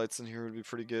acolytes in here would be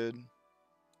pretty good.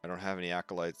 I don't have any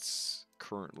acolytes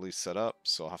currently set up,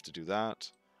 so I'll have to do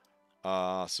that.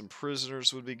 Some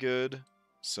prisoners would be good,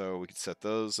 so we could set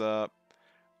those up.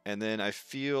 And then I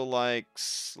feel like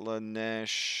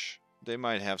Slanesh, they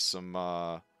might have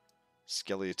some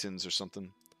skeletons or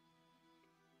something.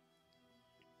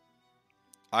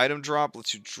 Item drop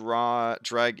lets you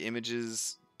drag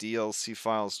images, DLC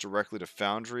files directly to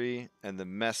Foundry, and the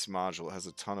mess module has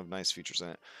a ton of nice features in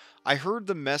it. I heard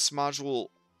the mess module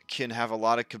can have a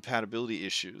lot of compatibility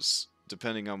issues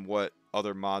depending on what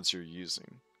other mods you're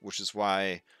using, which is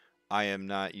why I am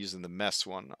not using the mess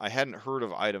one. I hadn't heard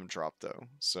of item drop though,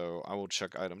 so I will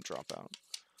check item drop out.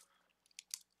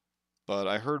 But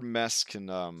I heard mess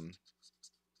can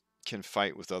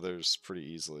fight with others pretty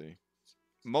easily.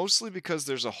 Mostly because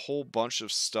there's a whole bunch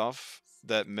of stuff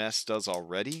that mess does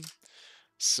already.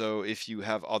 So if you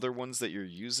have other ones that you're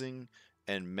using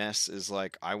and mess is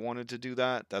like, I wanted to do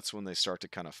that, that's when they start to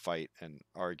kind of fight and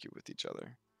argue with each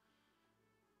other.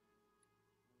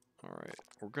 Alright,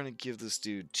 we're going to give this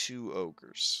dude 2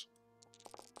 ogres.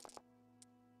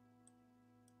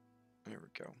 There we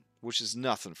go. Which is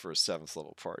nothing for a 7th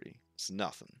level party. It's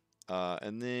nothing.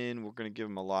 And then we're going to give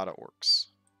him a lot of orcs.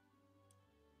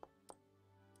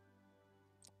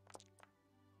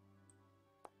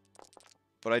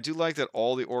 But I do like that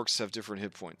all the orcs have different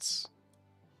hit points.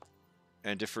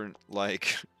 And different,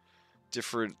 like,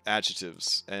 different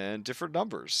adjectives. And different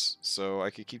numbers. So I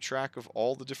can keep track of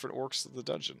all the different orcs of the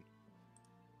dungeon.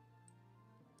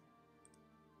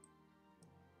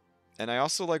 And I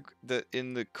also like that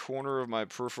in the corner of my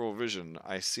peripheral vision,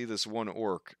 I see this one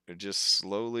orc just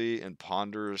slowly and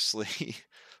ponderously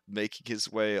making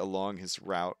his way along his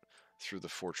route through the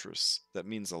fortress. That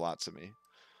means a lot to me.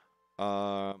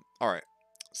 Alright.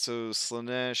 So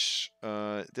Slanesh,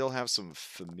 they'll have some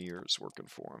Famirs working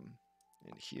for him.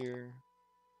 In here.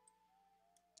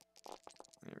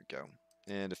 There we go.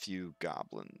 And a few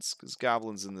goblins, because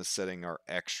goblins in this setting are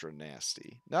extra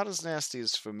nasty. Not as nasty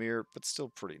as Famir, but still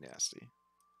pretty nasty.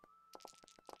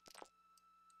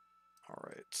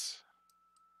 Alright.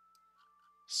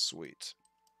 Sweet.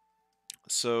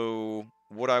 So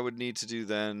what I would need to do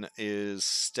then is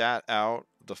stat out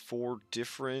the 4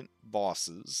 different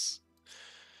bosses,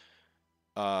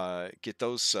 get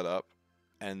those set up,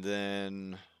 and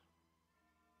then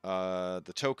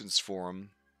the tokens for them,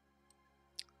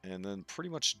 and then pretty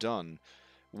much done.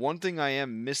 One thing I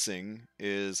am missing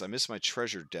is I miss my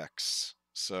treasure decks,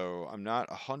 so I'm not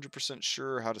 100%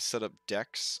 sure how to set up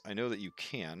decks. I know that you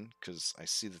can, because I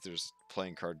see that there's a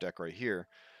playing card deck right here.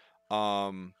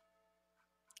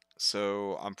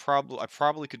 So I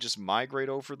probably could just migrate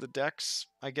over the decks,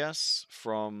 I guess,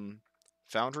 from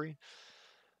Foundry.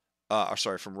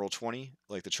 Sorry, from Roll20,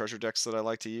 like the treasure decks that I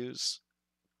like to use.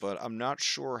 But I'm not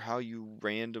sure how you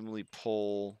randomly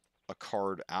pull a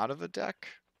card out of a deck.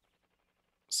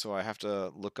 So I have to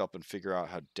look up and figure out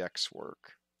how decks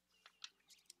work.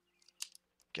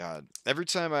 God, every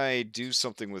time I do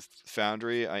something with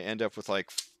Foundry, I end up with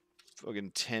like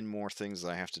fucking 10 more things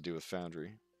that I have to do with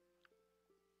Foundry.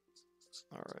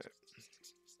 Alright.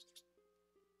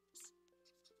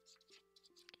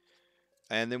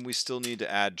 And then we still need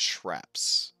to add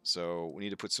traps. So we need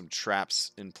to put some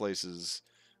traps in places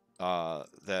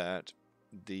that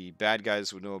the bad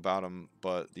guys would know about them,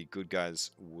 but the good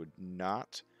guys would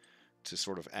not, to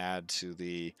sort of add to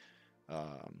the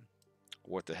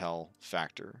what the hell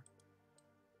factor.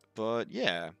 But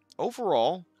yeah,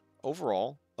 overall,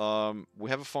 we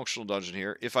have a functional dungeon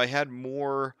here. If I had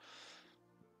more,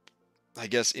 I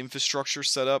guess, infrastructure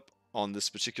set up on this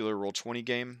particular Roll20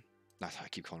 game, not I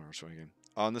keep calling it Roll20 game,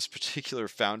 on this particular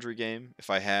Foundry game, if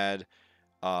I had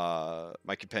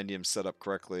my compendium set up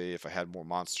correctly, if I had more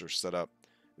monsters set up,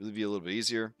 it would be a little bit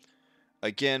easier.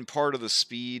 Again, part of the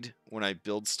speed when I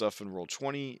build stuff in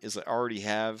Roll20 is I already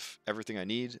have everything I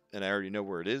need, and I already know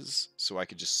where it is, so I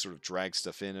could just sort of drag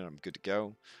stuff in and I'm good to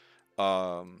go.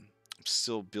 I'm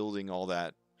still building all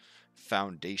that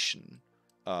foundation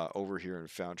over here in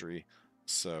Foundry,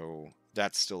 so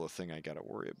that's still a thing I gotta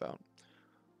worry about.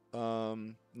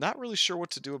 Not really sure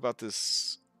what to do about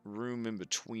this room in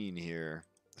between here.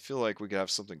 I feel like we could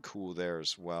have something cool there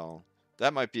as well.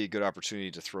 That might be a good opportunity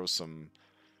to throw some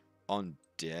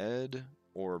undead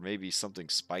or maybe something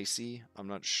spicy. I'm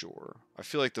not sure. I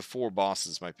feel like the 4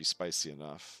 bosses might be spicy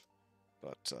enough,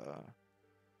 but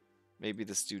maybe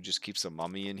this dude just keeps a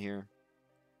mummy in here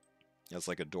as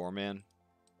like a doorman.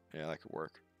 Yeah, that could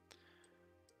work.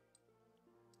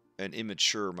 An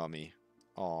immature mummy.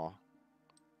 Aw.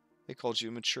 They called you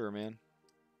immature, man.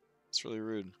 It's really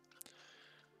rude.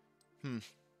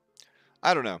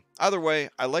 I don't know. Either way,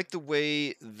 I like the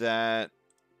way that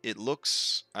it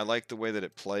looks. I like the way that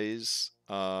it plays.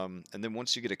 And then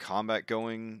once you get a combat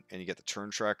going and you get the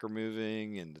turn tracker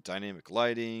moving and the dynamic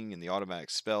lighting and the automatic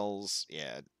spells,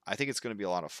 yeah, I think it's going to be a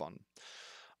lot of fun.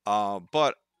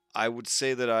 But I would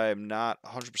say that I am not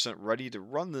 100% ready to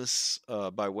run this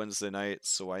by Wednesday night,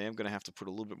 so I am going to have to put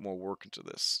a little bit more work into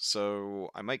this. So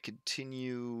I might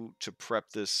continue to prep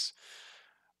this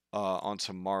on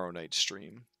tomorrow night's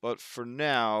stream. But for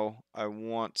now, I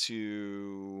want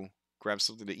to grab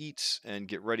something to eat and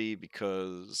get ready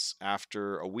because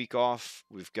after a week off,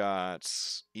 we've got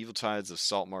Evil Tides of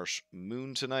Saltmarsh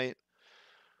Moon tonight.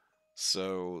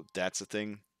 So that's a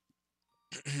thing.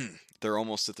 They're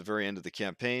almost at the very end of the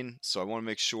campaign, so I want to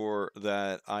make sure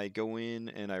that I go in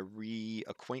and I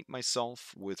reacquaint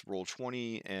myself with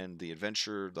Roll20 and the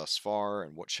adventure thus far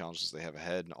and what challenges they have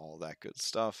ahead and all that good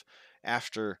stuff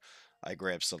after I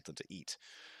grab something to eat.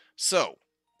 So,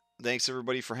 thanks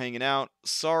everybody for hanging out.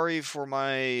 Sorry for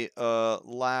my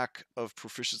lack of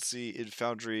proficiency in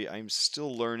Foundry. I'm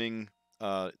still learning.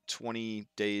 20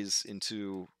 days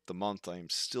into the month, I'm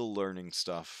still learning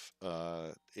stuff.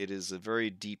 It is a very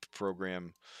deep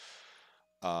program.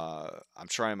 I'm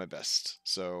trying my best.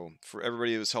 So for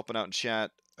everybody who's helping out in chat,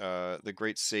 the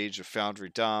great sage of Foundry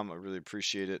Dom, I really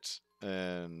appreciate it.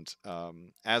 And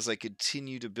as I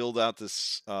continue to build out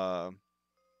this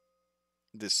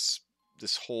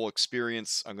this whole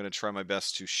experience, I'm going to try my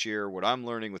best to share what I'm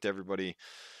learning with everybody,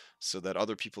 so that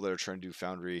other people that are trying to do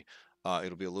Foundry,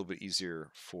 it'll be a little bit easier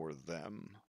for them.